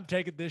and I'm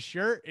taking this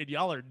shirt, and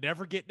y'all are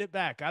never getting it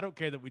back. I don't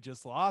care that we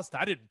just lost.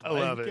 I didn't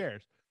play. Who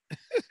cares?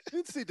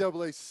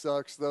 NCAA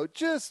sucks though.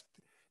 Just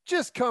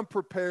come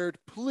prepared,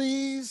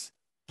 please.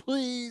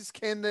 Please,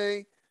 can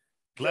they?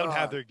 Let them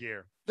have their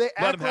gear. They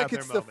act like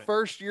it's the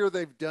first year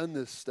they've done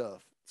this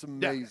stuff. It's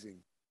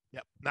amazing.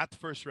 Yep. Not the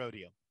first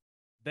rodeo.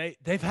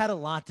 They've had a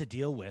lot to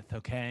deal with.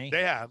 Okay.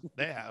 They have.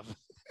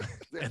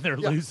 And they're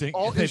losing.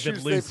 All they've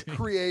issues been losing. they've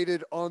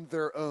created on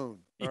their own.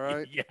 All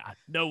right. Yeah.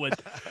 No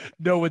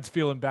one's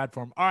feeling bad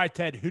for them. All right,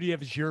 Ted, who do you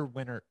have as your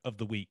winner of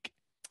the week?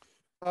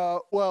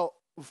 Well,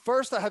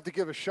 first I have to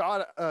give a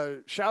shout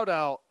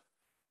out.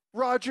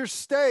 Rogers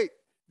State,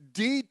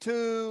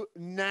 D2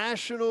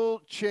 national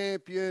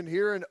champion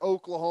here in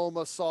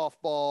Oklahoma.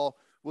 Softball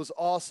was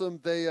awesome.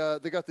 They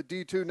got the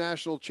D2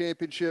 national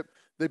championship.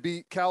 They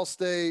beat Cal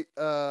State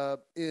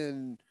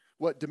in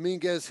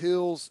Dominguez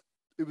Hills.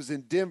 It was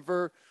in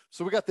Denver.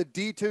 So we got the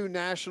D2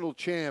 national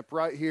champ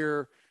right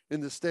here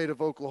in the state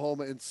of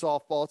Oklahoma in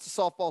softball. It's a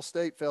softball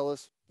state,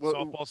 fellas.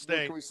 Softball state.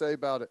 What can we say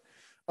about it?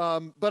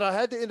 But I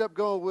had to end up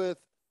going with,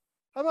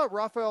 how about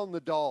Rafael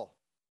Nadal?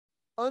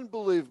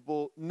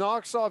 Unbelievable.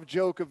 Knocks off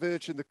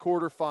Djokovic in the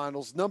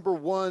quarterfinals. Number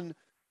one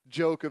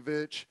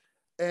Djokovic.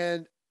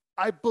 And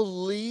I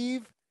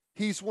believe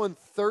he's won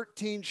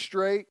 13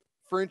 straight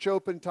French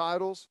Open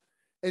titles.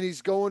 And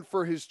he's going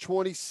for his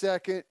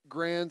 22nd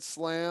Grand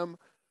Slam.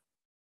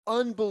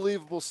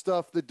 Unbelievable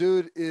stuff. The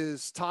dude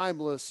is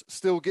timeless,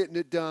 still getting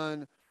it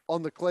done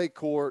on the clay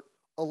court.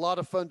 A lot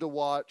of fun to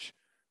watch.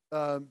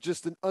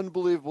 Just an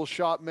unbelievable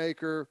shot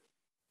maker.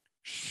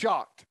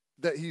 Shocked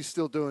that he's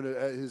still doing it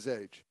at his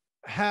age.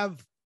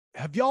 Have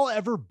y'all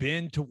ever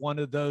been to one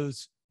of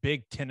those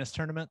big tennis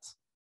tournaments?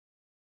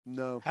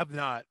 No. Have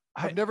not.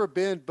 I've never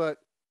been, but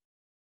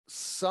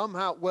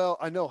somehow, well,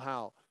 I know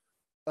how.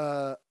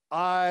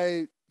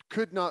 I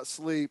could not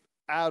sleep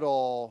at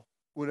all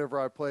whenever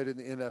I played in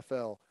the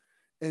NFL.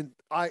 And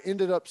I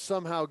ended up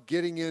somehow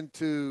getting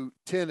into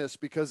tennis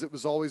because it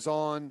was always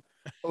on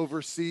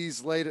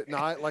overseas late at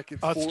night, like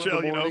it's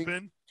Australian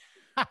Open.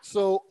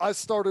 So I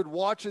started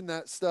watching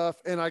that stuff,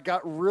 and I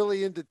got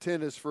really into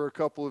tennis for a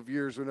couple of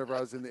years whenever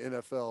I was in the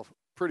NFL.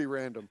 Pretty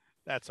random.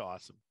 That's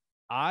awesome.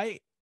 I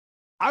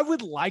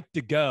would like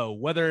to go,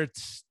 whether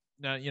it's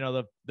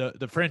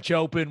the French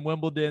Open,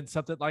 Wimbledon,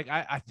 something like.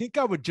 I think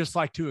I would just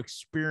like to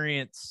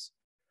experience.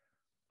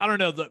 I don't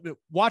know,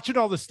 watching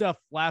all the stuff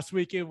last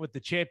weekend with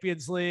the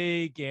Champions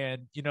League,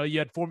 and you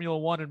had Formula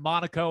One in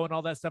Monaco and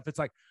all that stuff. It's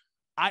like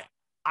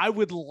I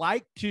would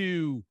like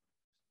to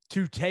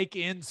take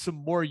in some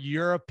more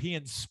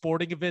European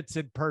sporting events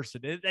in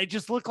person. They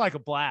just look like a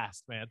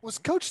blast, man. Was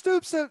Coach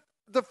Stoops at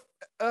the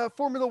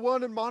Formula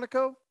One in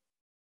Monaco?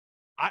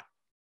 I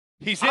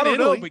don't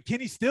know, but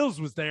Kenny Stills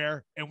was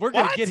there, and we're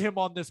going to get him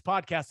on this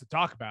podcast to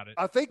talk about it.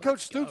 I think Coach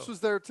Stoops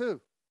was there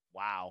too.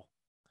 Wow.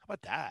 How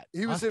about that?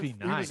 He was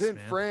in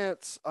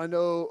France, I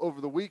know,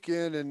 over the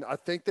weekend, and I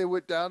think they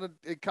went down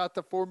and caught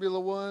the Formula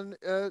One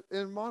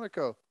in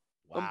Monaco.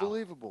 Wow.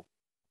 Unbelievable.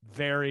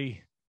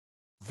 Very,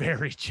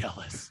 very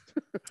jealous.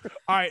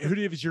 All right, who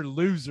do you have as your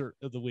loser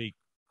of the week?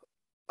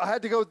 I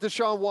had to go with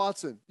Deshaun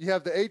Watson. You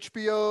have the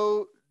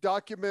HBO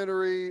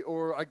documentary,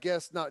 or I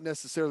guess not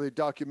necessarily a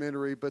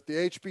documentary, but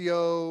the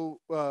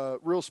HBO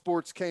Real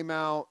Sports came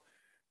out,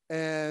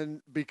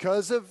 and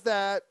because of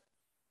that,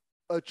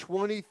 a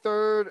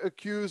 23rd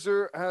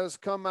accuser has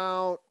come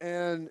out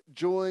and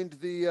joined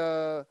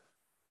the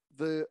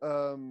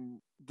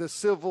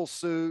civil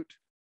suit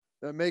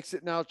that makes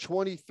it now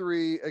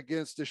 23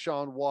 against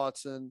Deshaun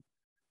Watson.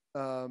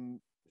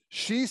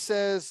 She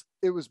says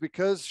it was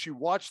because she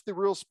watched the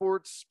Real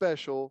Sports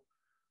special,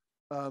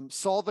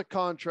 saw the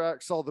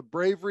contract, saw the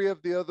bravery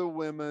of the other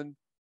women,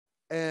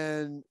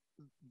 and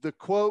the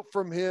quote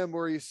from him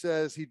where he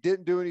says he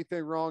didn't do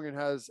anything wrong and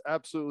has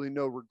absolutely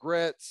no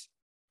regrets.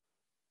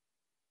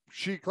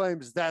 She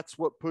claims that's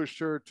what pushed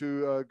her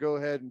to go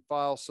ahead and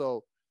file.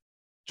 So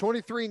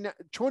 23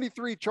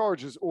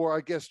 charges, or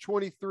I guess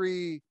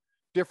 23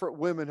 different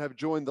women have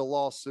joined the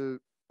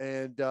lawsuit.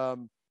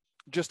 And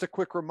just a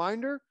quick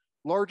reminder,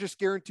 largest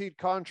guaranteed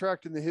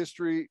contract in the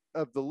history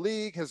of the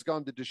league has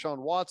gone to Deshaun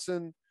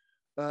Watson,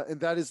 and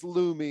that is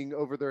looming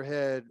over their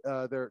head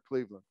there at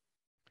Cleveland.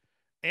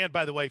 And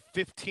by the way,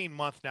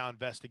 15-month now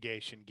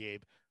investigation,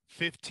 Gabe.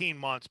 15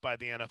 months by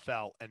the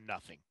NFL and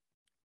nothing.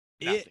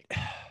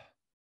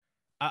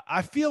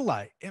 I feel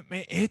like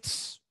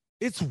it's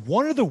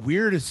one of the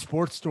weirdest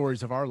sports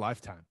stories of our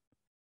lifetime.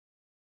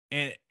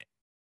 And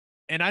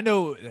I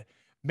know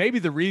maybe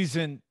the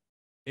reason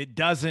it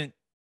doesn't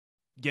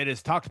get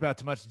as talked about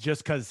too much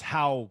just because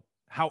how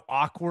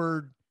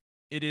awkward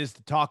it is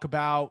to talk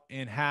about,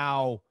 and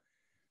how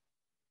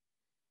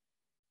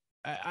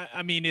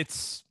I mean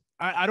it's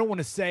I don't want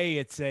to say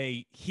it's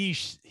a he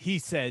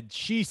said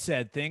she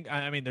said thing.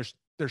 I mean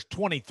there's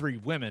 23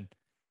 women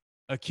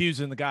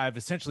accusing the guy of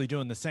essentially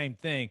doing the same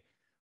thing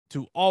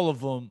to all of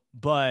them,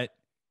 but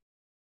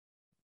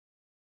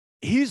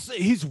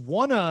he's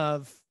one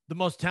of the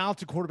most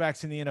talented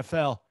quarterbacks in the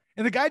NFL.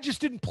 And the guy just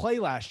didn't play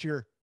last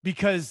year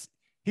because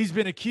he's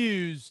been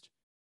accused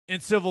in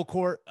civil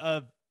court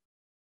of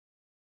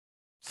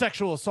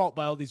sexual assault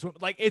by all these women.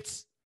 Like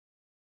it's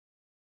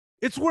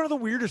one of the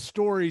weirdest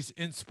stories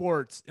in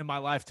sports in my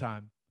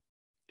lifetime.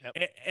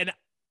 Yep. And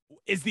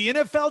is the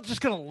NFL just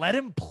going to let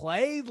him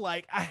play?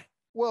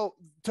 Well,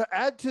 to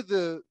add to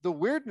the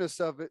weirdness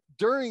of it,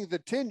 during the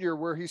tenure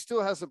where he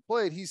still hasn't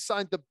played, he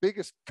signed the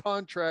biggest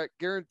contract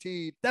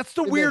guaranteed. That's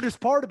the weirdest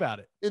part about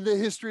it. In the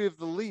history of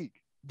the league.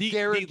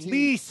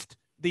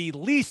 The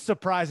least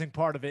surprising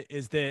part of it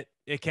is that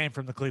it came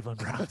from the Cleveland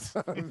Browns.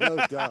 No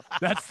doubt.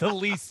 That's the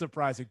least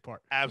surprising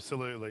part.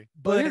 Absolutely.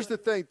 But here's the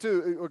thing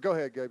too. Go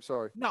ahead, Gabe.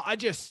 Sorry. No,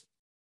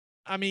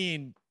 I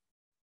mean,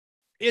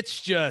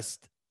 it's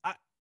just,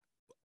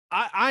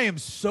 I am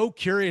so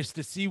curious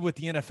to see what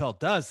the NFL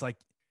does. Like,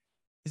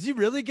 is he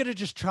really going to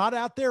just trot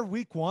out there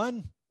week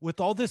one with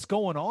all this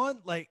going on?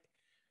 Like,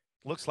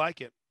 looks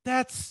like it.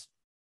 That's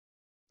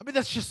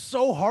just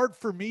so hard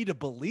for me to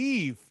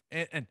believe.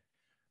 And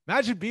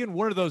imagine being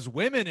one of those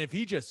women if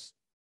he just,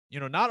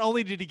 not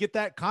only did he get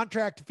that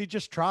contract, if he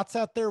just trots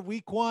out there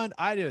week one,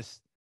 I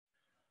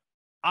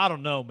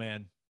don't know,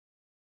 man.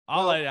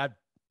 I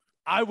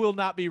will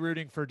not be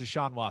rooting for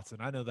Deshaun Watson.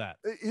 I know that.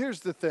 Here's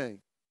the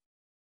thing.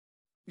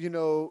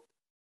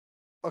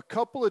 A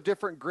couple of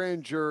different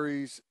grand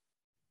juries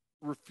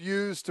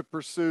refused to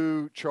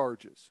pursue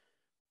charges.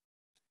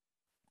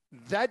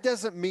 That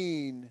doesn't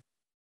mean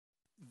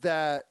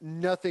that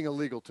nothing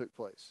illegal took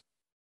place.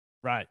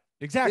 Right.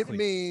 Exactly. It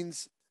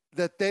means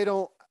that they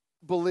don't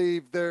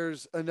believe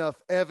there's enough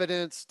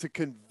evidence to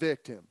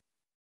convict him.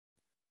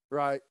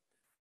 Right.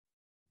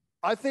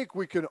 I think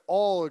we can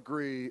all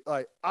agree.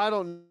 Like, I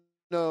don't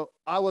know.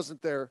 I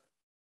wasn't there.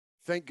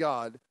 Thank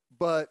God.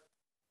 But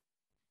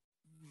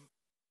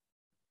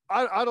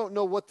I don't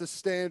know what the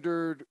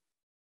standard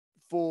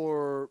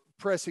for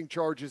pressing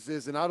charges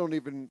is, and I don't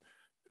even,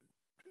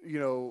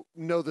 know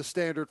the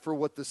standard for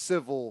what the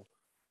civil,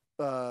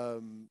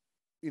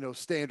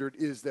 standard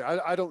is there.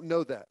 I don't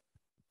know that,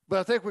 but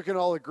I think we can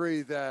all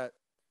agree that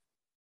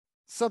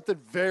something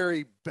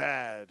very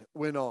bad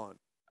went on,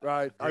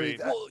 right?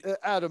 Agreed. I mean,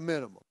 at a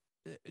minimum.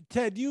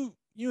 Ted, you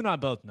and I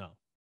both know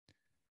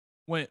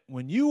when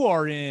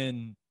you're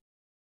in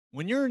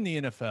the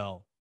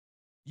NFL,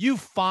 you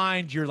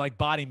find your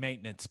body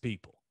maintenance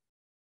people,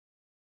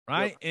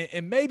 right? Yep.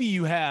 And maybe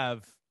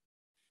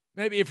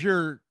if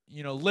you're,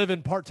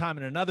 living part-time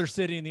in another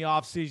city in the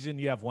off season,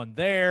 you have one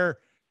there.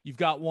 You've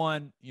got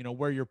one,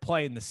 where you're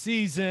playing the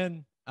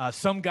season.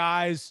 Some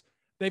guys,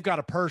 they've got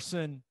a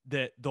person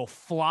that they'll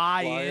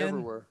fly in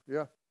everywhere.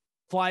 Yeah.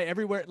 Fly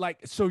everywhere.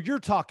 So you're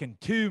talking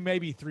 2,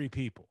 maybe 3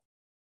 people.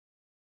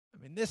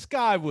 I mean, this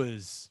guy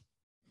was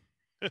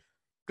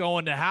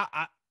going to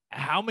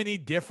how many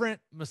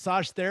different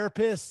massage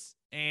therapists,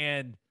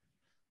 and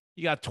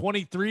you got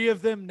 23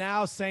 of them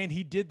now saying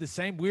he did the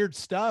same weird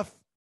stuff.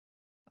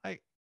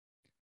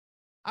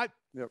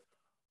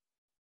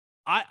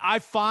 I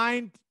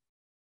find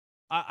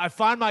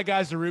my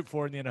guys to root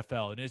for in the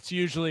NFL, and it's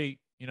usually,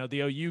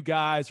 the OU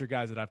guys or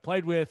guys that I've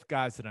played with,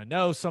 guys that I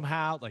know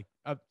somehow.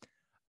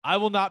 I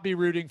will not be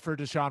rooting for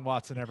Deshaun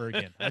Watson ever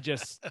again.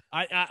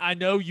 I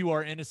know you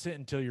are innocent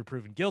until you're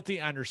proven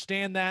guilty. I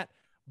understand that,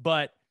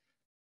 but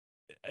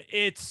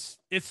it's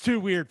too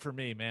weird for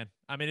me, man.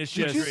 I mean, it's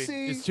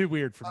too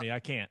weird for me. I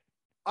can't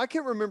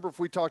remember if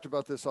we talked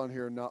about this on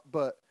here or not,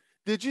 but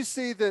did you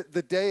see that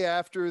the day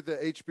after the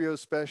HBO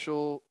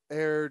special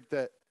aired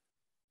that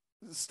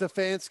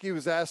Stefanski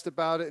was asked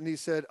about it and he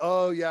said,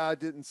 "Oh yeah, I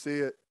didn't see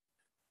it."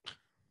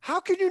 How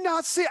can you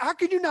not see it? How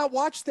can you not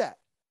watch that?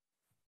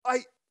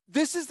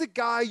 This is the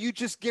guy you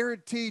just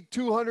guaranteed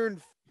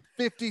 $250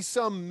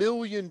 some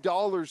million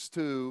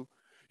to.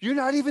 You're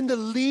not even the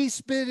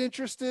least bit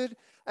interested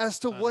as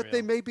to what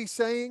they may be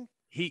saying.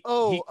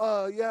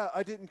 Yeah,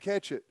 I didn't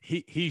catch it.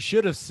 He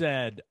should have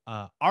said,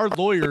 our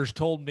lawyers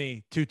told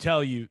me to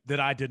tell you that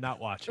I did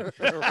not watch it.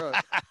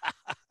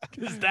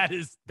 Because that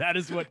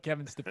is what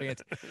Kevin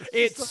Stefanski.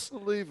 It's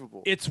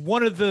unbelievable. It's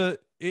one of the.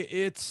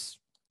 It's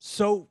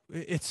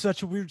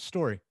such a weird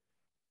story.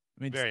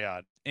 I mean, very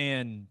odd.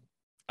 And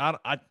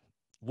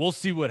we'll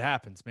see what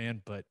happens,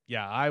 man. But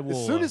yeah, I will.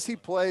 As soon as he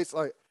plays,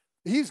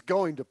 he's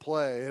going to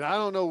play, and I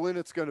don't know when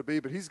it's going to be,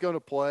 but he's going to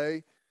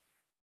play.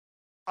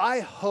 I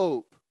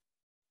hope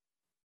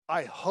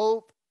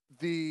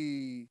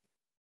the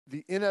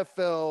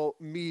NFL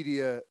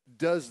media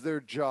does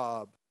their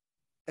job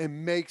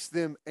and makes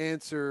them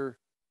answer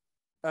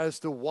as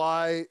to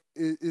why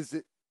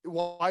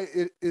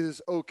it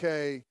is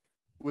okay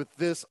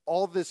with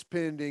all this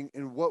pending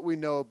and what we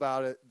know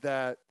about it,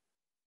 that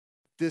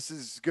this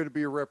is going to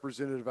be a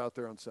representative out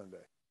there on Sunday.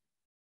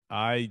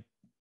 I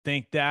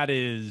think that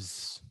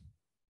is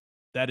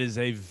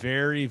a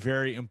very,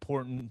 very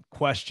important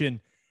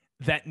question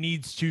that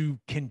needs to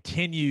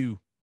continue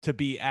to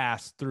be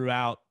asked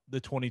throughout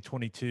the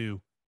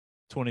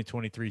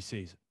 2022-2023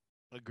 season.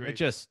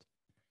 Agreed.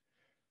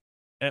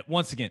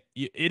 Once again,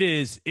 it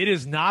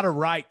is not a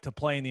right to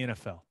play in the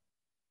NFL.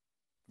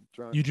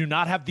 Right. You do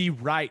not have the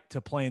right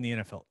to play in the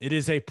NFL. It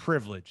is a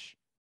privilege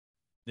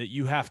that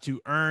you have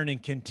to earn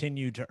and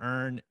continue to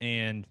earn.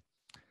 And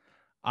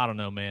I don't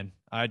know, man.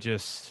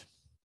 That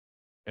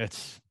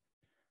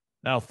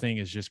whole thing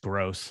is just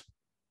gross.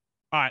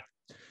 All right,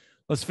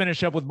 let's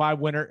finish up with my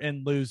winner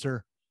and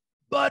loser.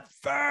 But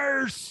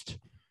first,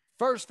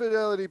 First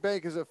Fidelity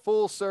Bank is a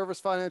full-service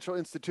financial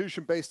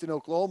institution based in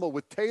Oklahoma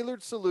with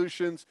tailored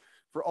solutions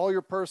for all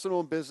your personal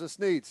and business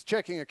needs.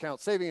 Checking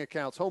accounts, saving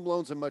accounts, home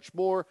loans, and much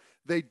more.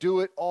 They do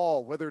it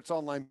all, whether it's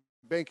online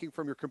banking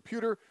from your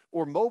computer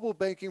or mobile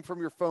banking from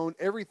your phone.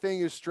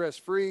 Everything is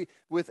stress-free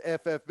with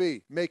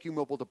FFB. Making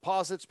mobile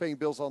deposits, paying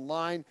bills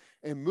online,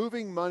 and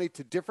moving money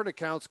to different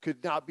accounts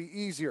could not be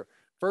easier.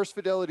 First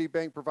Fidelity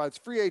Bank provides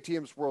free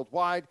ATMs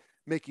worldwide,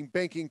 making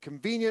banking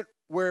convenient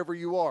wherever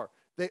you are.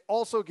 They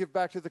also give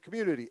back to the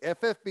community.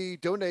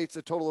 FFB donates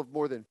a total of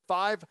more than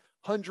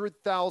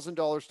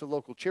 $500,000 to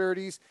local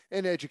charities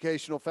and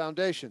educational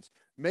foundations.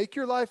 Make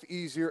your life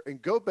easier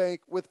and go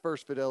bank with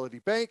First Fidelity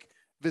Bank.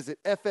 Visit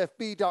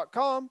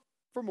ffb.com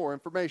for more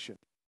information.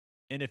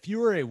 And if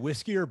you are a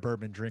whiskey or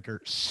bourbon drinker,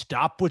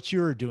 stop what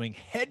you are doing.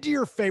 Head to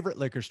your favorite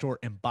liquor store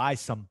and buy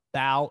some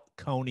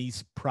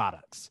Balcones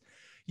products.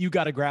 You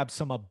got to grab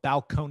some of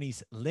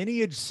Balcones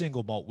Lineage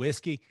Single Malt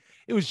Whiskey.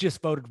 It was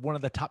just voted one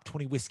of the top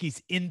 20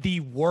 whiskeys in the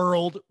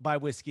world by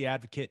Whiskey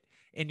Advocate,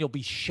 and you'll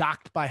be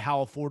shocked by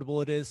how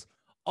affordable it is.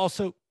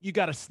 Also, you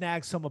got to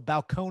snag some of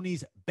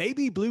Balcones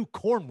Baby Blue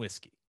Corn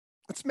Whiskey.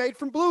 It's made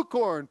from blue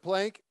corn,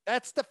 Plank.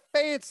 That's the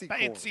fancy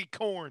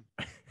corn.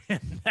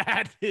 And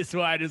that is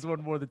why it has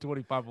won more than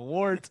 25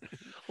 awards.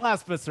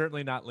 Last but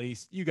certainly not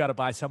least, you got to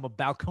buy some of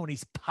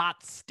Balcones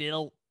Pot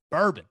Still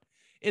Bourbon.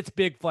 Its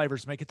big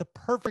flavors make it the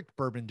perfect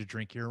bourbon to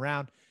drink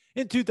year-round.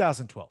 In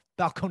 2012,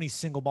 Balcones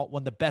Single Malt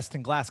won the Best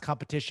in Glass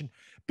competition,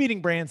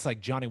 beating brands like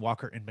Johnnie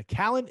Walker and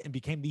Macallan, and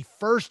became the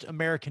first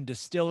American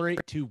distillery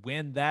to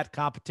win that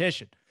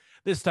competition.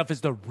 This stuff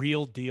is the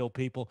real deal,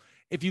 people.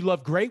 If you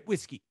love great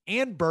whiskey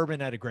and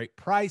bourbon at a great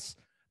price,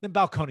 then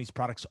Balcones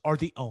products are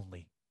the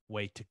only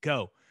way to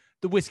go.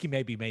 The whiskey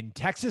may be made in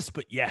Texas,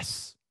 but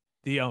yes,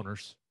 the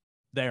owners,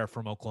 they are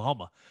from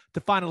Oklahoma.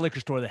 To find a liquor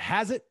store that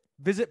has it,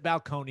 visit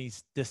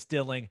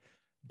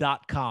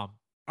balconesdistilling.com.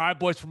 All right,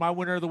 boys, for my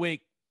winner of the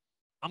week,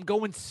 I'm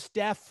going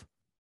Steph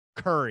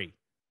Curry.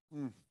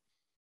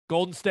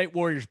 Golden State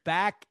Warriors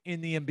back in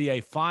the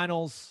NBA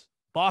Finals.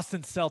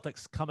 Boston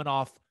Celtics coming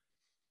off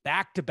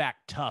back-to-back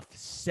tough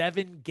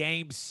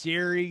 7-game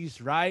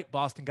series, right?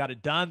 Boston got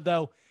it done,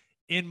 though,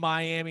 in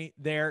Miami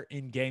there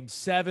in Game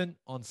 7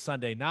 on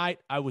Sunday night.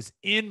 I was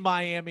in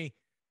Miami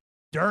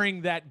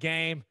during that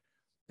game,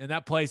 and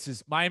that place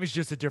is – Miami's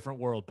just a different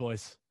world,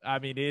 boys. I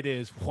mean, it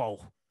is – whoa.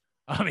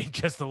 I mean,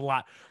 just a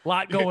lot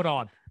going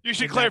on. You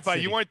should clarify,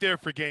 you weren't there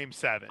for Game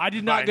 7. I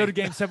did not go to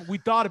Game 7. We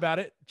thought about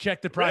it,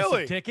 checked the price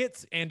of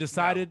tickets, and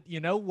decided, you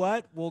know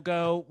what? We'll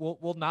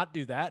not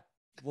do that.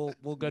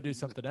 We'll go do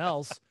something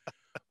else.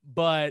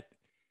 But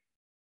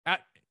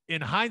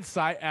in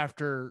hindsight,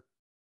 after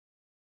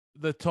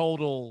the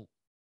total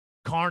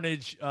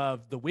carnage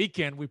of the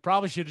weekend, we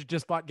probably should have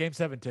just bought Game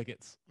 7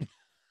 tickets.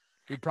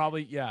 We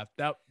probably,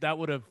 that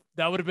would have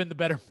been the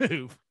better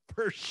move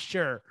for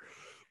sure.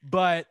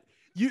 But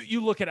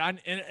you look at it,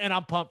 and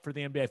I'm pumped for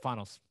the NBA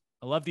Finals.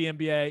 I love the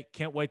NBA.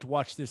 Can't wait to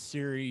watch this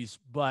series.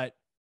 But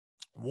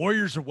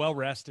Warriors are well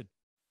rested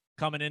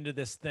coming into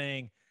this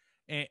thing.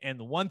 And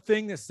the one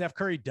thing that Steph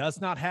Curry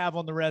does not have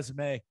on the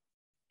resume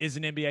is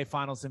an NBA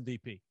Finals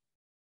MVP.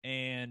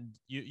 And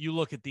you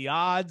look at the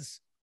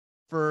odds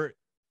for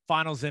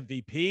Finals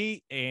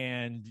MVP,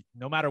 and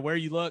no matter where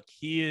you look,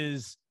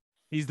 he's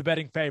the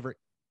betting favorite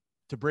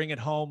to bring it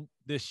home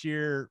this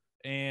year.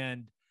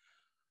 And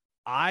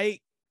I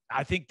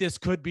think this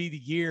could be the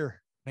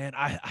year, man.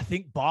 I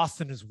think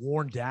Boston is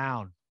worn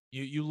down.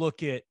 You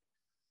look at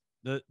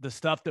the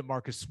stuff that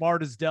Marcus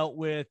Smart has dealt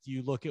with.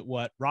 You look at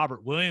what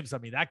Robert Williams, I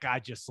mean, that guy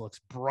just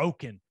looks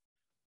broken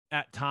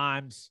at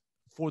times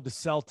for the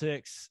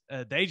Celtics.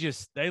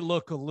 They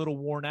look a little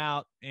worn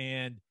out.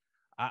 And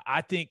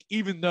I think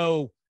even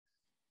though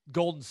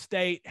Golden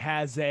State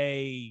has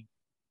an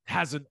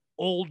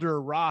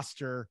older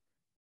roster,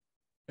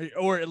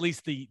 or at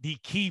least the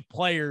key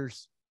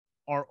players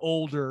are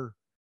older,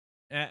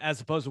 as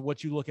opposed to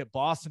what you look at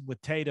Boston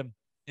with Tatum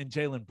and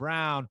Jaylen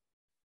Brown,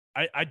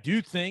 I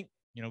do think,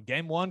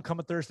 Game 1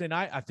 coming Thursday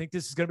night, I think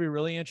this is going to be a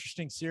really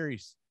interesting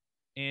series.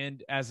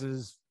 And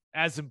as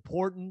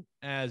important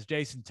as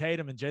Jason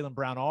Tatum and Jaylen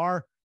Brown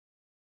are,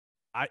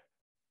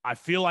 I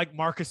feel like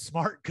Marcus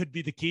Smart could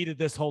be the key to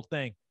this whole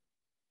thing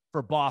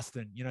for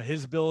Boston. You know,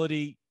 his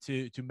ability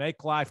to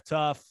make life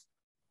tough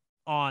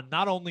on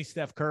not only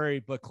Steph Curry,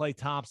 but Klay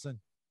Thompson.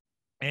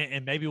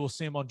 And maybe we'll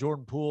see him on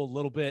Jordan Poole a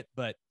little bit.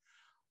 But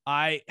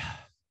I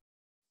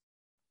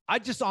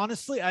just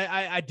honestly,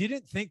 I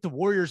didn't think the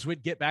Warriors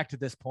would get back to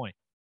this point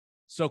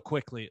so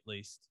quickly, at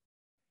least.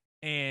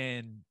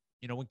 And,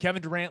 you know, when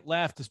Kevin Durant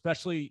left,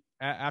 especially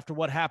after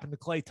what happened to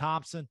Klay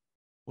Thompson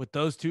with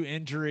those two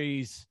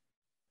injuries,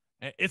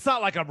 it's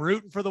not like I'm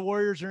rooting for the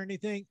Warriors or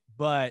anything,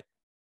 but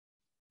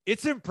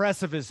it's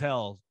impressive as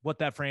hell what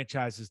that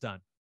franchise has done.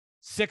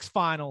 6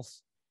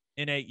 finals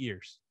in 8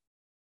 years.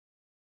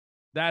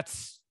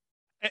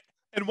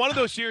 And one of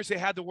those years they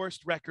had the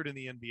worst record in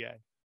the NBA.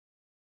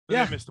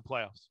 Yeah. They missed the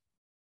playoffs.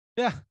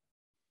 Yeah.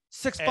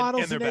 6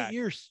 finals in 8 back.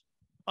 years.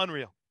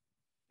 Unreal.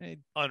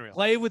 Unreal.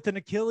 Play with an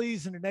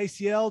Achilles and an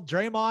ACL.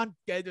 Draymond,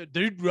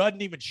 dude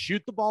doesn't even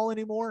shoot the ball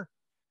anymore.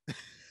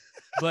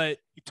 But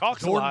he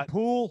talks a lot.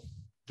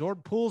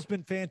 Jordan Poole's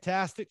been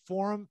fantastic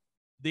for him.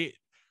 The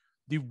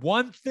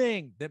one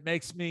thing that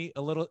makes me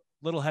a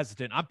little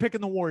hesitant, I'm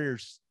picking the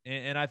Warriors,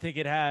 and I think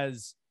it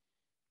has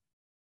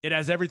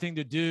everything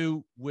to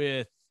do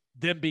with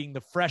them being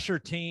the fresher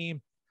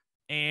team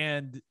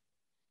and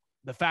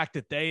the fact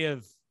that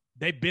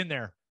they've been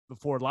there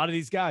before. A lot of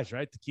these guys,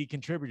 right? The key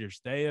contributors,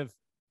 they've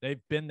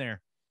been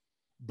there.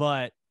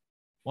 But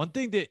one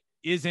thing that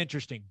is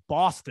interesting,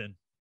 Boston,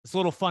 this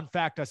little fun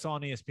fact I saw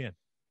on ESPN,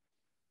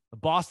 the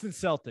Boston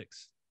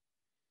Celtics,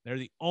 they're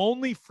the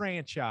only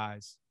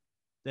franchise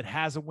that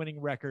has a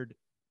winning record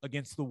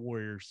against the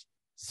Warriors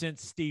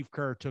since Steve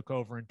Kerr took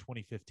over in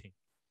 2015.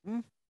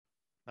 Now,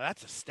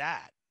 that's a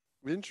stat.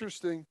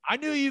 Interesting. I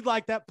knew you'd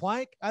like that,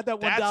 Plank. I had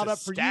that one dialed up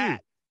for you.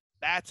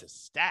 That's a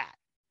stat.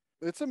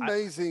 It's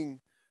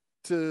amazing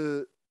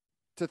to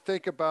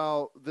think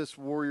about this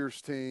Warriors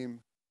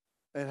team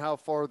and how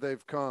far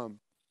they've come.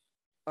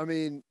 I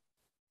mean,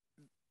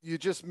 you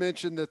just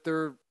mentioned that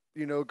they're,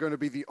 you know, going to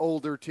be the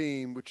older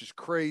team, which is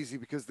crazy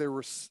because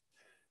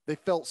they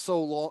felt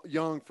so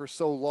young for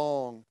so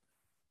long.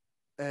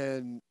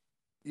 And,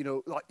 you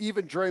know, like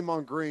even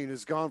Draymond Green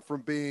has gone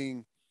from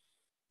being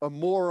a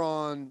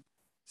moron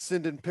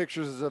sending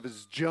pictures of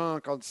his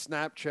junk on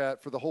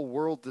Snapchat for the whole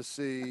world to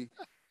see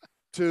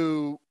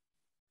to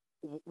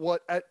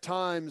what at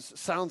times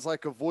sounds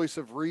like a voice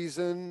of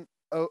reason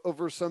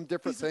over some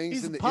different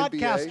things in the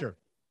podcaster. NBA.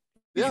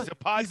 Yeah, he's a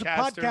podcaster. He's a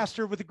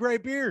podcaster with a gray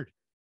beard.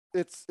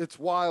 It's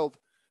wild.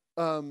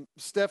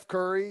 Steph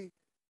Curry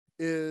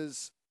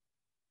is.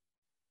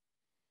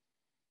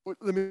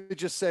 Let me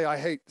just say, I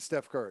hate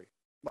Steph Curry.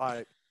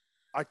 I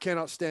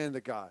cannot stand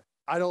the guy.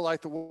 I don't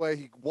like the way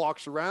he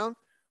walks around.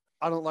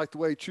 I don't like the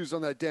way he chews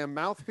on that damn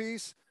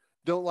mouthpiece.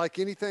 Don't like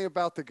anything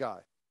about the guy.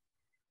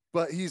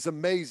 But he's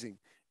amazing.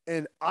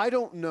 And I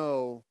don't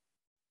know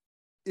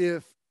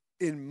if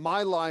in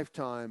my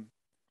lifetime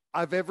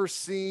I've ever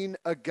seen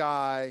a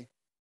guy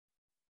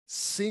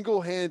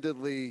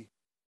single-handedly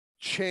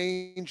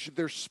change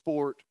their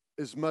sport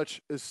as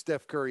much as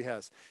Steph Curry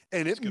has.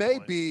 And it may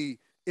be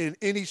in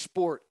any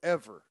sport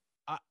ever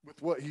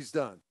with what he's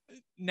done.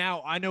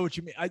 Now, I know what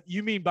you mean.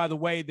 You mean by the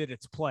way that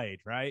it's played,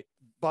 right?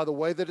 By the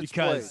way that it's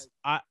played.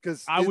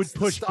 Because I would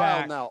push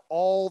back now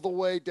all the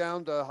way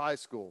down to high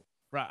school.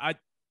 Right.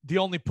 The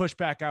only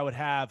pushback I would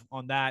have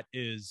on that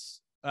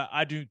is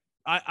I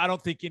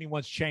don't think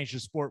anyone's changed the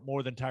sport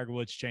more than Tiger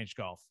Woods changed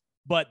golf.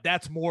 But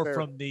that's more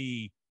from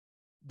the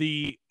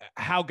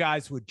how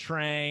guys would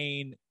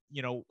train,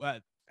 you know,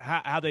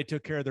 how they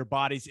took care of their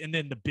bodies, and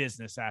then the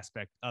business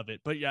aspect of it.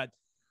 But yeah,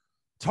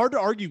 it's hard to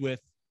argue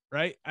with,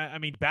 right? I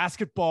mean,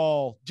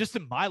 basketball, just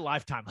in my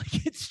lifetime,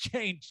 like it's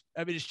changed.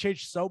 I mean, it's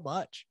changed so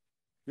much.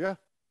 Yeah.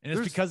 And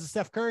it's because of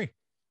Steph Curry.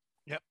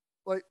 Yep.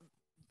 Like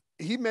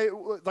he made,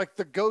 like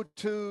the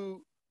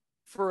go-to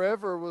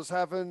forever was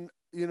having,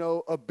 you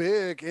know, a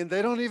big, and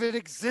they don't even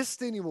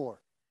exist anymore.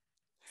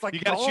 It's like you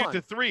got to shoot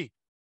the three.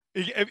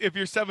 If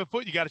you're 7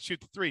 foot, you got to shoot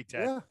the three,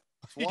 Ted. Yeah.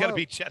 You got to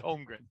be Chet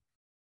Holmgren.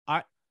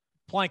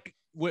 Plank,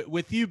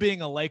 with you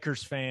being a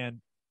Lakers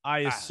fan, I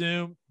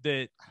assume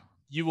that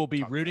you will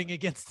be rooting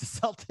against the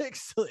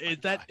Celtics.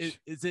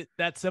 Is it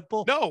that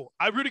simple? No,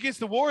 I root against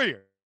the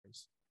Warriors.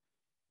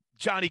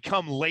 Johnny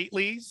come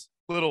latelys,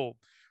 little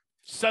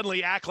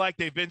suddenly act like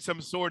they've been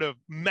some sort of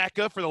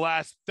mecca for the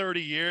last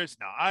 30 years.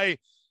 No,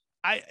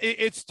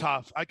 it's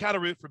tough. I kind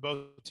of root for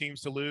both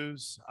teams to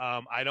lose.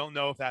 I don't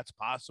know if that's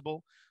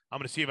possible. I'm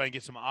going to see if I can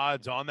get some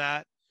odds on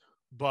that.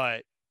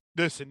 But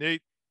listen,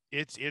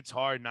 it's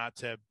hard not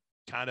to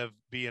kind of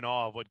be in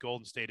awe of what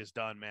Golden State has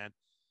done, man.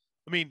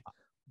 I mean,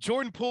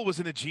 Jordan Poole was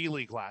in the G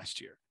League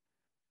last year.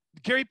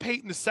 Gary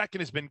Payton II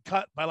has been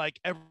cut by like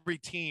every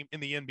team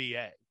in the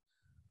NBA,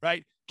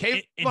 right?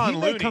 And he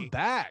may come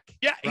back.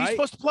 Yeah, right? He's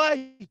supposed to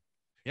play.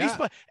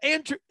 Yeah.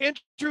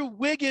 Andrew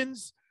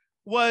Wiggins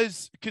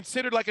was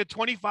considered like a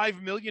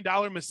 $25 million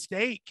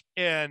mistake,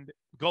 and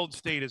Golden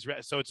State is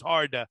so it's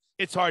hard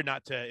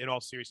not to, in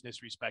all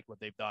seriousness, respect what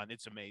they've done.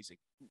 It's amazing.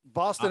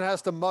 Boston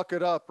has to muck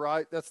it up,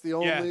 right? That's the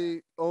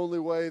only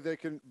way they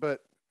can. But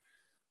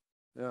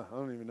yeah, I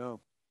don't even know.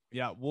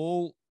 Yeah,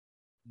 we'll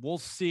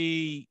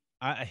see.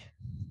 I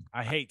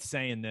hate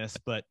saying this,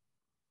 but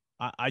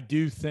I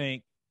do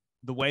think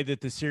the way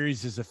that the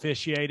series is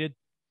officiated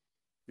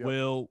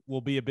will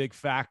be a big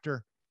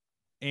factor.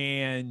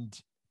 And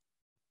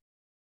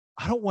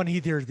I don't want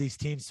either of these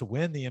teams to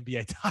win the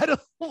NBA title.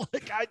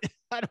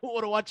 I don't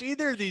want to watch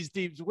either of these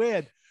teams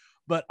win,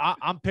 but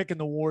I'm picking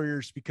the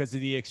Warriors because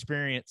of the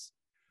experience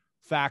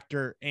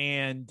factor.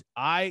 And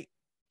I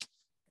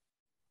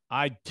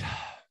don't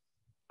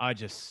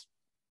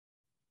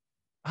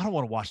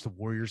want to watch the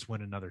Warriors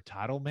win another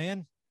title,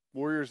 man.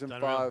 Warriors in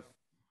 5.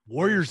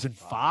 Warriors in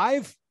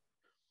 5?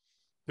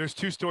 There's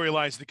 2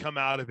 storylines that come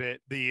out of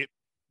it. The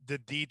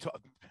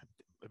talk.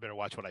 I better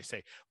watch what I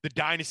say. The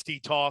dynasty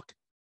talk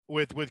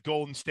with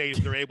Golden State,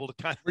 if they're able to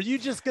kind of. Were you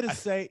just going to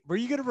say, were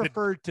you going to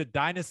refer to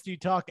dynasty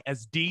talk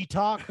as D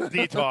talk?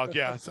 D talk.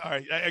 Yeah.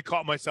 Sorry. I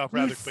caught myself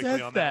rather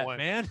quickly on that one.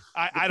 Man.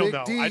 I don't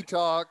know. D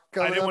talk.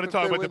 I didn't want to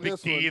talk about the big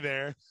D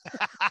there.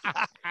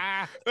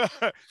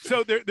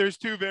 So there's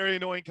 2 very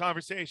annoying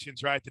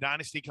conversations, right? The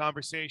dynasty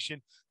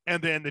conversation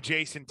and then the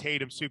Jason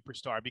Tatum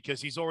superstar,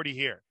 because he's already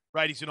here,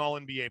 right? He's an all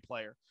NBA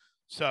player.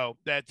 So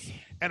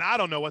and I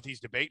don't know what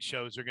these debate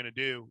shows are going to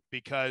do,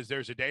 because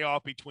there's a day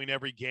off between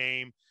every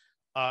game,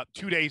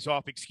 2 days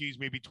off,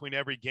 between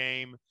every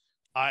game.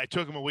 It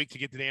took them a week to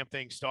get the damn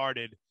thing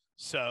started.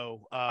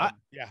 So,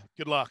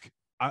 good luck.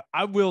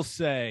 I will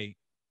say,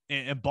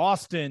 and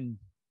Boston,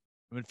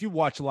 I mean, if you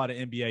watch a lot of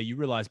NBA, you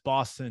realize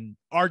Boston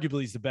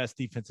arguably is the best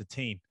defensive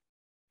team.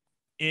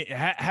 It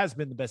has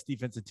been the best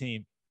defensive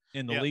team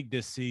in the league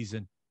this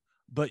season.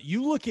 But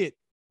you look at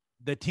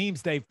the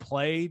teams they've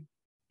played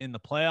in the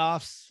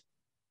playoffs,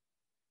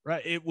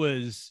 right? It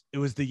was the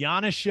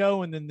Giannis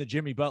show and then the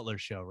Jimmy Butler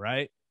show,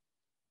 right?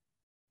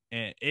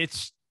 And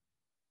it's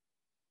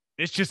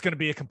just going to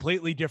be a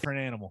completely different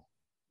animal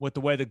with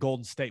the way that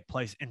Golden State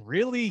plays. And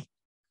really,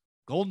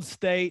 Golden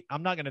State,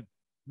 I'm not going to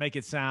make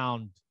it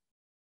sound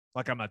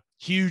like I'm a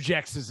huge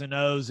X's and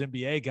O's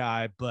NBA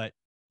guy, but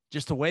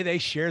just the way they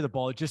share the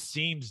ball, it just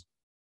seems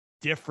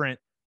different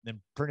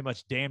than pretty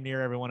much damn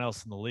near everyone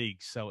else in the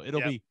league. So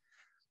it'll be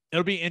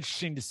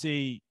interesting to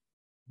see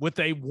with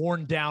a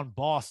worn down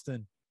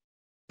Boston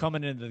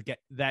coming into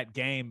that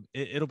game.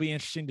 It'll be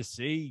interesting to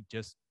see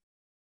just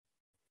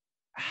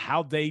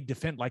how they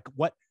defend, like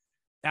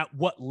at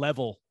what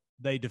level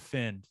they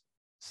defend.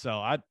 So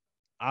I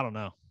don't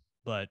know,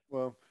 but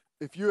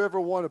if you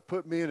ever want to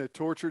put me in a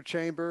torture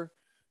chamber,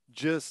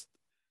 just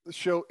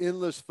show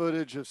endless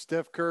footage of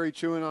Steph Curry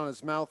chewing on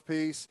his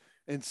mouthpiece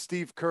and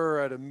Steve Kerr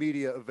at a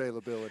media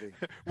availability.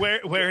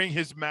 Wearing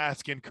his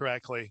mask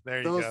incorrectly. There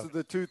you go. Those are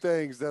the 2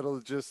 things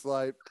that'll just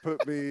like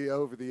put me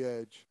over the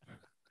edge.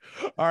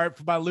 All right,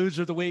 for my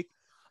loser of the week,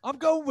 I'm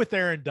going with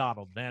Aaron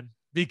Donald, man,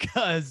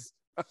 because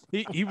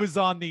he was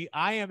on the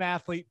I Am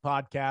Athlete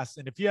podcast.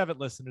 And if you haven't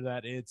listened to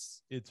that,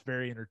 it's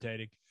very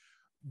entertaining.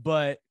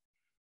 But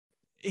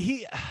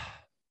he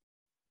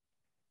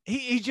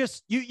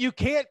just, you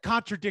can't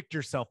contradict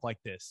yourself like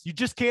this. You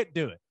just can't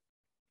do it.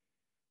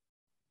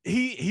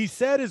 He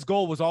said his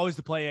goal was always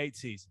to play 8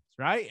 seasons,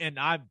 right? And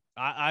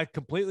I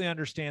completely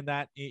understand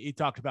that. He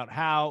talked about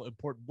how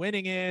important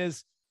winning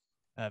is.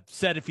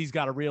 Said if he's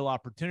got a real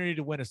opportunity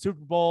to win a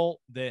Super Bowl,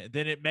 then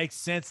it makes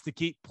sense to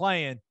keep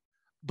playing.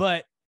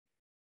 But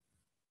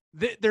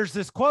there's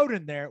this quote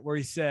in there where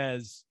he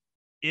says,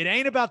 "It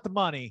ain't about the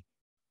money.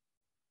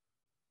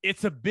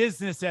 It's a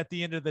business at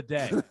the end of the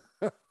day."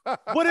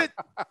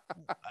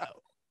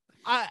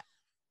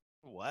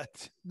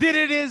 What? Then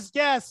it is.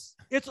 Yes.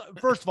 It's,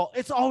 first of all,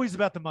 it's always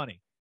about the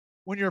money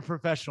when you're a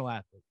professional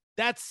athlete.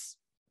 That's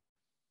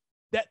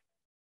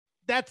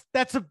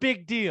a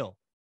big deal.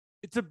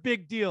 It's a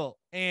big deal.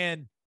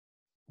 And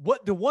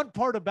what the one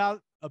part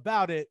about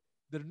it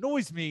that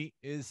annoys me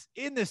is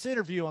in this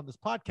interview on this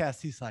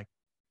podcast, he's like,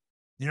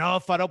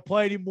 if I don't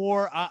play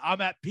anymore, I'm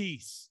at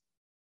peace.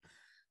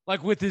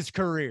 Like with his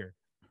career.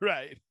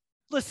 Right.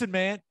 Listen,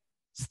 man,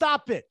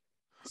 stop it.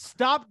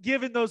 Stop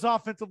giving those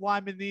offensive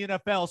linemen in the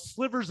NFL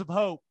slivers of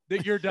hope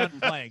that you're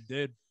done playing,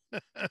 dude.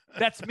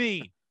 That's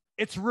mean.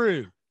 It's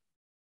rude.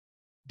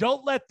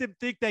 Don't let them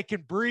think they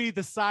can breathe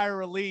a sigh of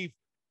relief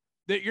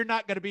that you're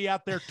not going to be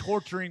out there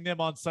torturing them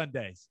on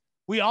Sundays.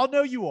 We all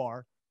know you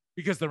are,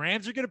 because the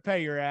Rams are going to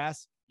pay your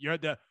ass.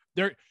 The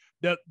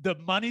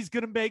money's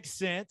going to make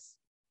sense,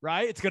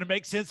 right? It's going to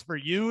make sense for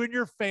you and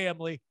your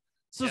family.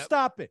 So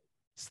Stop it.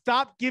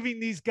 Stop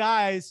giving these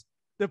guys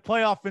that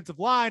play offensive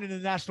line in the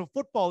National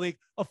Football League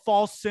a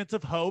false sense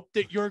of hope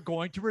that you're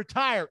going to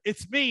retire.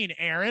 It's mean,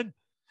 Aaron.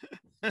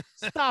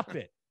 Stop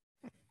it.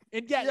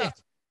 And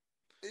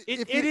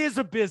it is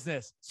a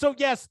business. So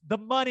yes, the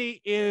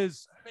money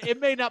is, it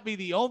may not be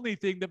the only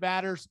thing that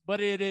matters, but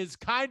it is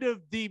kind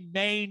of the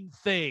main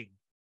thing.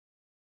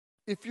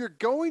 If you're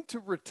going to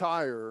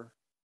retire,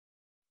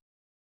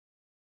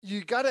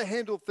 you got to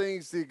handle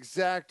things the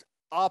exact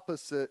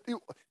opposite.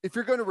 If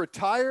you're going to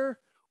retire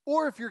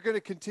or if you're going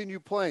to continue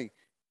playing,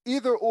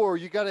 either or,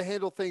 you got to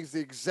handle things the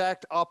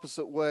exact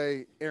opposite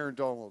way Aaron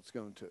Donald's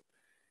going to.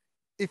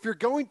 If you're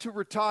going to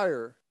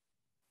retire,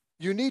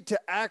 you need to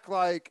act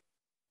like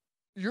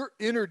you're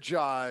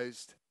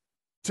energized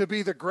to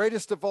be the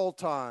greatest of all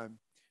time,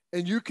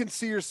 and you can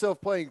see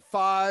yourself playing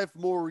 5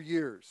 more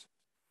years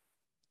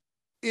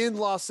in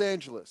Los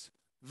Angeles.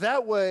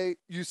 That way,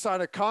 you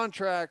sign a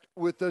contract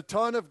with a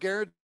ton of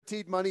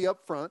guaranteed money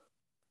up front.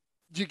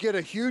 You get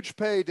a huge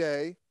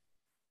payday.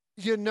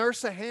 You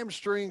nurse a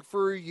hamstring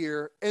for a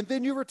year, and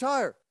then you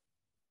retire.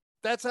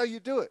 That's how you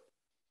do it,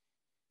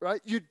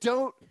 right?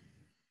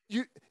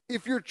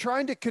 If you're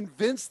trying to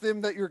convince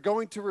them that you're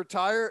going to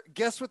retire,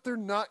 guess what they're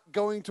not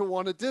going to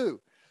want to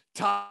do?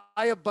 Tie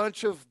a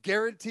bunch of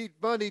guaranteed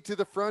money to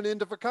the front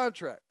end of a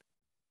contract.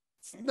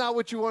 It's not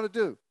what you want to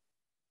do.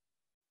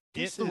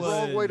 It's the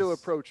wrong way to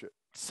approach it.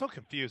 So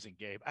confusing,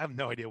 Gabe. I have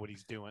no idea what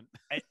he's doing.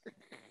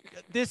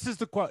 This is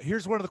the quote.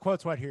 Here's one of the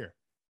quotes right here.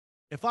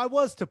 If I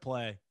was to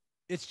play,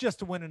 it's just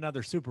to win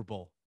another Super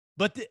Bowl.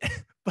 But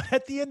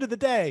at the end of the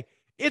day,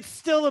 it's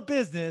still a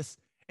business,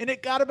 and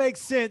it got to make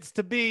sense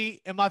to me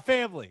and my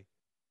family.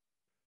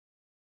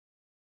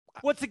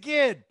 Once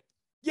again,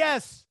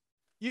 yes,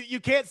 you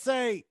can't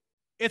say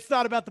it's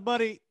not about the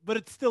money, but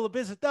it's still a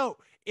business. No,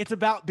 it's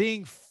about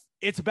being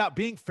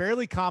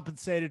fairly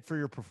compensated for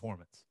your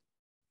performance.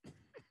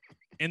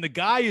 And the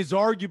guy is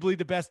arguably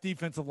the best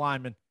defensive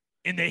lineman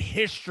in the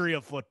history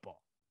of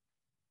football.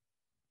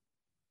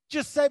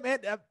 Just say, man,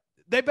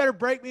 they better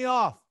break me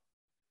off.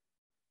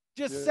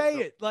 Just say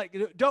it. Like,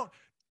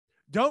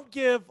 don't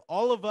give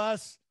all of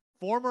us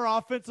former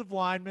offensive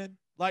linemen,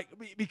 like,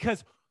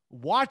 because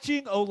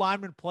watching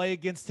O-linemen play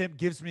against him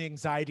gives me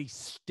anxiety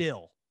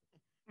still.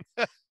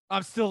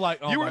 I'm still like,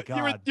 oh my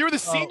God. You were the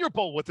Senior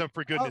Bowl with them,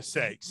 for goodness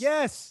sakes.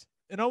 Yes.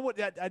 You know what?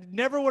 I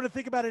never want to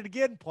think about it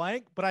again,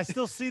 Plank, but I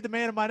still see the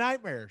man in my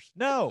nightmares.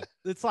 No,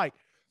 it's like,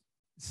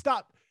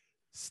 stop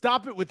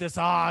it with this.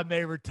 I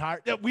may retire.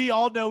 We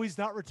all know he's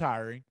not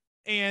retiring.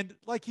 And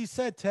like you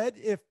said, Ted,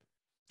 if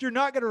you're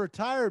not going to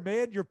retire,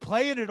 man, you're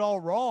playing it all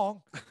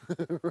wrong.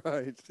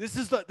 Right. This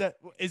is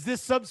is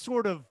this some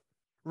sort of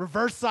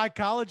reverse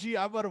psychology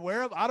I'm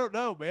unaware of? I don't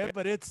know, man,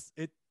 but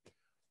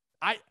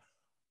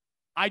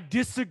I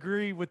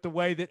disagree with the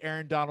way that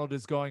Aaron Donald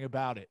is going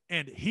about it.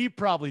 And he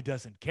probably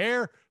doesn't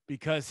care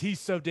because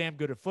he's so damn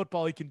good at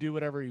football. He can do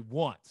whatever he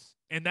wants.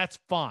 And that's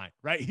fine,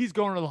 right? He's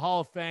going to the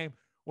Hall of Fame,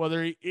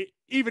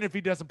 even if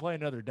he doesn't play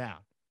another down.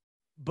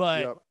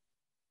 But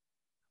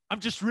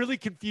I'm just really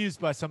confused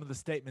by some of the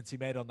statements he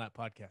made on that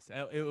podcast.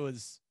 It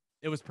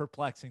was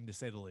perplexing, to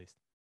say the least.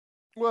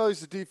 Well,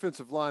 he's a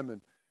defensive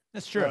lineman.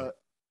 That's true.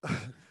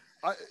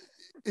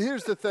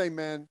 Here's the thing,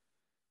 man.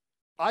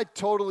 I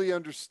totally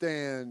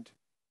understand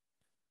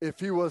if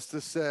he was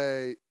to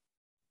say,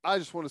 I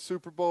just won a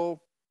Super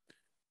Bowl.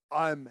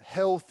 I'm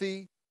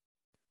healthy.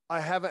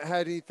 I haven't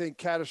had anything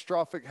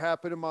catastrophic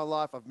happen in my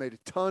life. I've made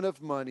a ton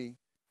of money.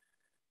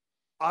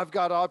 I've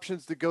got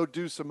options to go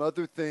do some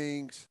other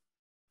things.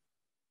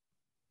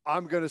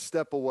 I'm going to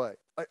step away.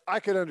 I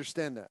could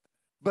understand that,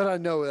 but I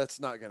know that's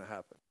not going to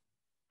happen.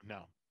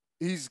 No.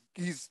 He's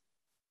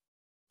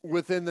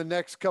within the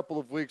next couple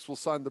of weeks will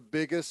sign the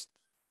biggest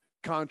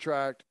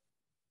contract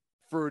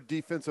for a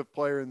defensive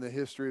player in the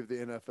history of the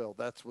NFL.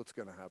 That's what's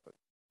going to happen.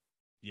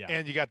 Yeah.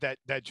 And you got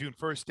that June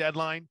 1st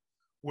deadline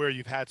where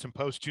you've had some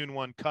post June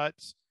 1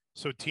 cuts.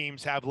 So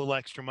teams have a little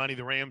extra money.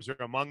 The Rams are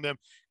among them.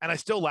 And I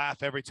still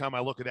laugh every time I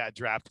look at that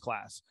draft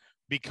class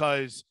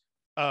because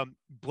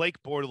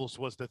Blake Bortles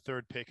was the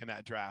 3rd pick in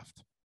that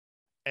draft.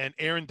 And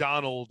Aaron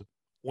Donald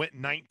went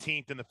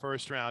 19th in the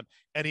first round.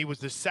 And he was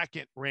the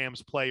 2nd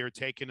Rams player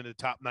taken in the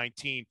top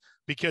 19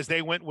 because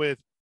they went with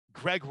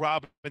Greg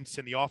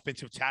Robinson, the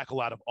offensive tackle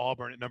out of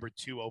Auburn, at number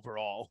 2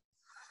 overall.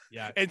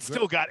 Yeah. And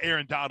still got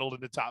Aaron Donald in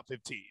the top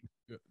 15.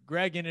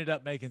 Greg ended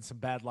up making some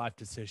bad life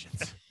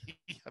decisions.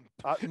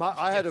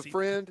 I had a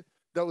friend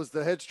that was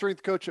the head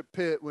strength coach at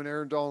Pitt when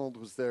Aaron Donald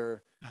was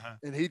there.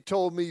 And he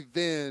told me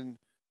then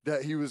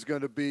that he was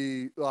going to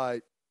be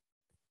like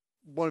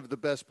one of the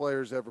best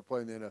players ever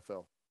playing in the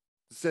NFL.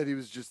 He said he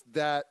was just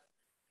that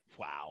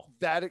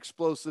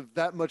explosive,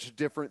 that much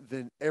different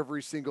than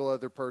every single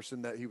other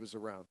person that he was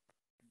around.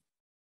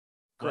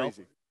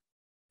 Crazy.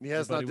 He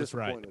has not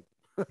disappointed.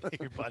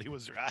 Everybody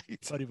was right.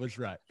 Everybody was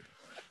right.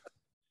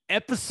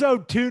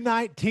 Episode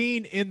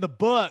 219 in the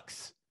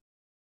books.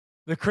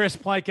 The Chris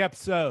Plank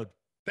episode.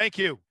 Thank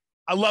you.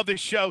 I love this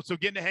show. So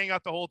getting to hang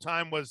out the whole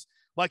time was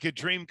like a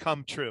dream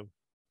come true.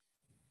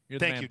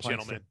 Thank you,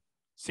 gentlemen.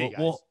 See you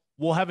guys.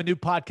 We'll have a new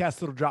podcast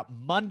that'll drop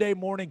Monday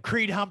morning.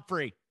 Creed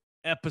Humphrey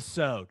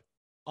episode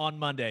on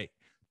Monday.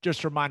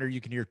 Just a reminder, you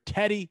can hear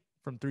Teddy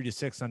from 3 to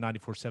 6 on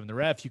 94.7 The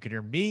Ref. You can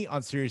hear me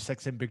on Sirius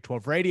XM Big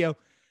 12 Radio,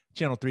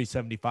 channel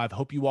 375.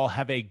 Hope you all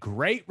have a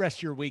great rest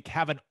of your week.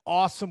 Have an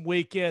awesome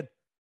weekend.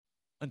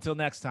 Until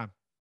next time,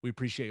 we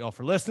appreciate you all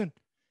for listening.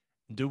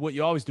 And do what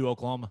you always do,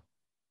 Oklahoma.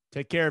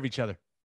 Take care of each other.